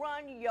here,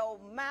 run your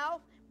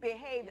mouth,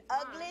 behaved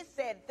ugly,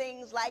 said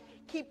things like,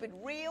 keep it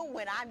real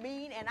when I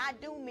mean, and I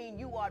do mean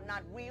you are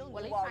not real.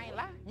 Well,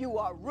 you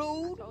are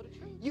rude.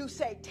 You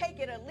say take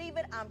it or leave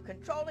it. I'm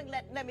controlling.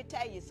 Let me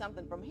tell you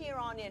something. From here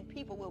on in,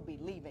 people will be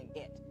leaving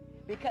it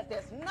because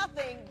there's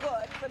nothing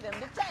good for them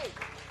to take.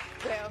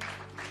 Well,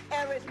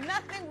 there is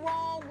nothing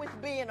wrong with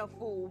being a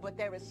fool, but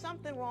there is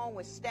something wrong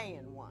with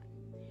staying one.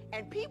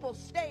 And people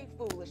stay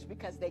foolish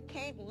because they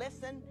can't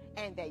listen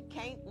and they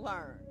can't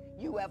learn.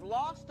 You have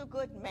lost a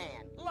good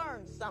man.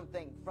 Learn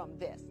something from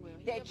this.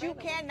 That you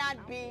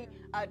cannot be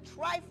a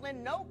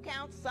trifling,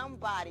 no-count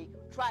somebody,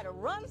 try to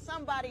run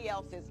somebody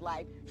else's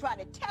life, try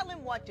to tell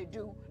him what to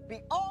do,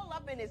 be all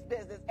up in his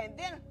business, and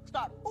then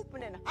start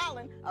hooping and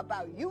hollering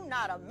about you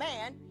not a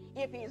man.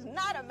 If he's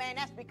not a man,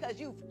 that's because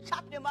you've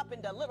chopped him up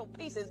into little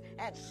pieces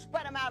and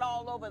spread him out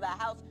all over the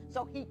house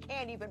so he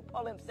can't even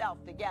pull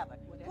himself together.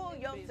 Pull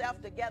yourself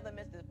together,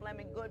 Mrs.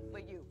 Fleming. Good for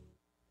you.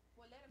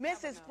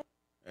 Mrs.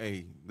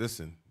 Hey,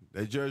 listen.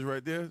 That judge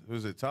right there,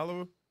 was it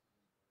Tolliver?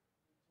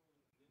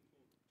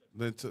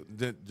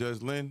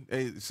 Judge Lynn.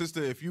 Hey,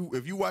 sister, if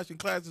you watching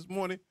class this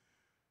morning,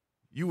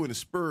 you in the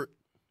spirit.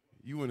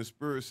 You in the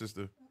spirit,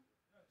 sister.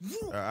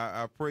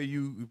 I pray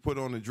you put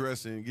on the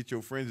dress and get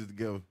your friends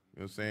together. You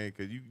know what I'm saying?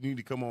 Because you need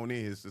to come on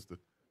in here, sister.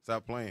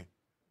 Stop playing. You know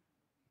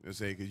what I'm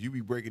saying? Because you be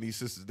breaking these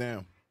sisters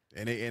down.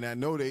 And I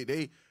know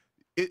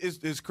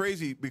it's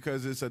crazy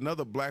because it's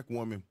another black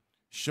woman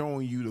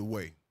showing you the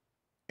way.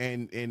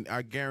 And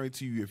I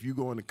guarantee you, if you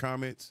go in the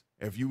comments,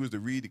 if you was to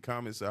read the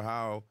comments of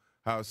how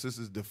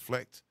sisters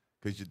deflect,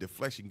 because your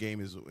deflection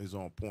game is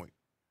on point.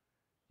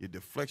 Your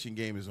deflection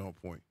game is on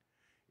point.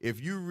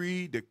 If you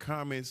read the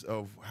comments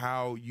of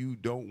how you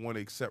don't want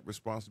to accept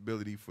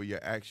responsibility for your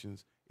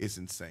actions, it's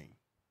insane.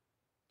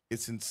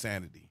 It's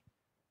insanity.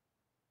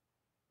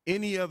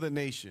 Any other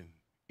nation,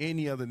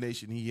 any other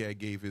nation he had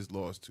gave his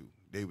laws to,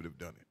 they would have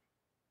done it.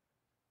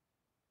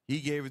 He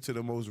gave it to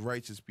the most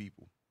righteous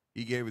people.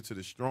 He gave it to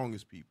the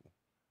strongest people.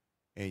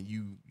 And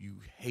you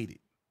hate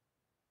it.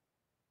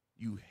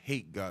 You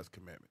hate God's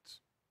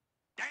commandments.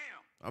 Damn.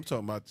 I'm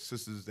talking about the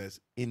sisters that's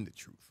in the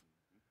truth.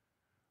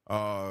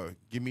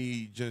 Give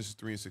me Genesis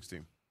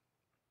 3:16.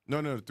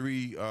 No,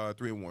 3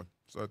 and 1.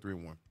 Sorry, 3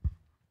 and 1.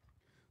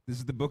 This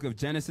is the book of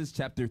Genesis,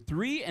 chapter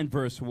 3 and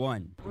verse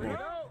 1.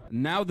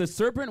 Now the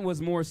serpent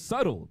was more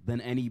subtle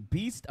than any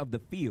beast of the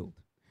field,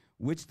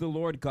 which the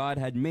Lord God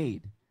had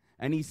made.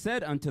 And he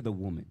said unto the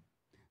woman,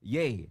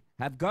 Yea,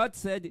 hath God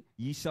said,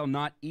 Ye shall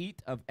not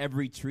eat of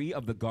every tree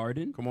of the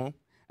garden? Come on.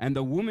 And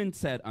the woman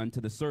said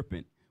unto the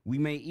serpent, We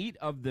may eat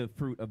of the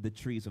fruit of the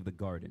trees of the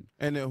garden.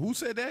 And who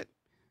said that?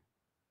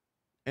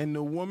 And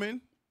the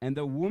woman? And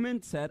the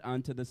woman said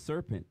unto the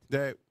serpent,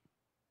 That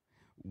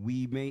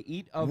we may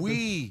eat of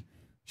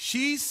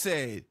She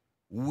said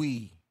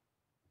we.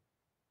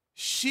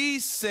 She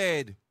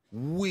said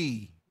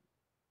we.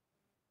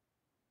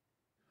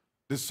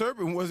 The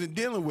serpent wasn't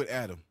dealing with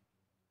Adam.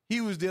 He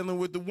was dealing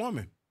with the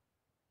woman.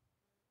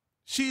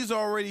 She's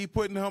already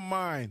put in her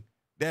mind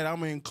that I'm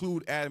going to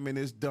include Adam in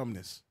this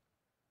dumbness.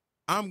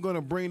 I'm going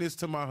to bring this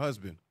to my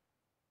husband.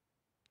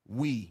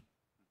 We.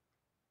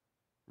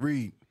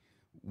 Read.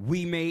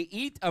 We may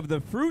eat of the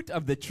fruit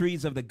of the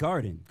trees of the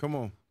garden. Come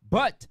on.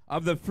 But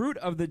of the fruit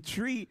of the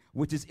tree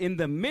which is in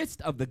the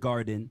midst of the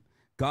garden,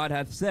 God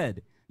hath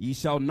said, Ye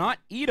shall not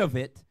eat of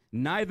it,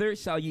 neither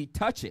shall ye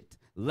touch it,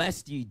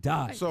 lest ye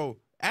die. So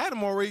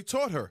Adam already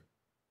taught her.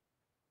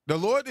 The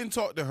Lord didn't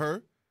talk to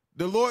her.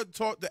 The Lord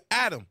taught to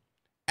Adam.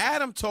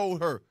 Adam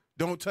told her,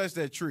 don't touch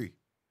that tree.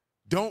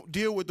 Don't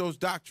deal with those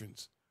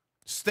doctrines.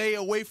 Stay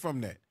away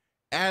from that.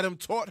 Adam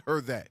taught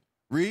her that.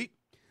 Read.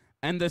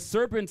 And the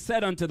serpent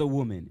said unto the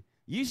woman,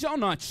 Ye shall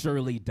not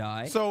surely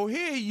die. So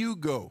here you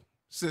go,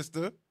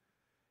 sister.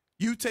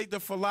 You take the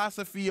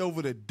philosophy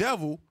over the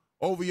devil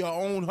over your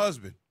own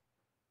husband.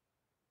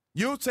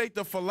 You'll take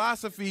the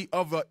philosophy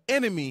of an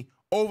enemy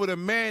over the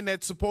man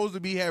that's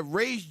supposed to have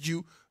raised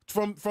you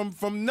from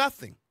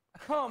nothing.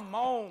 Come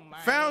on, man.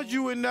 Found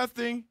you in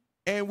nothing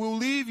and will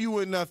leave you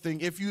in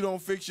nothing if you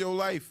don't fix your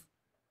life.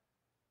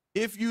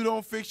 If you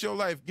don't fix your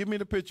life. Give me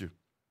the picture.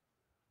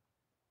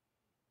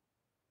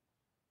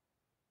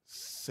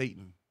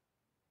 Satan.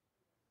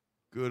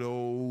 Good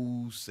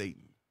old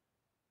Satan.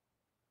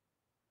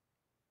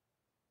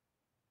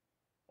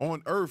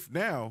 On earth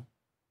now,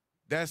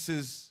 that's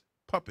his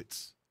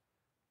puppets.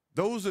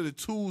 Those are the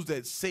tools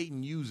that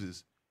Satan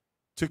uses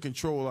to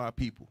control our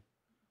people.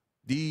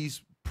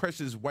 These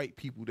precious white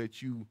people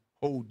that you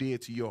hold dear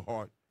to your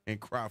heart and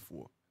cry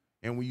for.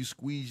 And when you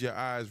squeeze your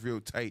eyes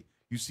real tight,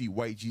 you see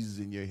white Jesus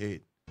in your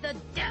head. The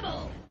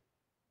devil!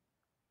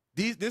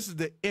 This is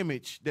the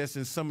image that's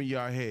in some of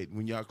y'all head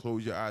when y'all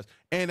close your eyes.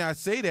 And I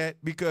say that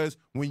because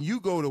when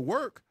you go to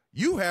work,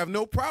 you have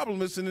no problem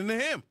listening to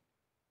him.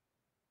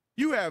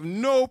 You have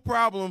no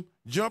problem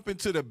jumping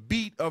to the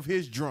beat of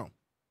his drum.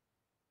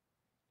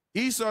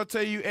 Esau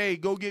tell you, hey,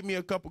 go get me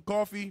a cup of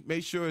coffee.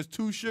 Make sure it's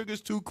 2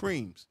 sugars, 2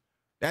 creams.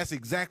 That's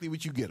exactly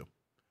what you get them.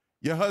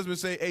 Your husband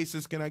say, hey,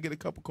 sis, can I get a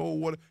cup of cold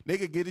water?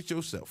 Nigga, get it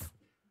yourself.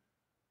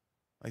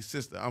 Like,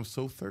 sister, I'm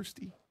so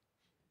thirsty.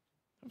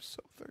 I'm so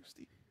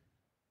thirsty.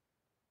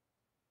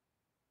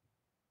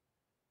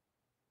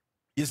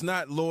 It's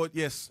not, Lord,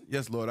 yes,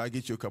 Lord, I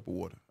get you a cup of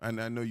water. I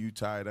know you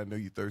tired. I know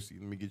you thirsty.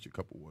 Let me get you a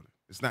cup of water.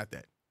 It's not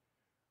that.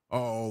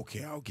 Oh,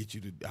 okay, I'll get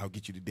you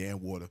the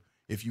damn water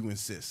if you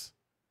insist.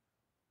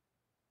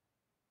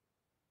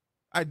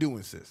 I do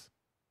insist.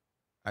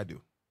 I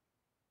do.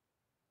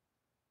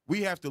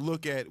 We have to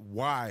look at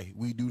why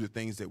we do the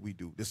things that we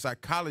do, the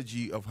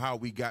psychology of how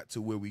we got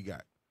to where we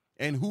got,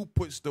 and who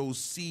puts those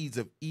seeds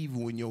of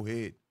evil in your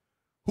head.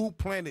 Who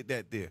planted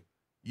that there?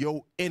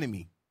 Your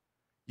enemy.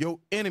 Your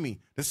enemy.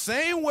 The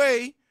same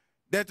way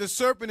that the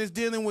serpent is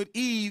dealing with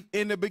Eve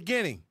in the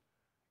beginning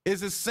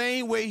is the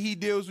same way he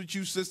deals with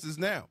you sisters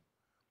now.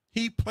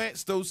 He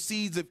plants those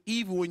seeds of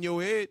evil in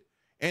your head,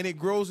 and it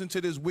grows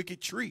into this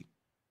wicked tree.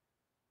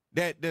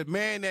 That the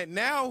man that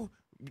now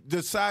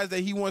decides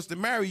that he wants to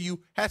marry you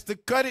has to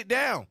cut it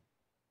down.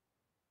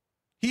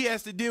 He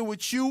has to deal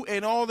with you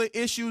and all the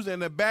issues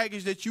and the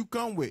baggage that you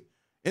come with.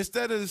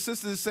 Instead of the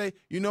sisters say,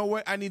 you know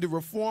what, I need to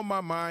reform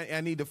my mind,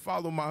 I need to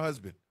follow my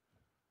husband.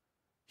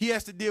 He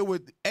has to deal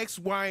with X,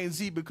 Y, and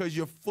Z because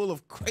you're full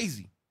of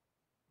crazy.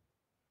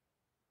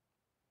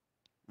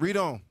 Read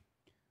on.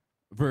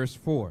 Verse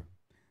 4.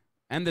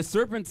 And the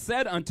serpent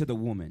said unto the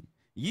woman,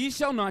 Ye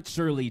shall not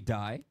surely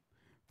die,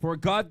 for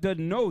God doth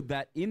know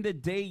that in the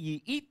day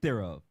ye eat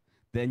thereof,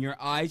 then your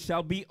eyes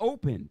shall be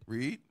opened.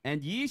 Read.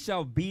 And ye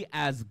shall be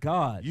as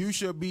gods. You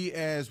shall be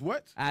as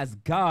what? As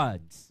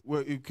gods.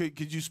 Well,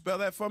 could you spell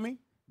that for me?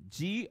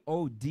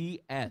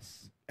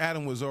 G-O-D-S.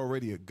 Adam was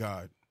already a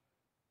god.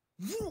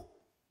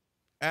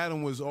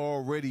 Adam was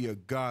already a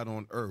god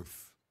on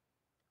earth.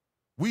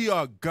 We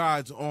are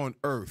gods on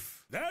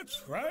earth.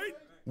 That's right.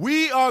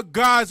 We are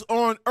gods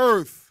on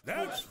earth.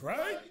 That's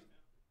right.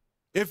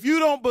 If you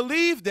don't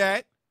believe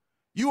that,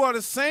 you are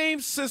the same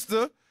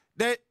sister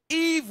that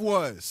Eve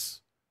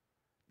was.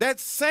 That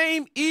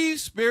same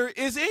Eve spirit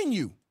is in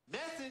you.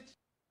 Message.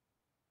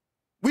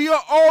 We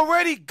are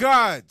already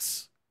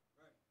gods.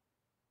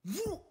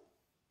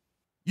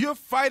 You're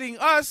fighting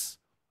us,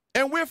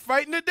 and we're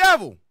fighting the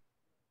devil.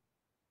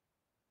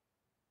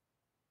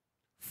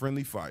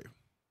 Friendly fire.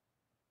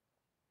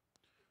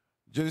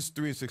 Genesis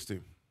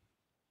 3:16.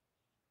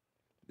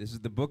 This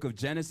is the book of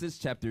Genesis,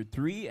 chapter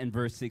 3 and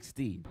verse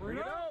 16.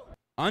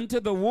 Unto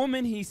the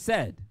woman he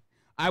said,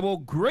 I will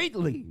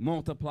greatly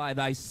multiply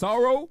thy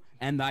sorrow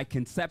and thy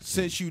conception.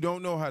 Since you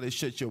don't know how to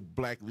shut your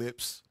black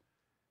lips,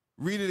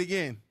 read it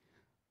again.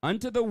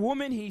 Unto the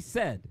woman he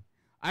said,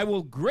 I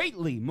will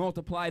greatly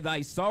multiply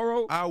thy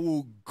sorrow. I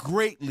will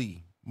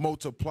greatly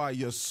multiply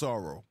your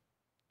sorrow.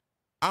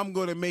 I'm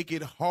going to make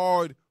it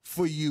hard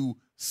for you,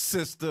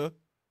 sister.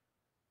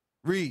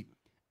 Read.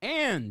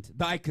 And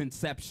thy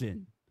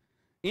conception.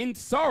 In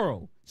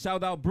sorrow shalt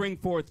thou bring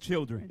forth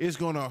children. It's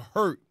going to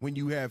hurt when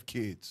you have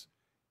kids.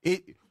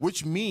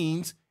 Which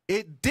means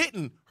it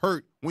didn't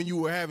hurt when you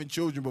were having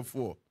children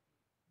before.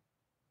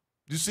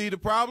 You see the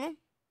problem?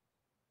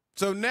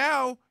 So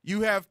now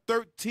you have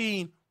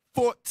 13,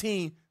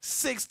 14,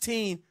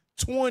 16,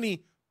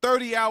 20,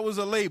 30 hours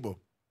of labor.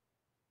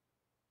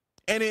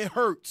 And it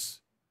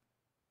hurts.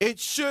 It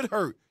should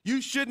hurt.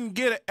 You shouldn't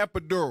get an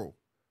epidural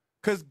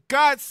because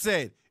God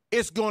said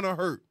it's going to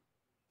hurt.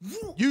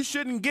 You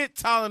shouldn't get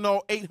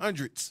Tylenol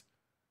 800s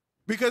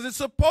because it's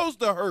supposed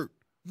to hurt.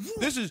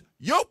 This is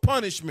your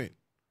punishment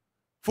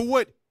for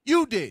what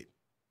you did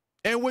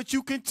and what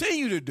you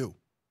continue to do.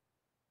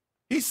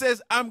 He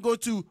says, I'm going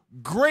to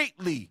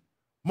greatly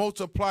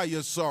multiply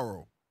your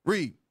sorrow.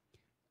 Read.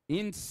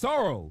 In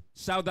sorrow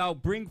shalt thou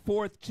bring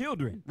forth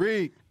children.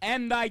 Read.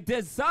 And thy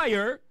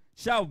desire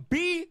shall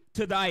be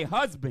to thy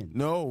husband.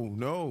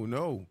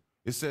 No.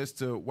 It says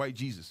to white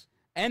Jesus.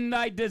 And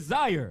thy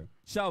desire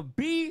shall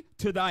be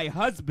to thy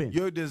husband.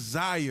 Your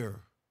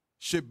desire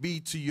should be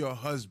to your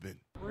husband.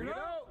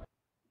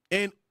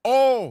 In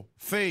all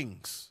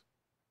things.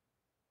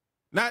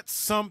 Not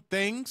some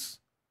things.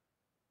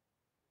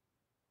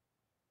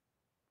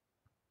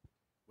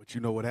 But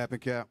you know what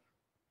happened, Cap?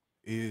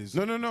 Is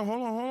no.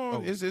 Hold on.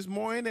 Oh. It's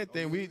more in that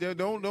thing. We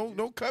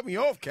don't cut me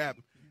off, Cap.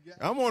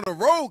 I'm on the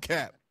road,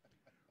 Cap.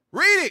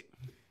 Read it.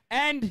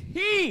 And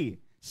he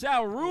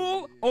shall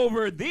rule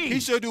over thee. He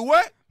shall do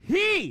what?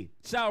 He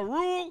shall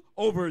rule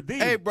over thee.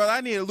 Hey, brother,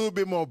 I need a little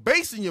bit more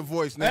bass in your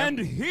voice now. And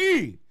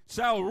he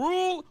shall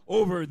rule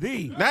over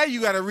thee. Now you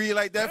got to read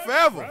like that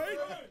forever. Right.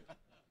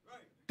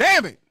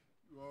 Damn it.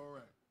 You all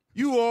right.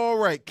 You all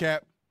right,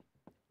 Cap.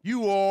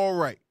 You all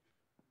right.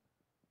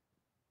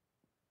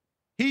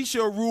 He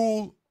shall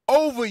rule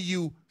over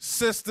you,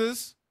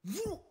 sisters.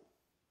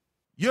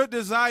 Your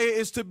desire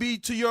is to be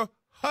to your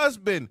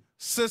husband,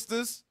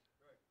 sisters.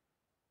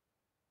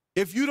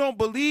 If you don't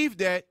believe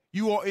that,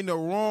 you are in the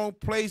wrong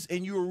place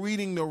and you are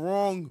reading the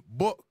wrong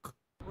book.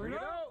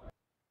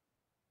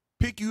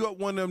 Pick you up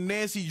one of them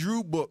Nancy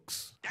Drew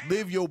books.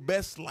 Live your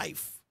best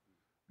life.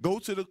 Go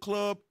to the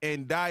club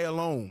and die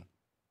alone.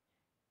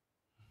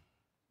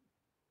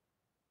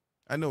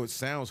 I know it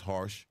sounds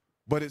harsh,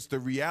 but it's the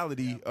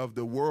reality of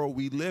the world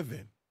we live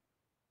in.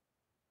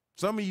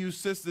 Some of you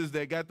sisters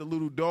that got the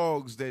little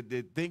dogs that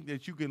think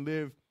that you can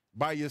live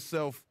by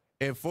yourself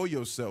and for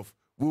yourself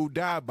will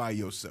die by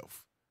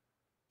yourself.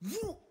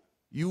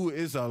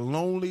 It's a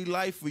lonely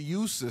life for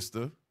you,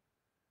 sister,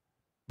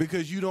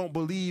 because you don't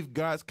believe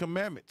God's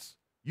commandments.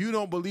 You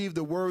don't believe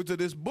the words of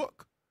this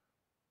book.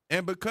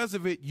 And because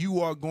of it,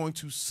 you are going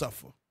to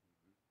suffer.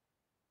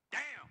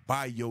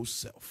 By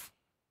yourself.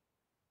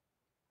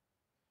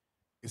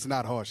 It's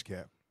not harsh,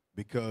 Cap,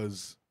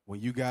 because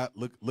when you got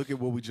look at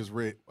what we just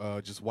read,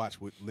 just watch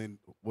with Lynn.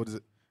 What is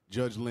it,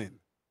 Judge Lynn?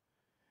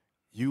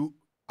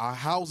 Our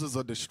houses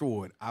are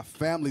destroyed. Our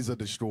families are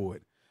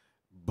destroyed.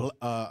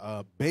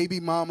 Baby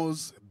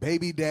mamas,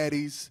 baby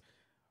daddies,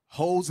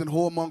 hoes and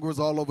whoremongers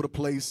all over the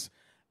place.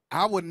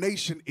 Our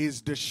nation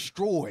is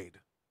destroyed.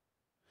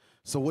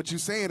 So what you're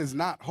saying is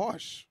not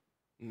harsh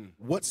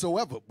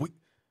whatsoever.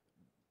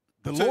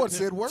 The Lord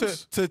said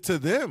worse. To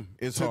them,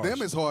 it's harsh. To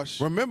them, it's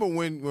harsh. Remember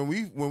when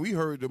we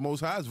heard the Most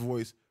High's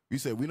voice, we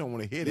said we don't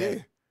want to hear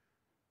that.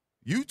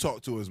 You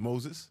talk to us,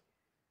 Moses.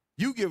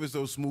 You give us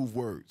those smooth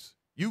words.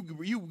 You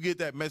get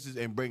that message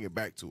and bring it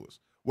back to us.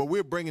 Well,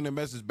 we're bringing the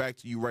message back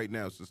to you right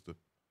now, sister.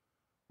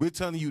 We're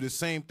telling you the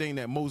same thing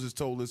that Moses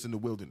told us in the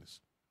wilderness.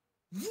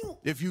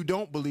 If you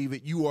don't believe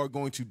it, you are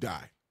going to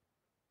die.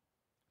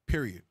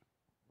 Period.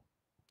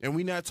 And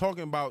we're not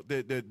talking about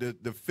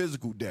the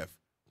physical death.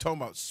 We're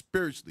talking about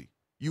spiritually.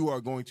 You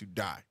are going to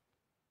die.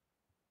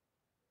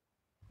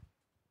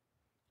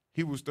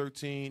 Hebrews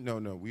 13. No,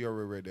 we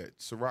already read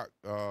that. Sirach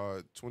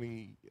 12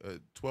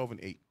 and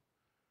 8.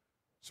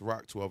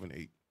 Sirach 12 and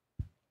 8.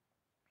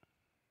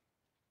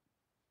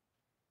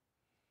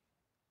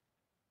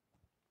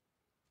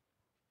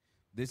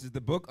 This is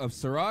the book of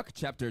Sirach,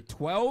 chapter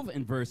 12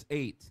 and verse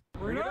 8.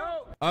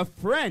 A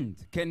friend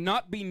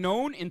cannot be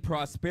known in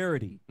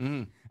prosperity,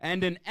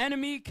 and an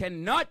enemy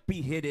cannot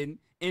be hidden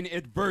in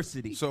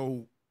adversity.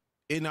 So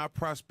in our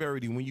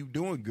prosperity, when you're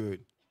doing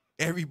good,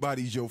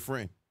 everybody's your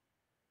friend.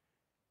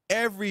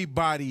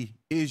 Everybody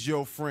is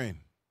your friend.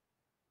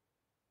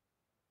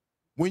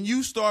 When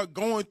you start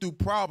going through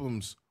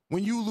problems,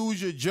 when you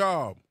lose your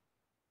job,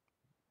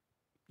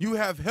 you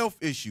have health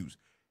issues,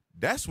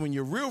 that's when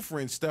your real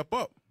friends step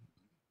up.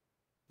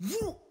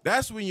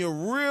 That's when your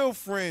real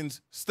friends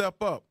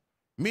step up,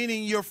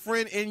 meaning your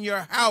friend in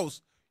your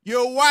house,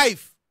 your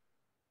wife,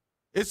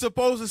 is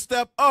supposed to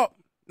step up,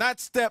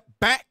 not step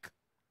back.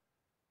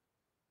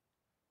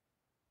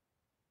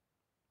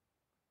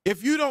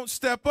 If you don't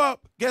step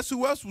up, guess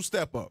who else will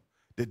step up?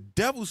 The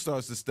devil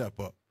starts to step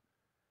up.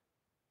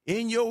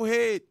 In your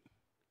head,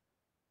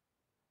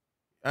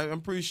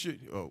 I'm pretty sure.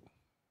 Oh,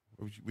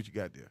 what you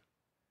got there?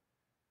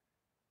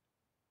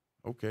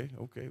 Okay.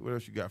 What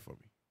else you got for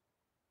me?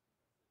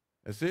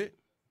 That's it?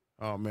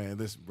 Oh man,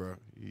 listen, bro.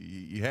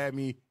 You had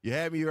me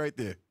right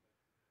there.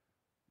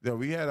 Yeah,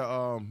 we had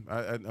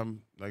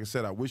I'm like I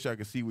said, I wish I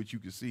could see what you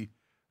could see.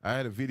 I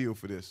had a video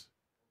for this.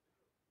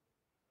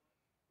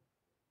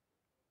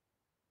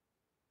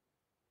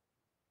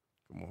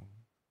 Come on.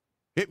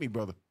 Hit me,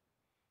 brother.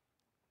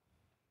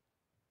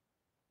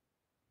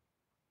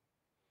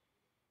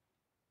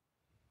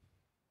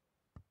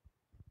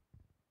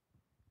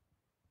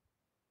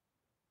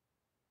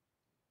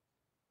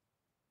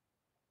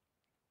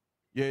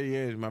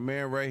 Yeah, my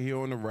man right here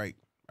on the right.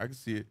 I can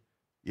see it.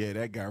 Yeah,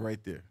 that guy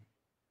right there.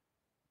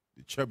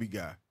 The chubby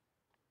guy.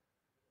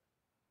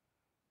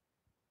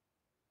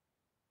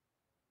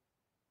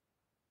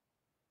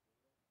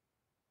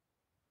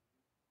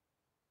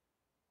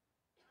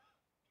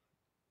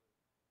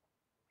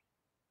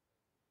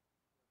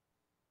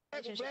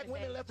 Black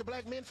women left the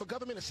black men for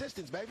government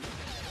assistance, baby.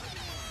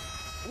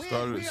 We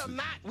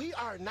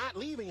are not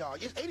leaving y'all.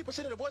 It's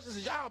 80% of the voices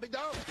is y'all, big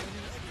dog.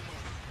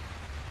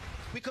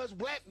 Because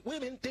black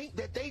women think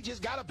that they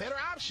just got a better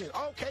option.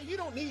 Okay, you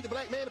don't need the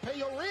black man to pay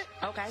your rent.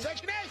 Okay.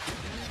 Section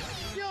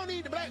 8. You don't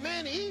need the black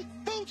man to eat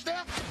food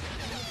stuff.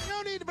 You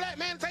don't need the black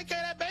man to take care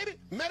of that baby.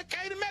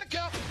 Medicaid and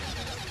Medicare.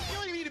 You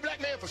don't even need the black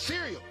man for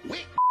cereal.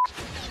 Wick.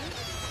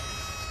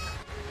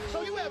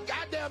 So you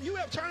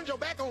have turned your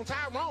back on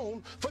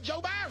Tyrone for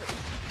Joe Byron.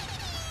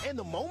 And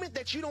the moment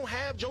that you don't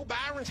have Joe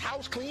Byron's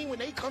house clean when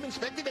they come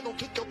inspect it, they're going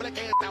to kick your black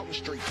ass out in the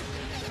street.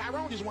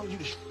 Tyrone just wanted you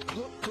to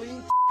cook,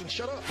 clean, and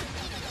shut up.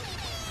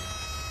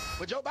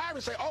 But Joe Byron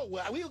say, oh,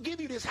 well, we'll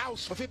give you this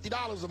house for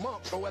 $50 a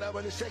month or whatever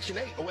in this Section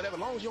 8 or whatever,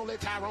 as long as you don't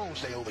let Tyrone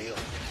stay over here.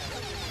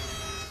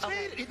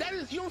 Okay.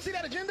 See, you don't see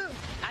that agenda?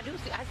 I do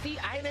see.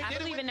 I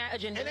believe in that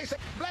agenda. And they say,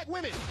 black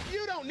women,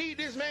 you don't need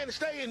this man to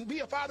stay and be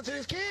a father to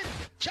this kid.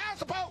 Child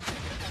support.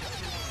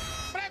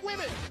 Black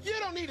women, you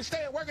don't need to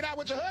stay and work it out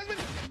with your husband.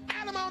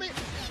 Alimony.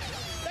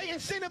 They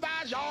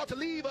incentivize y'all to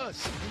leave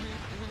us.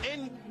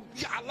 And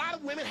a lot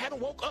of women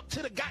haven't woke up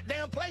to the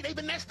goddamn play. They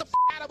finessed the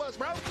out of us,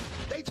 bro.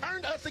 They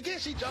turned us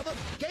against each other,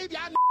 gave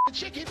y'all the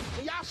chicken,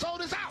 and y'all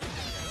sold us out.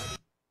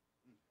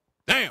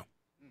 Damn.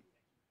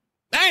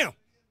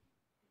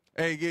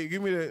 Hey,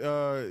 give me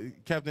the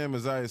Captain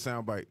Amaziah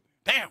soundbite.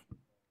 Damn.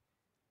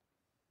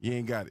 You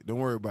ain't got it. Don't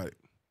worry about it.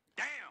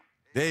 Damn.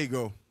 There you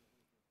go.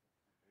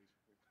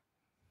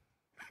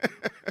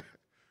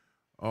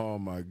 Oh,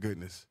 my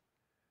goodness.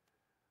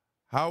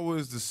 How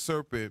was the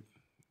serpent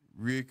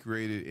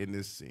recreated in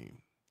this scene?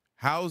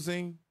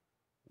 Housing,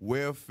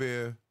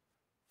 welfare,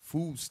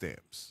 food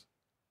stamps.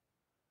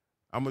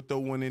 I'm going to throw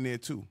one in there,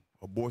 too.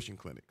 Abortion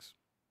clinics.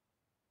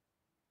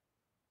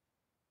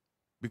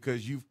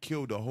 Because you've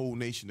killed a whole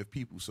nation of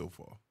people so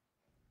far.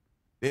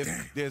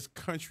 There's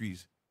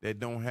countries that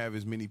don't have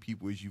as many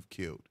people as you've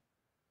killed.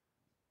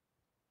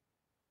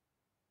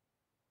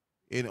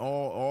 And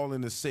all in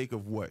the sake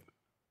of what?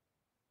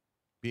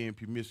 Being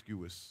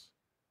promiscuous,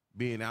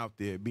 being out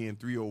there, being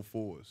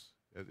 304s.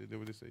 What did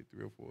they say?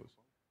 304s?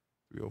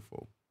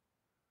 304.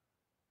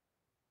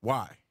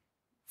 Why?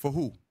 For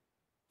who?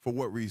 For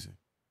what reason?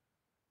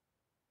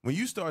 When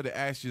you start to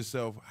ask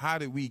yourself, how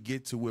did we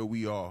get to where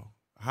we are?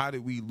 How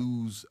did we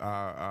lose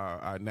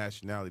our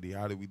nationality?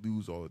 How did we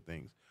lose all the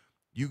things?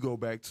 You go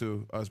back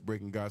to us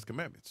breaking God's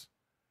commandments.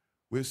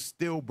 We're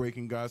still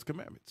breaking God's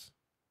commandments.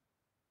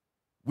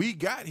 We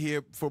got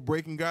here for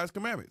breaking God's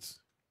commandments,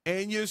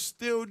 and you're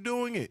still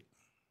doing it.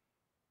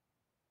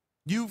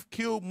 You've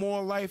killed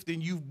more life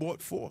than you've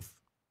brought forth.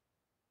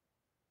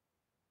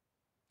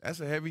 That's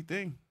a heavy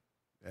thing.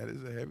 That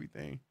is a heavy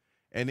thing.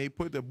 And they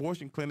put the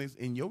abortion clinics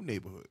in your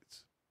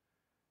neighborhoods.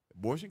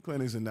 Abortion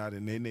clinics are not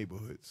in their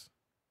neighborhoods.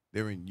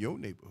 They're in your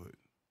neighborhood,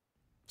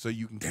 so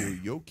you can kill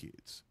your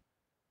kids.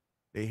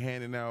 They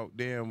handing out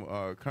damn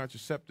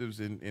contraceptives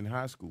in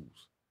high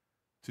schools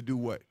to do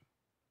what?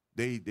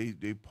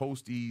 They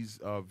post these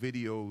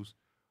videos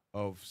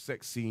of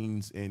sex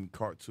scenes in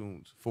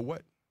cartoons. For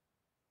what?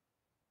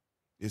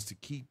 It's to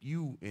keep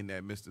you in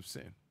that midst of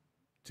sin,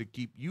 to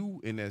keep you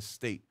in that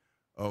state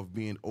of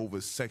being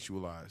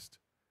over-sexualized.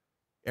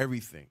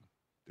 Everything,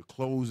 the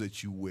clothes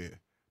that you wear,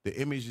 the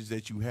images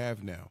that you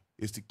have now,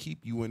 is to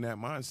keep you in that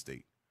mind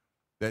state.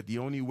 That the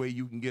only way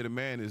you can get a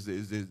man is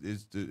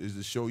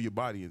to show your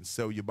body and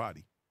sell your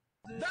body.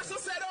 That's a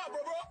setup,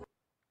 bro.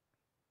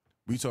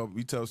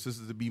 We tell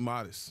sisters to be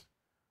modest.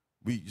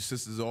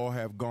 Sisters all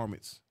have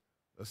garments.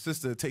 A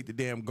sister take the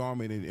damn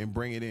garment and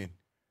bring it in.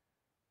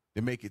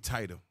 They make it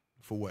tighter.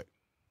 For what?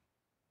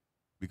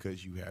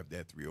 Because you have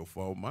that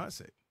 304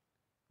 mindset.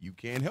 You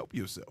can't help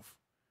yourself.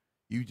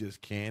 You just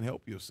can't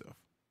help yourself.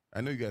 I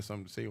know you got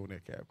something to say on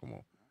that, Cap. Come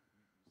on.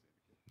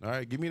 All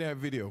right, give me that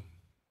video.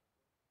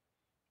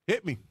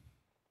 Hit me.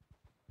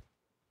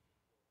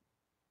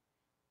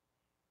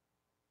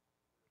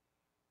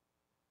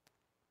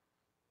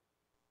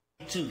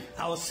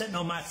 I was sitting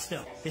on my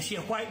step. And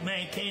a white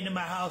man came to my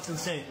house and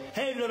said,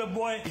 "Hey, little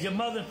boy, is your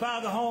mother and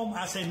father home?"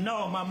 I said,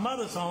 "No, my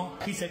mother's home."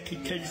 He said,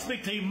 "Can you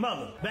speak to your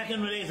mother?" Back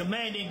in the days, a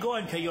man didn't go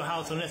into your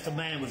house unless the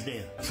man was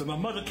there. So my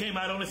mother came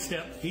out on the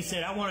step. He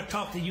said, "I want to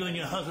talk to you and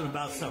your husband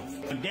about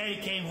something." When Daddy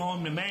came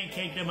home, the man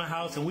came to my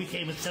house, and we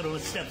came and sat on the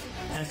steps.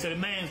 And so the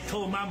man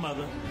told my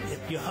mother,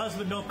 "If your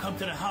husband don't come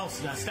to the house,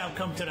 and I stop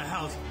coming to the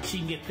house, she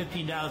can get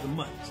 $15 a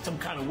month. Some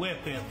kind of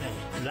welfare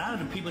thing." A lot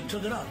of the people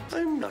took it up.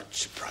 I'm not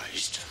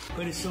surprised.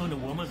 Pretty soon the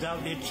woman's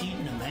out there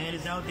cheating, the man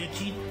is out there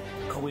cheating.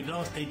 Because we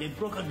lost, they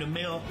broke up the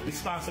male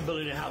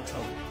responsibility of the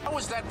household. How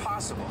is that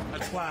possible?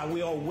 That's why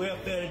we are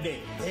welfare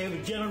today.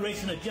 Every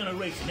generation to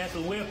generation. That's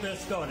when welfare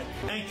started.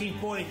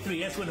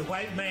 1943, that's when the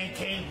white man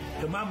came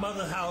to my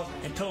mother's house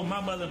and told my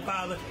mother and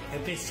father,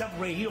 if they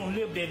separate, he don't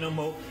live there no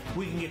more,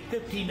 we can get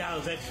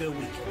 $15 extra a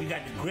week. We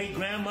got the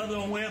great-grandmother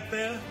on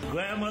welfare, the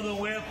grandmother on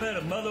welfare,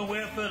 the mother on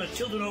welfare, the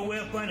children on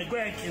welfare, and the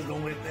grandkids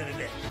on welfare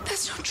today.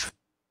 That's not true.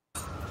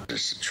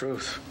 It's the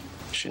truth.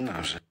 She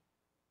knows it.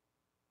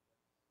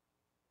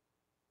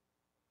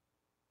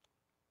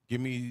 Give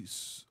me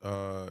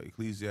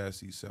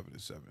Ecclesiastes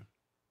 7:7.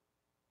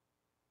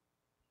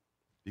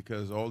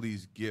 Because all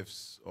these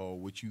gifts, or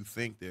what you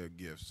think they're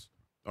gifts,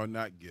 are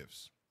not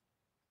gifts.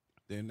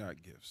 They're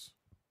not gifts.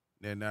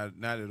 They're not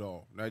at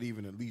all. Not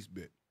even the least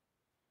bit.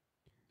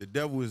 The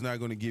devil is not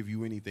going to give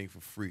you anything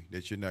for free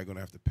that you're not going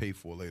to have to pay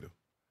for later.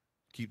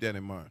 Keep that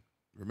in mind.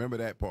 Remember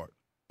that part.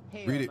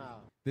 Read it.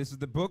 This is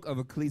the book of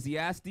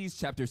Ecclesiastes,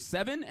 chapter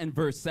 7 and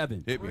verse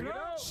 7. Hit me.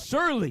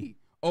 Surely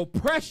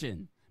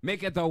oppression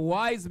maketh a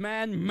wise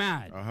man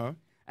mad,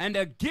 and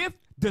a gift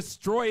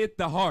destroyeth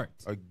the heart.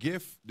 A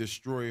gift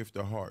destroyeth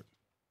the heart.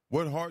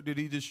 What heart did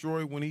he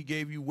destroy when he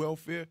gave you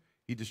welfare?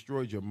 He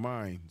destroyed your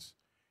minds.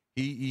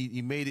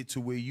 He made it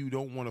to where you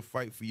don't want to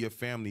fight for your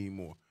family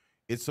anymore.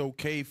 It's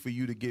okay for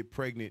you to get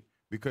pregnant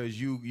because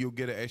you'll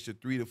get an extra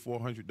 $300 to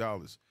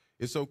 $400.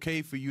 It's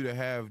okay for you to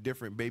have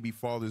different baby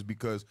fathers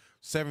because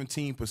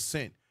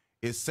 17%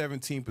 is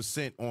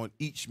 17% on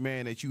each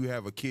man that you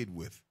have a kid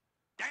with.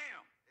 Damn.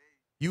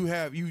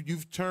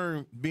 You've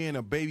turned being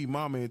a baby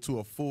mama into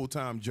a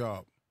full-time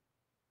job.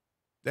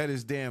 That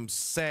is damn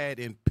sad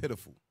and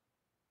pitiful.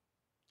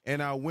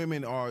 And our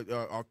women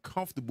are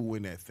comfortable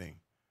in that thing.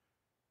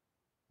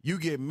 You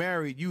get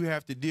married, you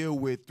have to deal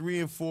with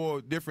 3 and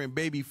 4 different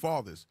baby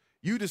fathers.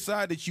 You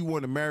decide that you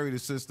want to marry the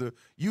sister.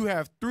 You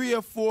have 3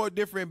 or 4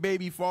 different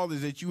baby fathers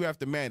that you have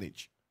to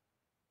manage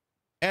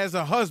as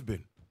a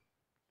husband.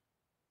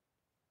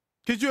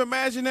 Could you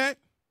imagine that?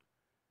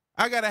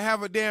 I got to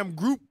have a damn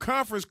group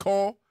conference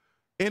call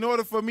in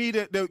order for me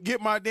to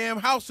get my damn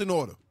house in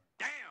order.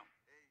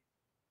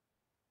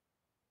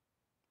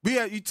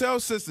 Damn. You tell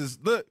sisters,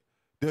 look,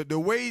 the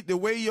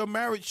way your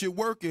marriage should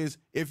work is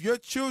if your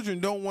children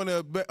don't want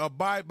to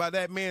abide by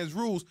that man's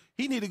rules,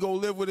 he need to go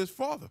live with his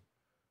father.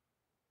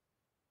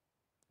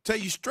 Tell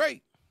you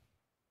straight.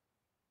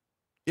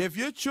 If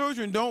your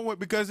children don't want,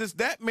 because it's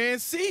that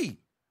man's seed.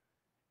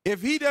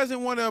 If he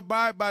doesn't want to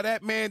abide by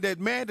that man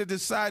that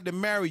decided to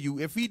marry you,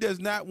 if he does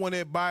not want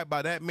to abide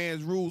by that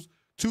man's rules,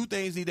 2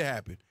 things need to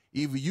happen.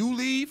 Either you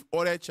leave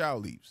or that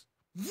child leaves.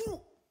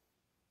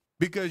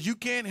 Because you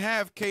can't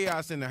have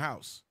chaos in the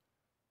house.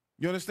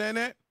 You understand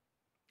that?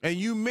 And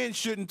you men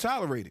shouldn't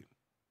tolerate it.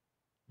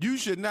 You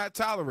should not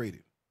tolerate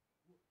it.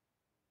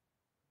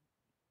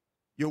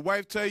 Your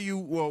wife tell you,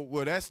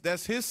 well,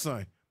 that's his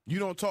son. You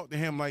don't talk to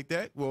him like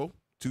that. Well,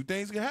 2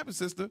 things can happen,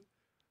 sister.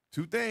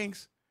 2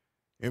 things.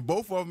 And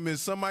both of them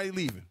is somebody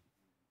leaving.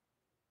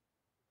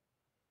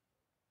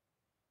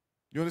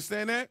 You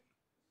understand that?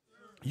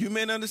 You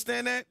men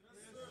understand that?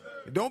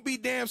 Don't be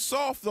damn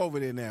soft over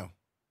there now.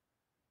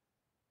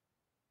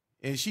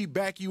 And she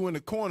back you in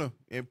the corner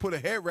and put a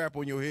head wrap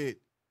on your head.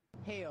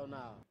 Hell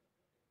no.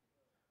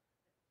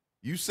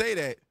 You say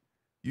that.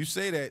 You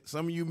say that.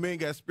 Some of you men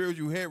got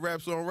spiritual head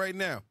wraps on right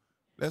now.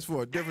 That's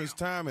for a different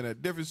time and a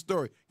different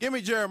story. Give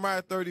me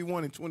Jeremiah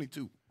 31 and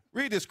 22.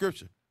 Read this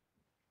scripture.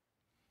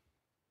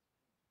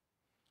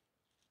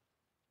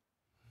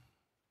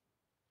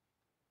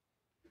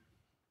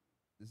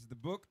 This is the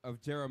book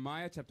of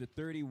Jeremiah, chapter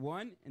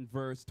 31 and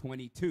verse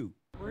 22.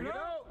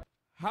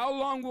 How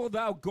long wilt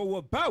thou go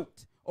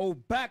about, O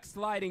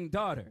backsliding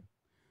daughter?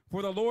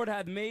 For the Lord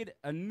hath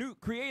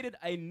created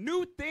a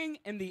new thing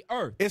in the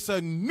earth. It's a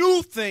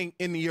new thing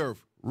in the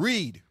earth.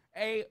 Read.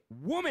 A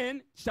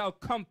woman shall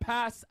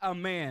compass a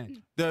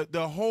man.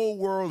 The whole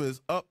world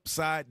is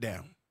upside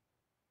down.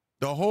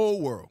 The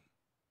whole world.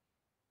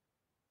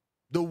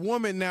 The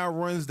woman now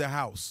runs the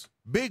house.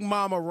 Big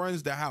mama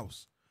runs the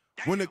house.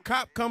 When the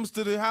cop comes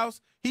to the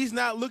house, he's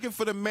not looking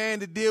for the man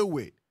to deal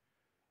with.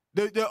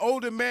 The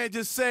older man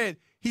just said,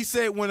 he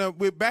said when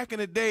back in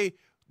the day,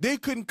 they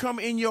couldn't come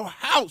in your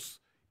house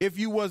if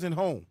you wasn't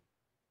home.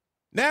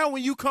 Now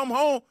when you come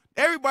home,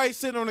 everybody's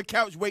sitting on the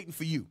couch waiting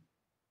for you.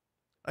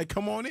 Like,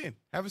 come on in,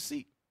 have a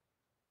seat.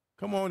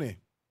 Come on in.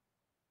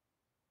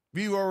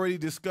 We've already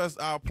discussed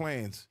our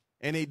plans,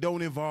 and they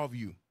don't involve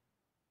you.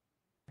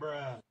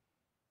 Bruh.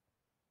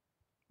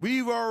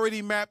 We've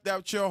already mapped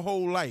out your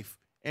whole life,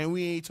 and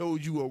we ain't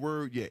told you a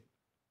word yet.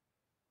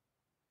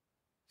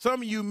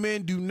 Some of you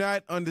men do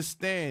not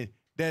understand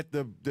that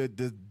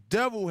the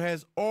devil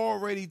has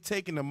already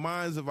taken the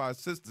minds of our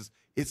sisters.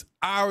 It's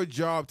our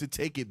job to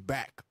take it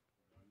back.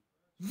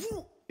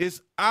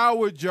 It's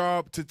our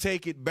job to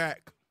take it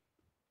back.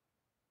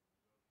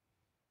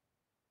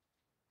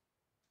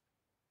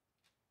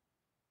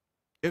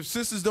 If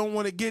sisters don't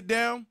want to get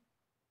down,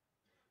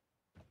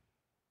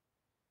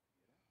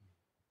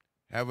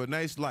 have a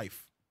nice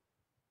life.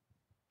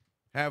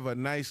 Have a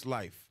nice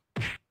life.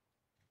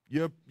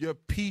 Your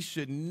peace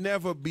should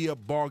never be a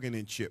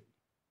bargaining chip.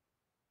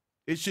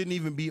 It shouldn't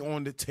even be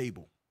on the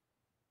table.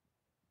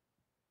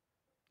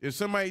 If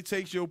somebody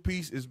takes your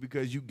peace, it's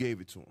because you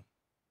gave it to them.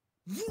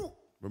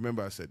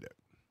 Remember I said that.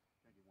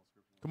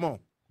 Come on.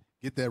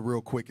 Get that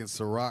real quick in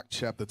Sirach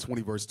chapter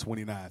 20, verse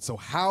 29. So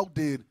how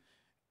did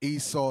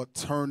Esau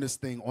turn this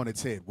thing on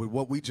its head with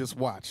what we just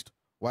watched?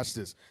 Watch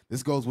this.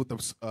 This goes with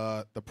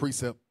the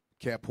precept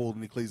Cat pulled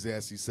in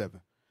Ecclesiastes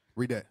 7.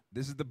 Read that.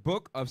 This is the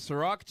book of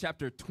Sirach,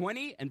 chapter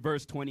 20 and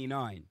verse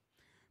 29.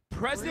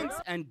 Presents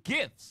and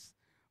gifts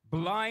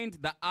blind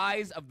the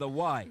eyes of the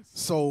wise.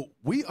 So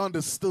we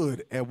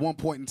understood at one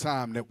point in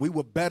time that we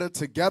were better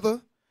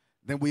together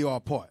than we are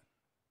apart.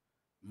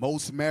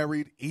 Most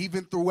married,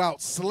 even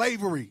throughout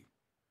slavery,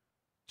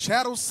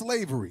 chattel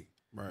slavery,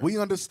 we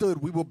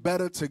understood we were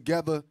better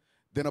together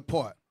than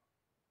apart.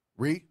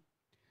 Read.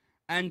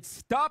 And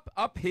stop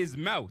up his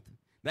mouth,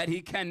 that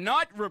he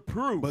cannot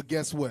reprove. But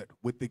guess what?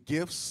 With the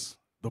gifts,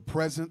 the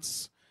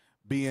presents,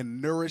 being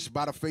nourished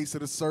by the face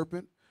of the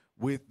serpent,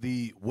 with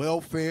the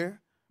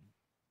welfare,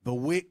 the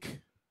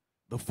wick,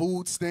 the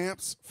food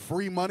stamps,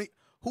 free money.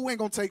 Who ain't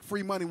going to take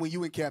free money when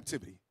you in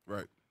captivity?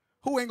 Right.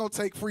 Who ain't going to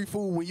take free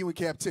food when you in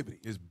captivity?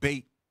 It's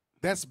bait.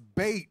 That's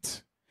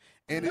bait.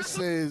 And it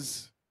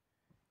says,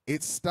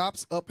 it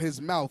stops up his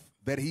mouth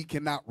that he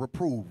cannot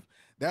reprove.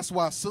 That's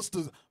why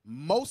sisters,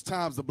 most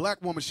times the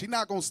black woman, she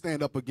not going to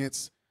stand up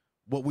against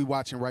what we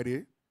watching right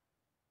here.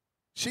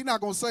 She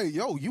not going to say,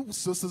 yo, you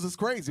sisters is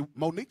crazy.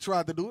 Monique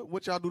tried to do it.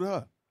 What y'all do to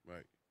her?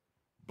 Right.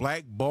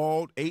 Black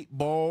bald, 8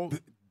 bald.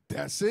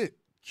 That's it.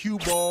 Q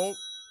bald.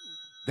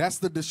 That's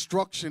the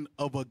destruction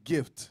of a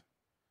gift.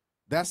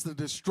 That's the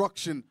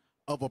destruction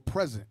of a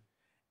present.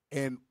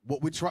 And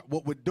what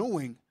we're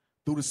doing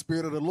through the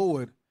Spirit of the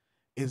Lord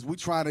is we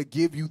trying to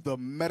give you the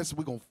medicine.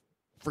 We're going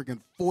to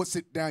freaking force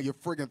it down your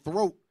freaking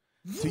throat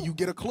till you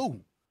get a clue.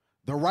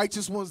 The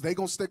righteous ones, they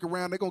going to stick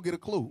around. They're going to get a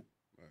clue.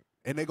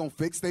 And they're going to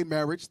fix their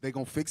marriage. They're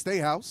going to fix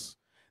their house.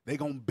 They're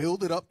going to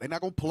build it up. They're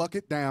not going to pluck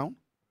it down.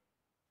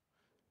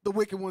 The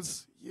wicked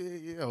ones,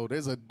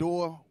 there's a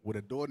door with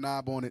a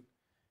doorknob on it.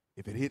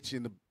 If it hits you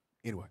in the,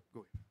 anyway,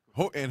 go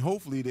ahead. And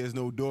hopefully there's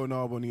no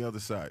doorknob on the other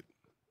side.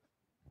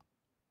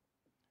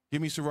 Give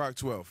me Sirach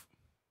 12.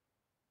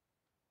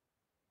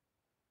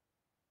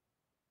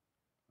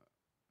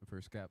 The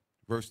first cap.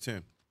 Verse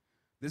 10.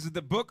 This is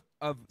the book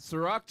of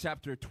Sirach,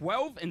 chapter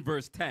 12 and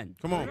verse 10.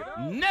 Come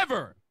on.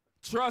 Never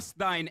trust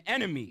thine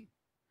enemy,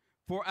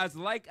 for as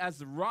like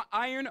as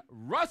iron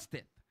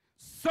rusteth,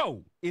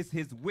 so is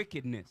his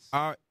wickedness.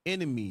 Our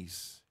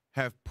enemies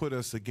have put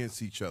us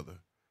against each other.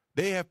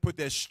 They have put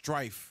that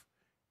strife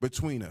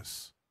between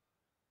us.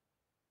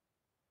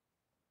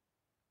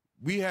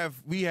 We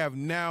have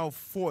now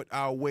fought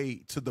our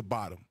way to the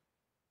bottom.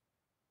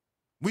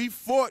 We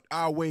fought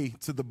our way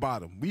to the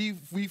bottom.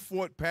 We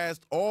fought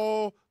past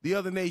all the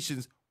other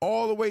nations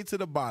all the way to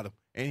the bottom.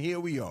 And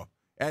here we are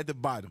at the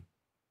bottom.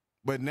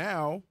 But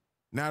now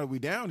that we're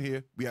down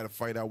here, we got to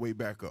fight our way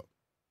back up.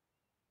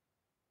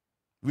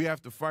 We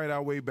have to fight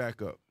our way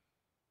back up.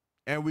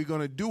 And we're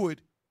going to do it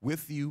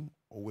with you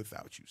or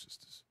without you,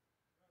 sisters.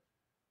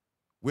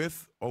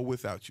 With or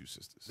without you,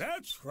 sisters.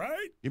 That's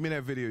right. Give me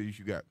that video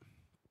you got.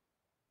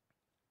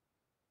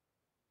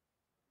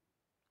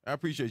 I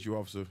appreciate you,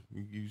 officer.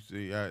 You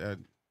see,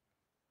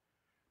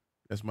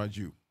 that's my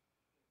Jew.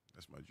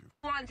 That's my Jew. If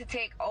you want to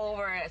take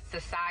over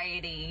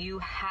society, you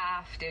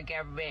have to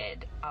get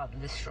rid of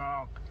the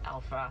strong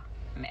alpha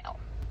male.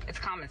 It's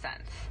common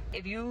sense.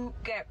 If you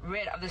get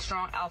rid of the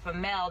strong alpha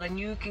male, then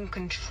you can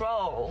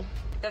control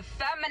the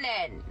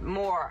feminine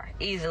more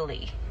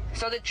easily.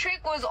 So the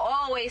trick was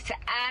always to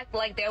act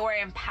like they were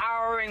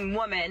empowering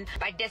women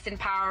by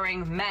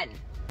disempowering men.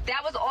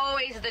 That was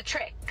always the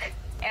trick.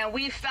 And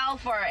we fell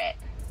for it.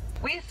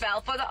 We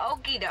fell for the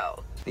okie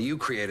doke. You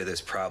created this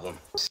problem.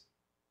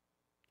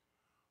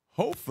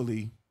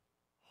 Hopefully,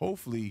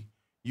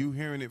 you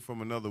hearing it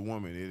from another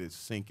woman, it is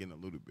sinking a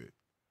little bit.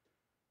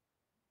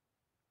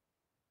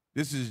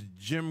 This is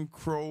Jim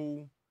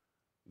Crow,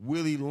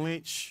 Willie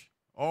Lynch,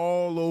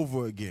 all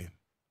over again.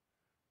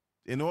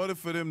 In order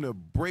for them to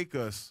break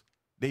us,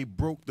 they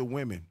broke the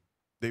women.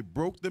 They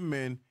broke the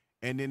men,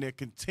 and then they're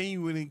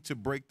continuing to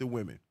break the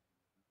women.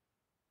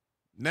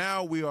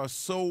 Now we are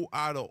so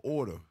out of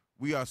order.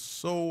 We are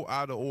so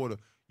out of order.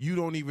 You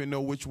don't even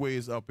know which way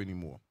is up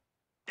anymore.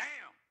 Damn.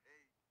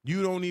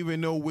 You don't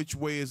even know which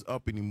way is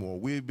up anymore.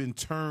 We've been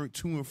turned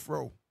to and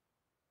fro.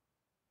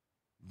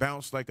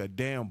 Bounced like a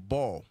damn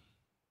ball.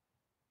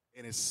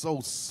 And it's so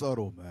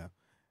subtle, man.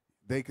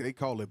 They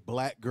call it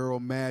black girl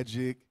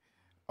magic,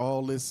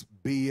 all this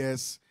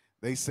BS.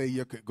 They say,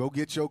 go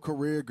get your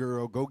career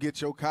girl, go get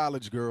your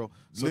college girl.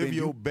 So live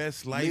your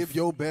best life. Live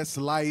your best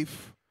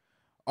life.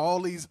 All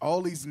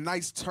these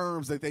nice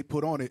terms that they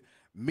put on it.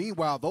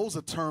 Meanwhile, those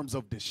are terms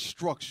of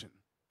destruction.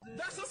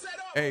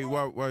 Hey,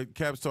 while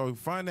Cap's talking,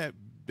 find that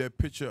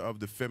picture of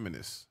the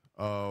feminists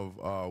of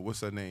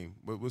what's her name?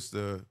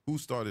 Who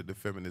started the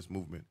feminist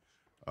movement?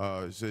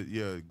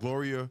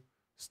 Gloria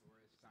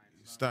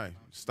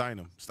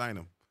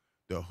Steinem,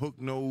 the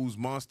hook-nosed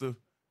monster.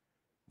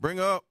 Bring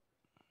her up.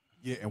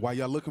 Yeah, and while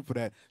y'all looking for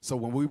that, so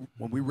when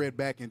we read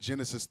back in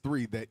Genesis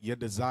 3 that your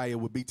desire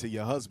would be to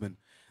your husband,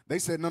 they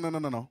said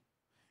no.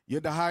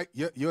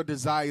 Your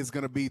desire is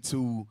gonna be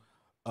to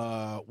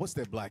what's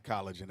that black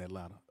college in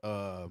Atlanta?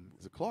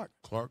 Is it Clark?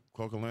 Clark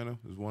Atlanta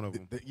is one of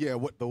them.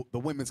 The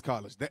women's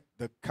college.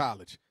 The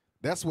college.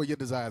 That's where your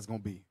desire is gonna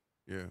be.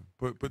 Yeah.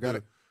 Put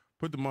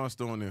the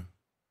monster on there.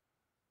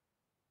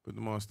 Put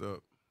the monster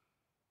up.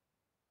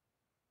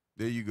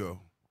 There you go.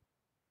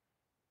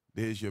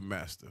 There's your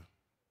master.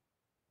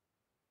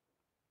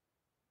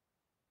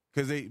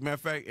 Matter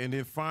of fact, and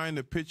then find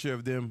a picture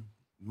of them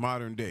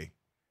modern day.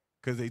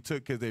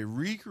 Because they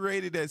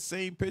recreated that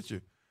same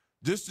picture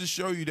just to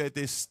show you that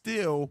they're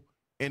still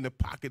in the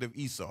pocket of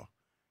Esau.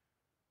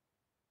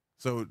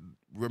 So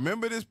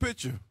remember this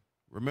picture.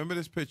 Remember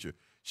this picture.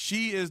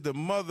 She is the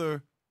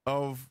mother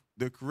of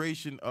the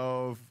creation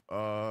of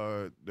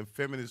the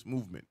feminist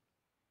movement.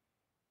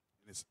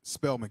 It's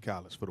Spelman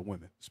College for the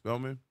women.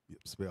 Spelman? Yep,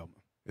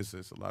 Spelman. It's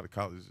a lot of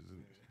colleges.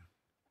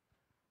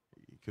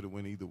 You could have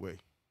went either way.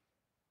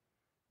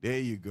 There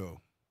you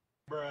go.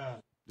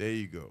 Bruh. There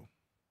you go.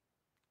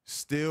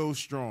 Still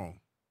strong.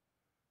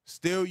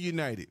 Still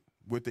united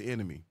with the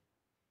enemy.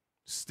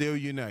 Still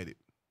united.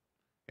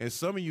 And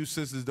some of you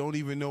sisters don't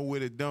even know where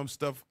the dumb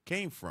stuff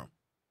came from.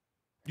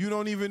 You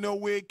don't even know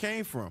where it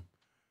came from.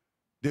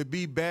 To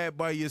be bad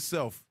by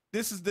yourself.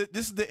 This is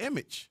the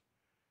image.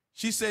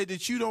 She said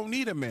that you don't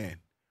need a man.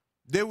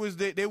 They was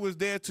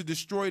there to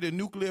destroy the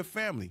nuclear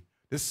family.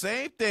 The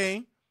same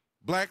thing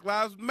Black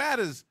Lives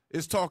Matters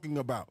is talking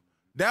about.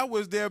 That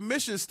was their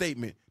mission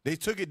statement. They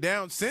took it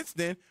down since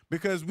then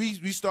because we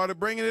started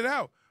bringing it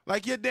out.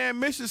 Like your damn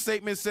mission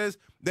statement says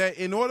that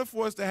in order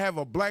for us to have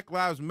a Black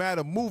Lives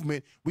Matter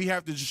movement, we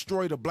have to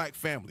destroy the black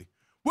family.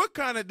 What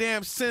kind of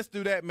damn sense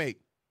do that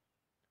make?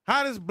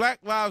 How does Black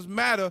Lives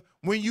matter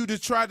when you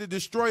just try to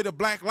destroy the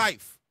black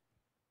life?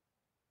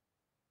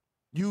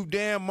 You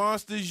damn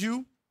monsters,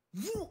 you.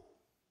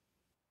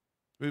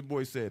 This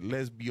boy said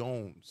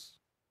lesbians.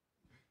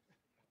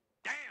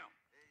 Damn.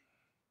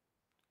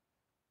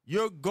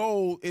 Your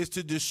goal is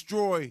to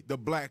destroy the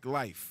black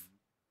life.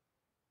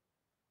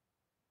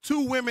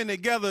 Two women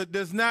together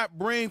does not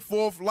bring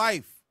forth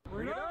life.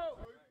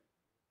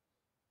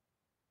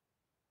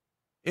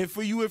 And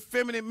for you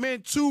effeminate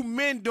men, two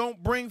men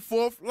don't bring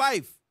forth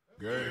life.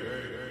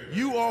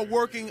 You are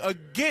working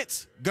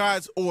against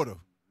God's order.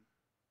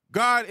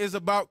 God is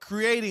about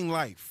creating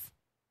life.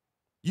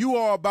 You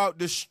are about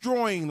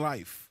destroying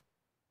life.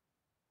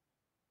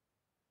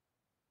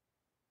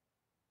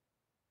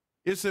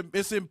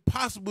 It's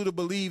impossible to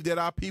believe that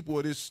our people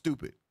are this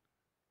stupid.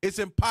 It's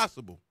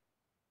impossible.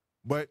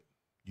 But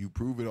you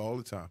prove it all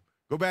the time.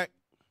 Go back.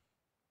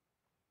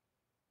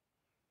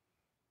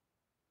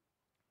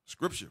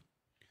 Scripture.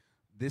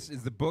 This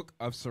is the book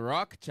of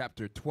Sirach,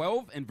 chapter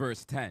 12 and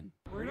verse 10.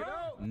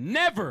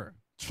 Never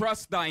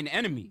trust thine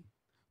enemy,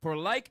 for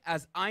like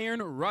as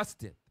iron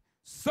rusteth,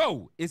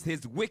 so is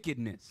his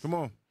wickedness. Come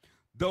on.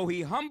 Though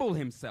he humble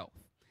himself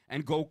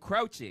and go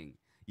crouching,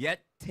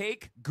 yet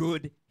take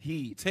good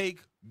heed.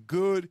 Take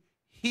good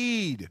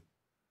heed.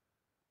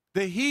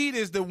 The heed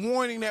is the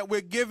warning that we're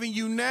giving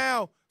you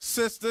now,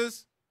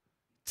 sisters.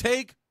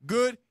 Take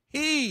good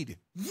heed.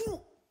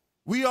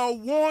 We are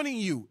warning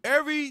you.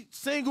 Every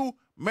single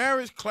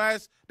marriage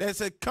class that's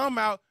had come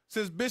out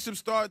since Bishop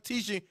started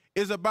teaching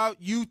is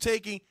about you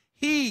taking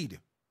heed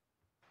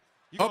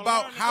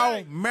about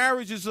how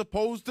marriage is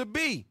supposed to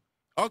be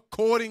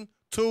according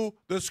to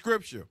the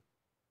scripture.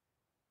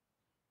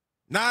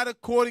 Not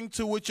according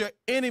to what your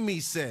enemy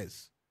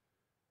says.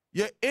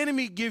 Your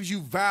enemy gives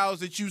you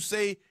vows that you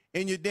say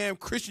in your damn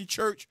Christian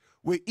church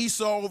with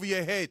Esau over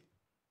your head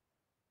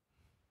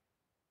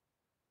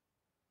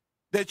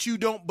that you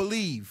don't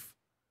believe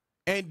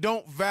and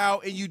don't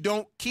vow and you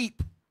don't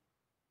keep.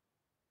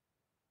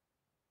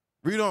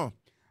 Read on.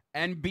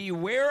 And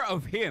beware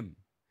of him,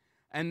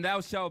 and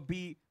thou shalt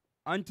be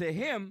unto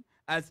him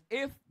as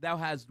if thou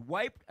hast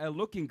wiped a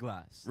looking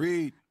glass.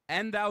 Read.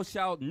 And thou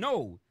shalt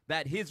know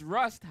that his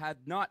rust hath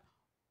not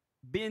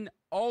been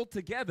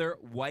altogether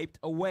wiped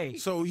away.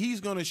 So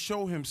he's going to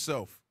show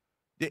himself.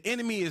 The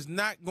enemy is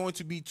not going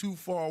to be too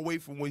far away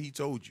from what he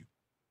told you.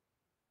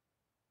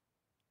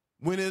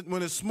 When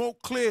the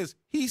smoke clears,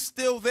 he's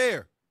still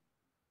there.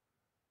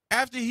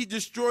 After he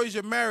destroys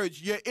your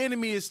marriage, your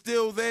enemy is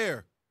still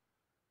there.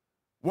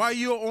 While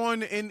you're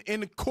in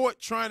the court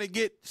trying to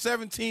get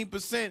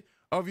 17%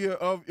 of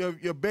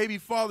your baby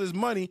father's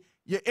money,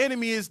 your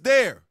enemy is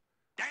there.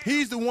 Damn.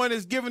 He's the one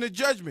that's giving the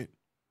judgment.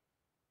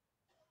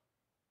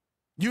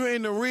 You're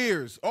in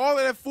arrears. All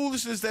of that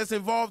foolishness that's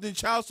involved in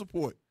child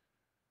support.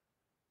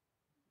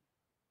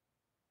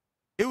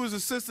 It was a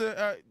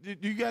sister.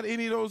 You got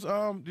any of those?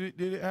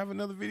 Did it have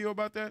another video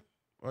about that,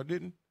 or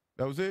didn't?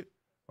 That was it.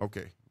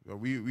 Okay,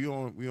 we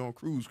on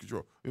cruise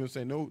control. You know what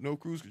I'm saying? No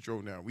cruise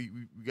control now. We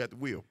got the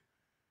wheel.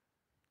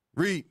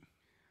 Read.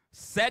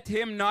 Set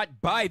him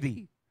not by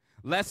thee,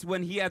 lest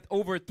when he hath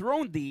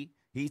overthrown thee,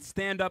 he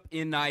stand up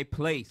in thy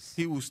place.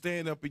 He will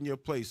stand up in your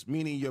place,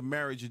 meaning your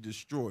marriage is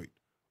destroyed.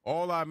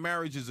 All our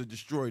marriages are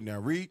destroyed now.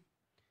 Read.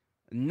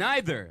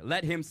 Neither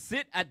let him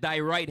sit at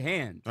thy right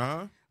hand,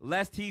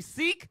 lest he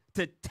seek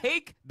to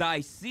take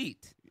thy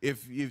seat.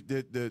 If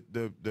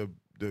the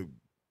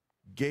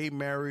gay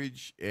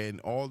marriage and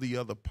all the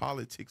other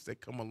politics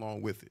that come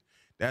along with it,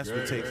 that's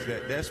what takes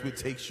that. That's what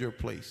takes your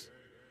place.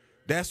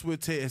 That's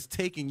what has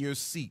taken your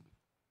seat.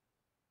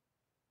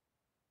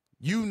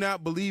 You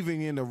not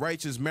believing in a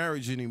righteous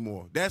marriage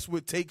anymore. That's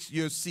what takes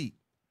your seat.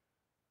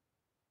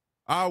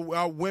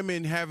 Our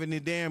women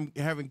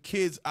having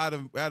kids out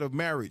of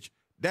marriage.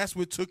 That's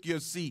what took your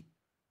seat.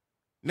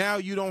 Now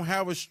you don't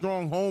have a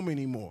strong home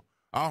anymore.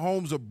 Our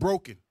homes are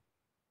broken.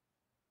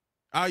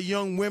 Our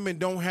young women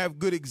don't have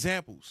good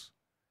examples.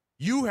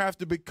 You have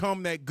to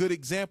become that good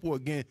example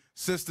again,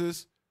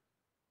 sisters.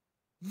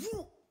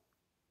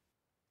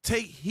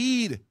 Take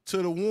heed to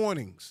the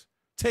warnings.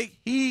 Take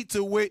heed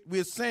to what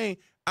we're saying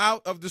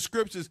out of the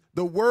scriptures,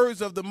 the words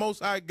of the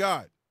Most High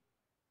God.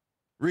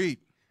 Read.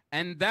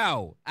 And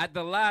thou, at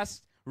the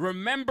last,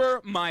 remember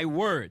my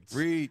words.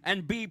 Read.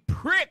 And be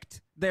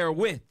pricked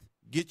therewith.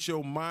 Get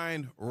your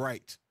mind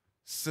right,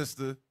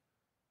 sister.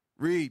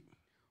 Read.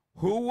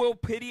 Who will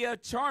pity a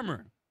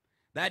charmer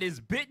that is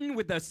bitten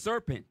with a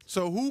serpent?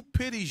 So who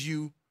pities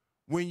you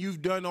when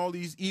you've done all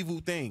these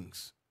evil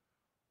things?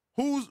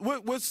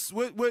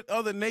 What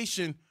other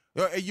nation?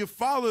 You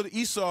follow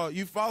Esau,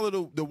 you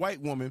follow the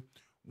white woman.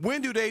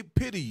 When do they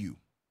pity you?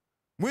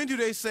 When do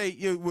they say,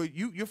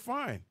 you're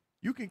fine?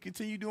 You can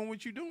continue doing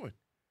what you're doing.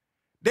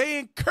 They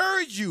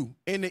encourage you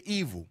in the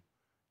evil.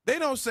 They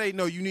don't say,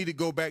 no, you need to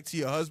go back to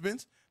your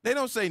husbands. They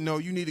don't say, no,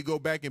 you need to go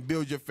back and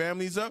build your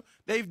families up.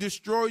 They've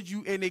destroyed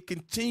you, and they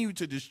continue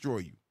to destroy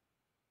you.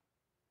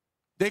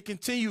 They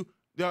continue.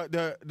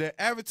 The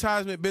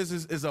advertisement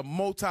business is a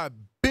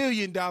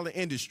multi-billion-dollar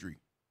industry.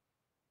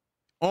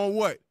 On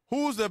what?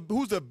 Who's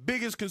the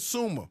biggest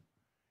consumer?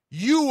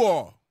 You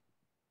are.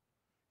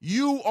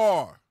 You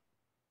are.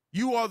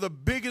 You are the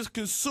biggest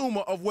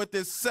consumer of what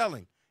they're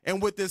selling.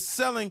 And what they're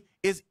selling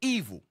is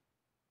evil.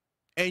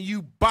 And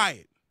you buy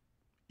it.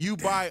 You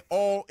buy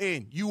all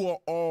in. You are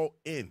all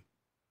in.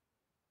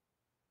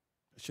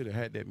 I should have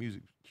had that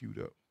music queued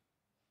up.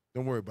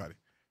 Don't worry about it.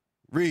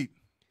 Read.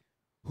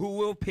 Who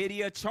will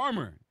pity a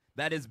charmer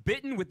that is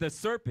bitten with a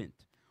serpent,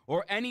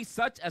 or any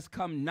such as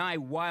come nigh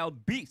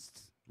wild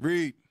beasts?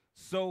 Read.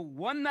 So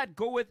one that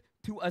goeth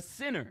to a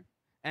sinner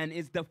and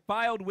is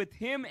defiled with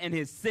him and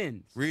his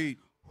sins. Read.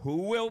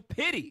 Who will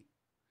pity?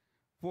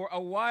 For a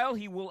while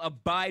he will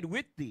abide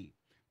with thee,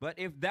 but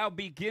if thou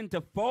begin to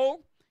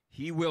fall,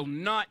 he will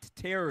not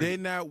tarry. They're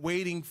not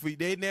waiting for you.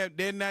 They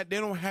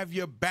don't have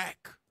your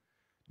back.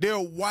 They're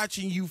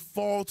watching you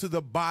fall to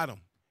the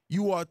bottom.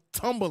 You are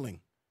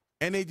tumbling,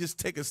 and they just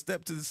take a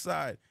step to the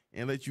side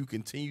and let you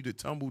continue to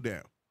tumble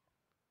down.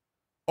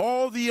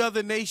 All the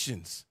other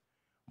nations,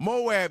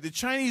 Moab, the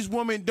Chinese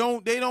women,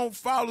 they don't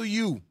follow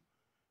you.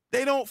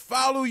 They don't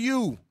follow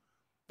you.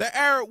 The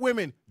Arab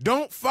women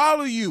don't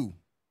follow you.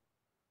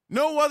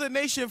 No other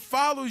nation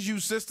follows you,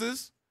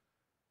 sisters.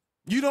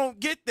 You don't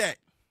get that.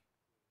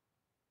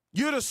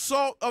 You're the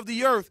salt of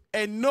the earth,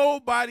 and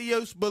nobody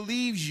else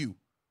believes you.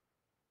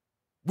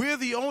 We're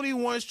the only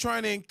ones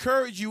trying to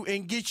encourage you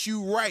and get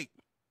you right.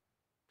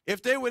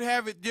 If they would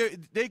have it,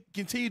 they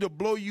continue to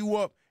blow you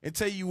up and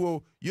tell you,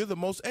 well, you're the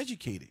most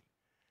educated.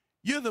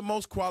 You're the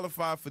most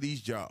qualified for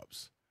these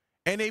jobs.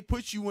 And they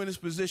put you in this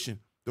position.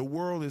 The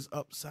world is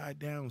upside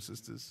down,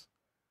 sisters.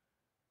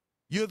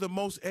 You're the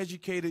most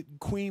educated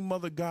queen,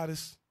 mother,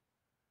 goddess.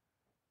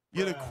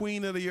 You're the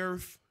queen of the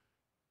earth.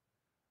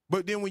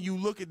 But then when you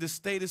look at the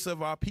status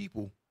of our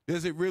people,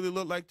 does it really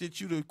look like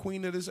that you're the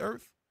queen of this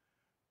earth?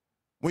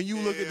 When you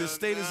look at the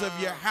status of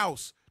your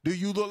house, do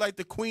you look like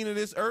the queen of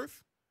this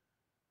earth?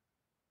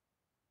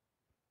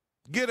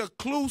 Get a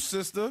clue,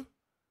 sister.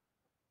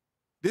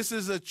 This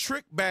is a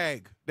trick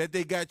bag that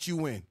they got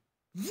you in.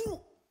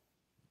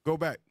 Go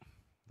back.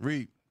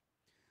 Read.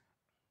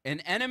 An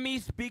enemy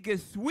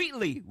speaketh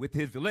sweetly with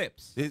his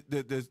lips.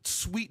 The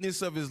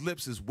sweetness of his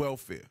lips is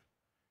welfare.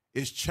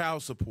 It's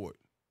child support.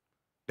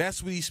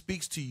 That's what he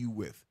speaks to you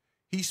with.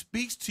 He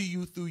speaks to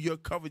you through your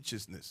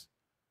covetousness.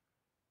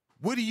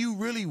 What do you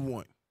really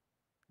want?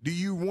 Do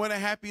you want a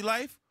happy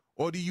life,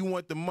 or do you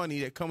want the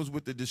money that comes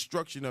with the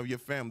destruction of your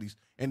families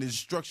and the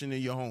destruction of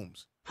your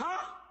homes?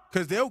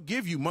 Because they'll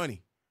give you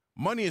money.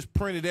 Money is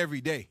printed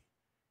every day.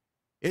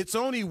 It's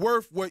only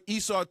worth what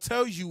Esau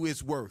tells you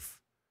it's worth.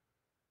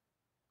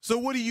 So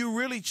what are you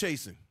really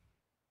chasing?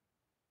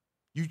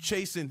 You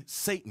chasing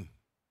Satan.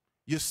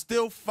 You're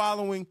still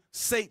following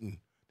Satan.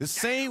 The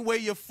same way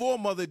your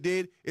foremother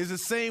did is the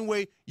same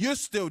way you're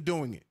still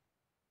doing it.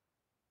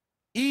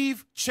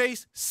 Eve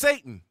chased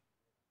Satan.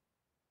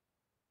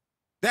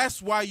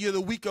 That's why you're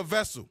the weaker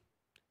vessel.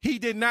 He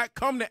did not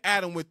come to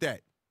Adam with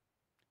that.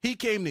 He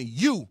came to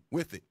you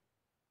with it.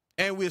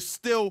 And we're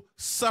still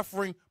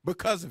suffering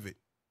because of it.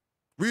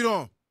 Read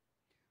on.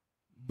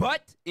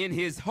 But in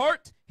his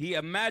heart he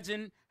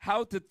imagined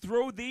how to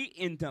throw thee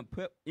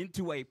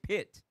into a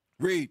pit.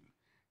 Read.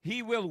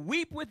 He will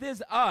weep with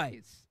his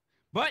eyes,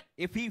 but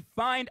if he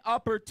find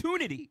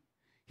opportunity,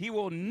 he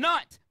will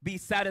not be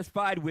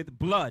satisfied with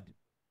blood.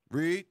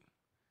 Read.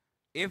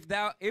 If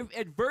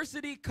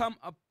adversity come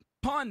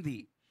upon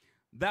thee,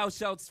 thou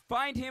shalt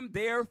find him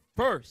there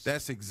first.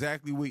 That's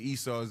exactly where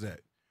Esau is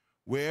at.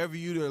 Wherever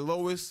you're the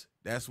lowest,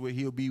 that's where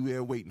he'll be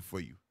there waiting for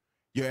you.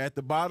 You're at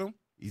the bottom,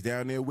 he's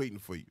down there waiting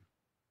for you.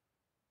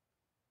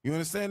 You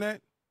understand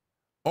that?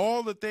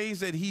 All the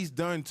things that he's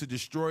done to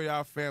destroy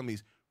our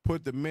families,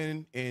 put the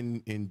men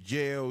in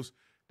jails,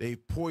 they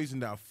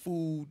poisoned our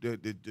food,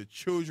 the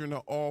children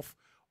are off.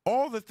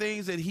 All the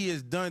things that he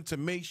has done to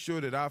make sure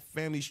that our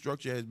family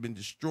structure has been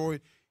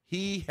destroyed,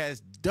 he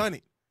has done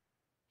it.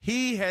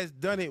 He has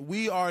done it.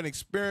 We are an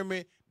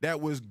experiment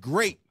that was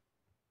great.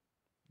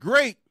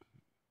 Great.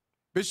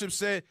 Bishop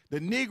said the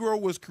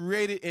Negro was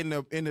created in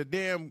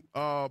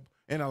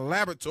a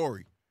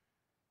laboratory.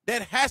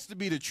 That has to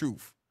be the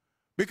truth,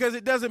 because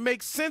it doesn't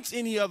make sense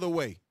any other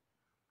way.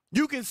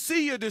 You can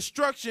see your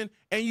destruction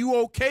and you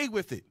okay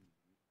with it.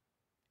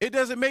 It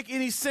doesn't make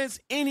any sense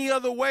any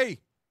other way.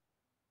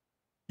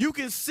 You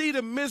can see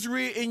the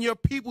misery in your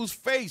people's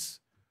face.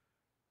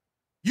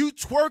 You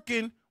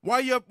twerking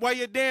while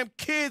your damn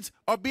kids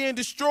are being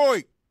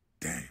destroyed.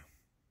 Damn.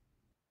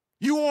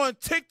 You on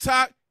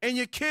TikTok and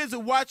your kids are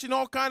watching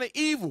all kind of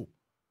evil.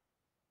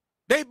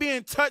 They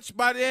being touched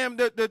by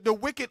the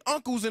wicked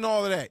uncles and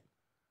all of that.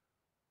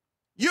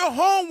 You're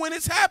home when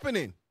it's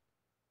happening.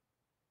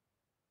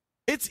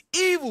 It's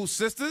evil,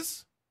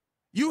 sisters.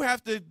 You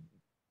have to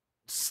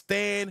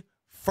stand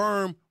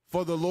firm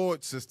for the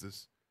Lord,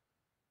 sisters.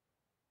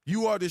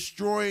 You are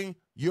destroying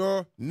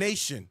your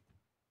nation.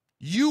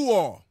 You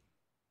are.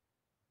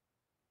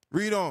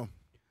 Read on.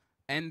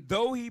 And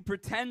though he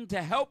pretend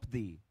to help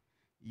thee,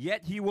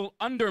 yet he will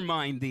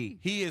undermine thee.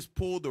 He has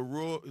pulled the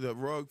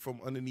rug from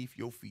underneath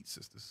your feet,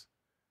 sisters.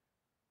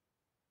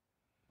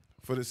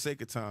 For the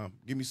sake of time,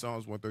 give me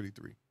Psalms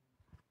 133.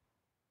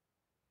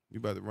 You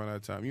about to run out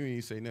of time. You ain't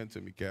even say nothing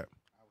to me, Cap.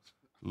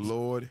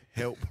 Lord,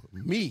 help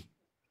me.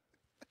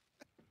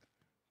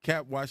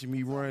 Cap watching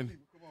me run.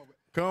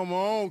 Come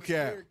on,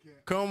 Cap.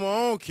 Come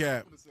on,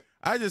 Cap.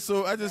 I just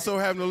so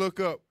happened to look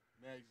up.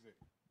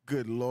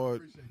 Good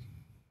Lord.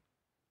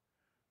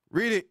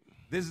 Read it.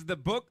 This is the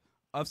book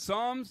of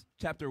Psalms,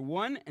 chapter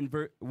 1 and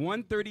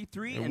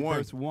 133 and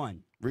verse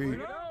 1. Read.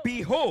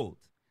 Behold,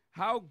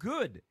 how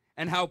good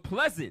and how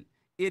pleasant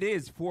it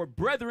is for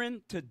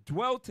brethren to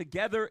dwell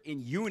together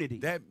in unity.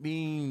 That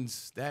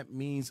means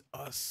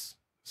us,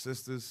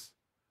 sisters.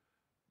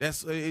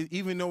 That's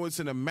even though it's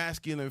in a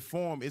masculine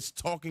form, it's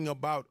talking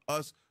about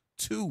us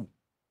too.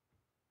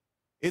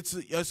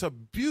 It's a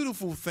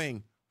beautiful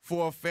thing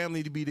for a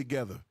family to be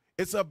together.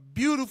 It's a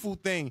beautiful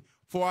thing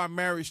for our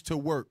marriage to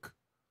work.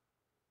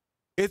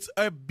 It's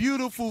a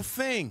beautiful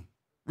thing.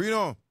 Read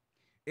on.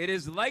 It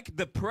is like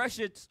the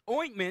precious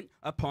ointment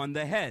upon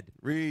the head.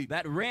 Read.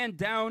 That ran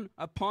down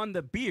upon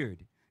the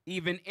beard,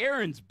 even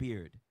Aaron's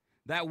beard,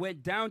 that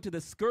went down to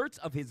the skirts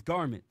of his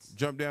garments.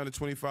 Jump down to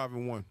 25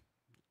 and 1.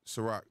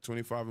 Sirach,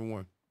 25 and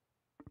 1.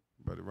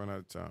 About to run out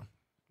of time.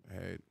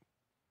 Ahead.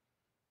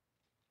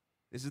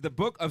 This is the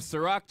book of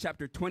Sirach,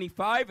 chapter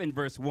 25 and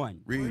verse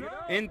 1. Read.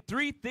 In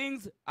 3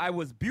 things I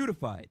was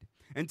beautified,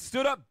 and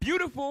stood up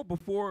beautiful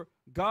before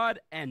God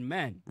and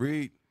men.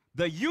 Read.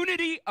 The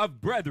unity of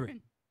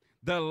brethren,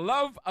 the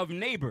love of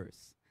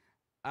neighbors,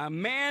 a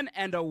man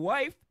and a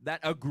wife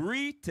that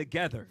agree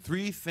together.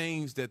 3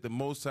 things that the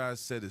Most High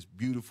said is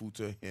beautiful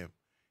to him.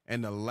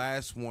 And the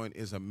last one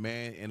is a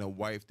man and a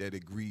wife that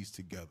agrees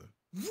together.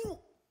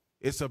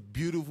 It's a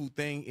beautiful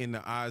thing in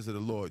the eyes of the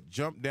Lord.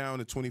 Jump down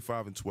to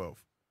 25 and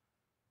 12.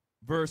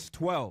 Verse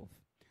 12.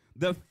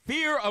 The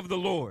fear of the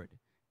Lord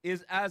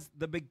is as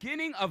the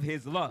beginning of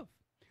his love,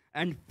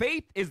 and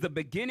faith is the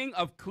beginning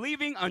of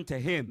cleaving unto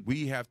him.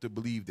 We have to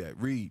believe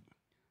that. Read.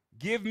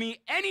 Give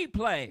me any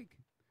plague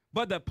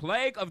but the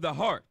plague of the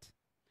heart,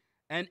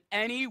 and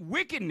any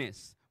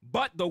wickedness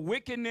but the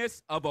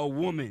wickedness of a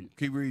woman.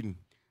 Keep reading.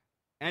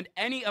 And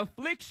any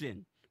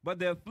affliction but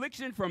the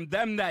affliction from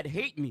them that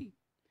hate me,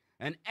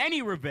 and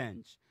any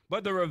revenge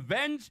but the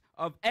revenge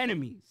of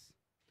enemies.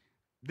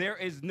 there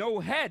is no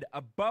head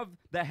above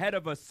the head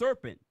of a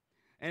serpent,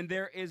 and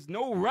there is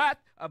no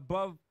wrath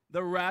above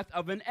the wrath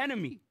of an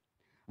enemy.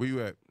 Where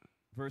you at?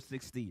 Verse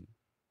 16.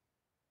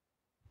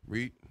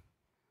 Read.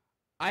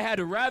 I had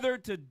rather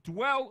to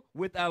dwell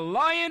with a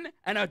lion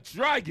and a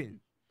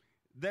dragon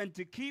than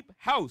to keep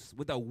house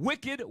with a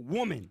wicked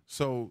woman.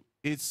 So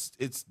it's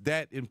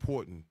that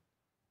important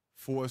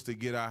for us to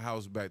get our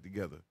house back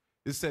together.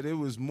 It said it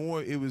was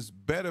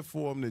better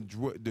for him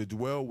to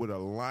dwell with a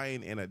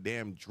lion and a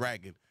damn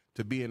dragon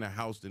to be in a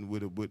house than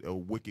with a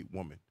wicked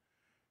woman.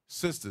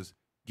 Sisters,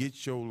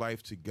 get your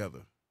life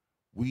together.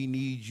 We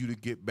need you to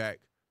get back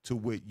to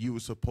what you were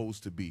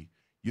supposed to be.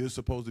 You're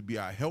supposed to be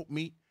our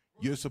helpmeet.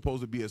 You're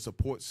supposed to be a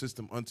support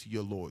system unto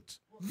your lords.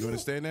 You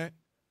understand that?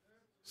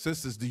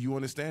 Sisters, do you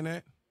understand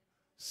that?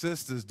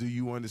 Sisters, do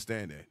you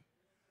understand that?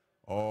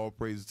 All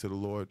praises to the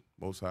Lord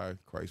Most High.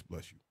 Christ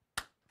bless you.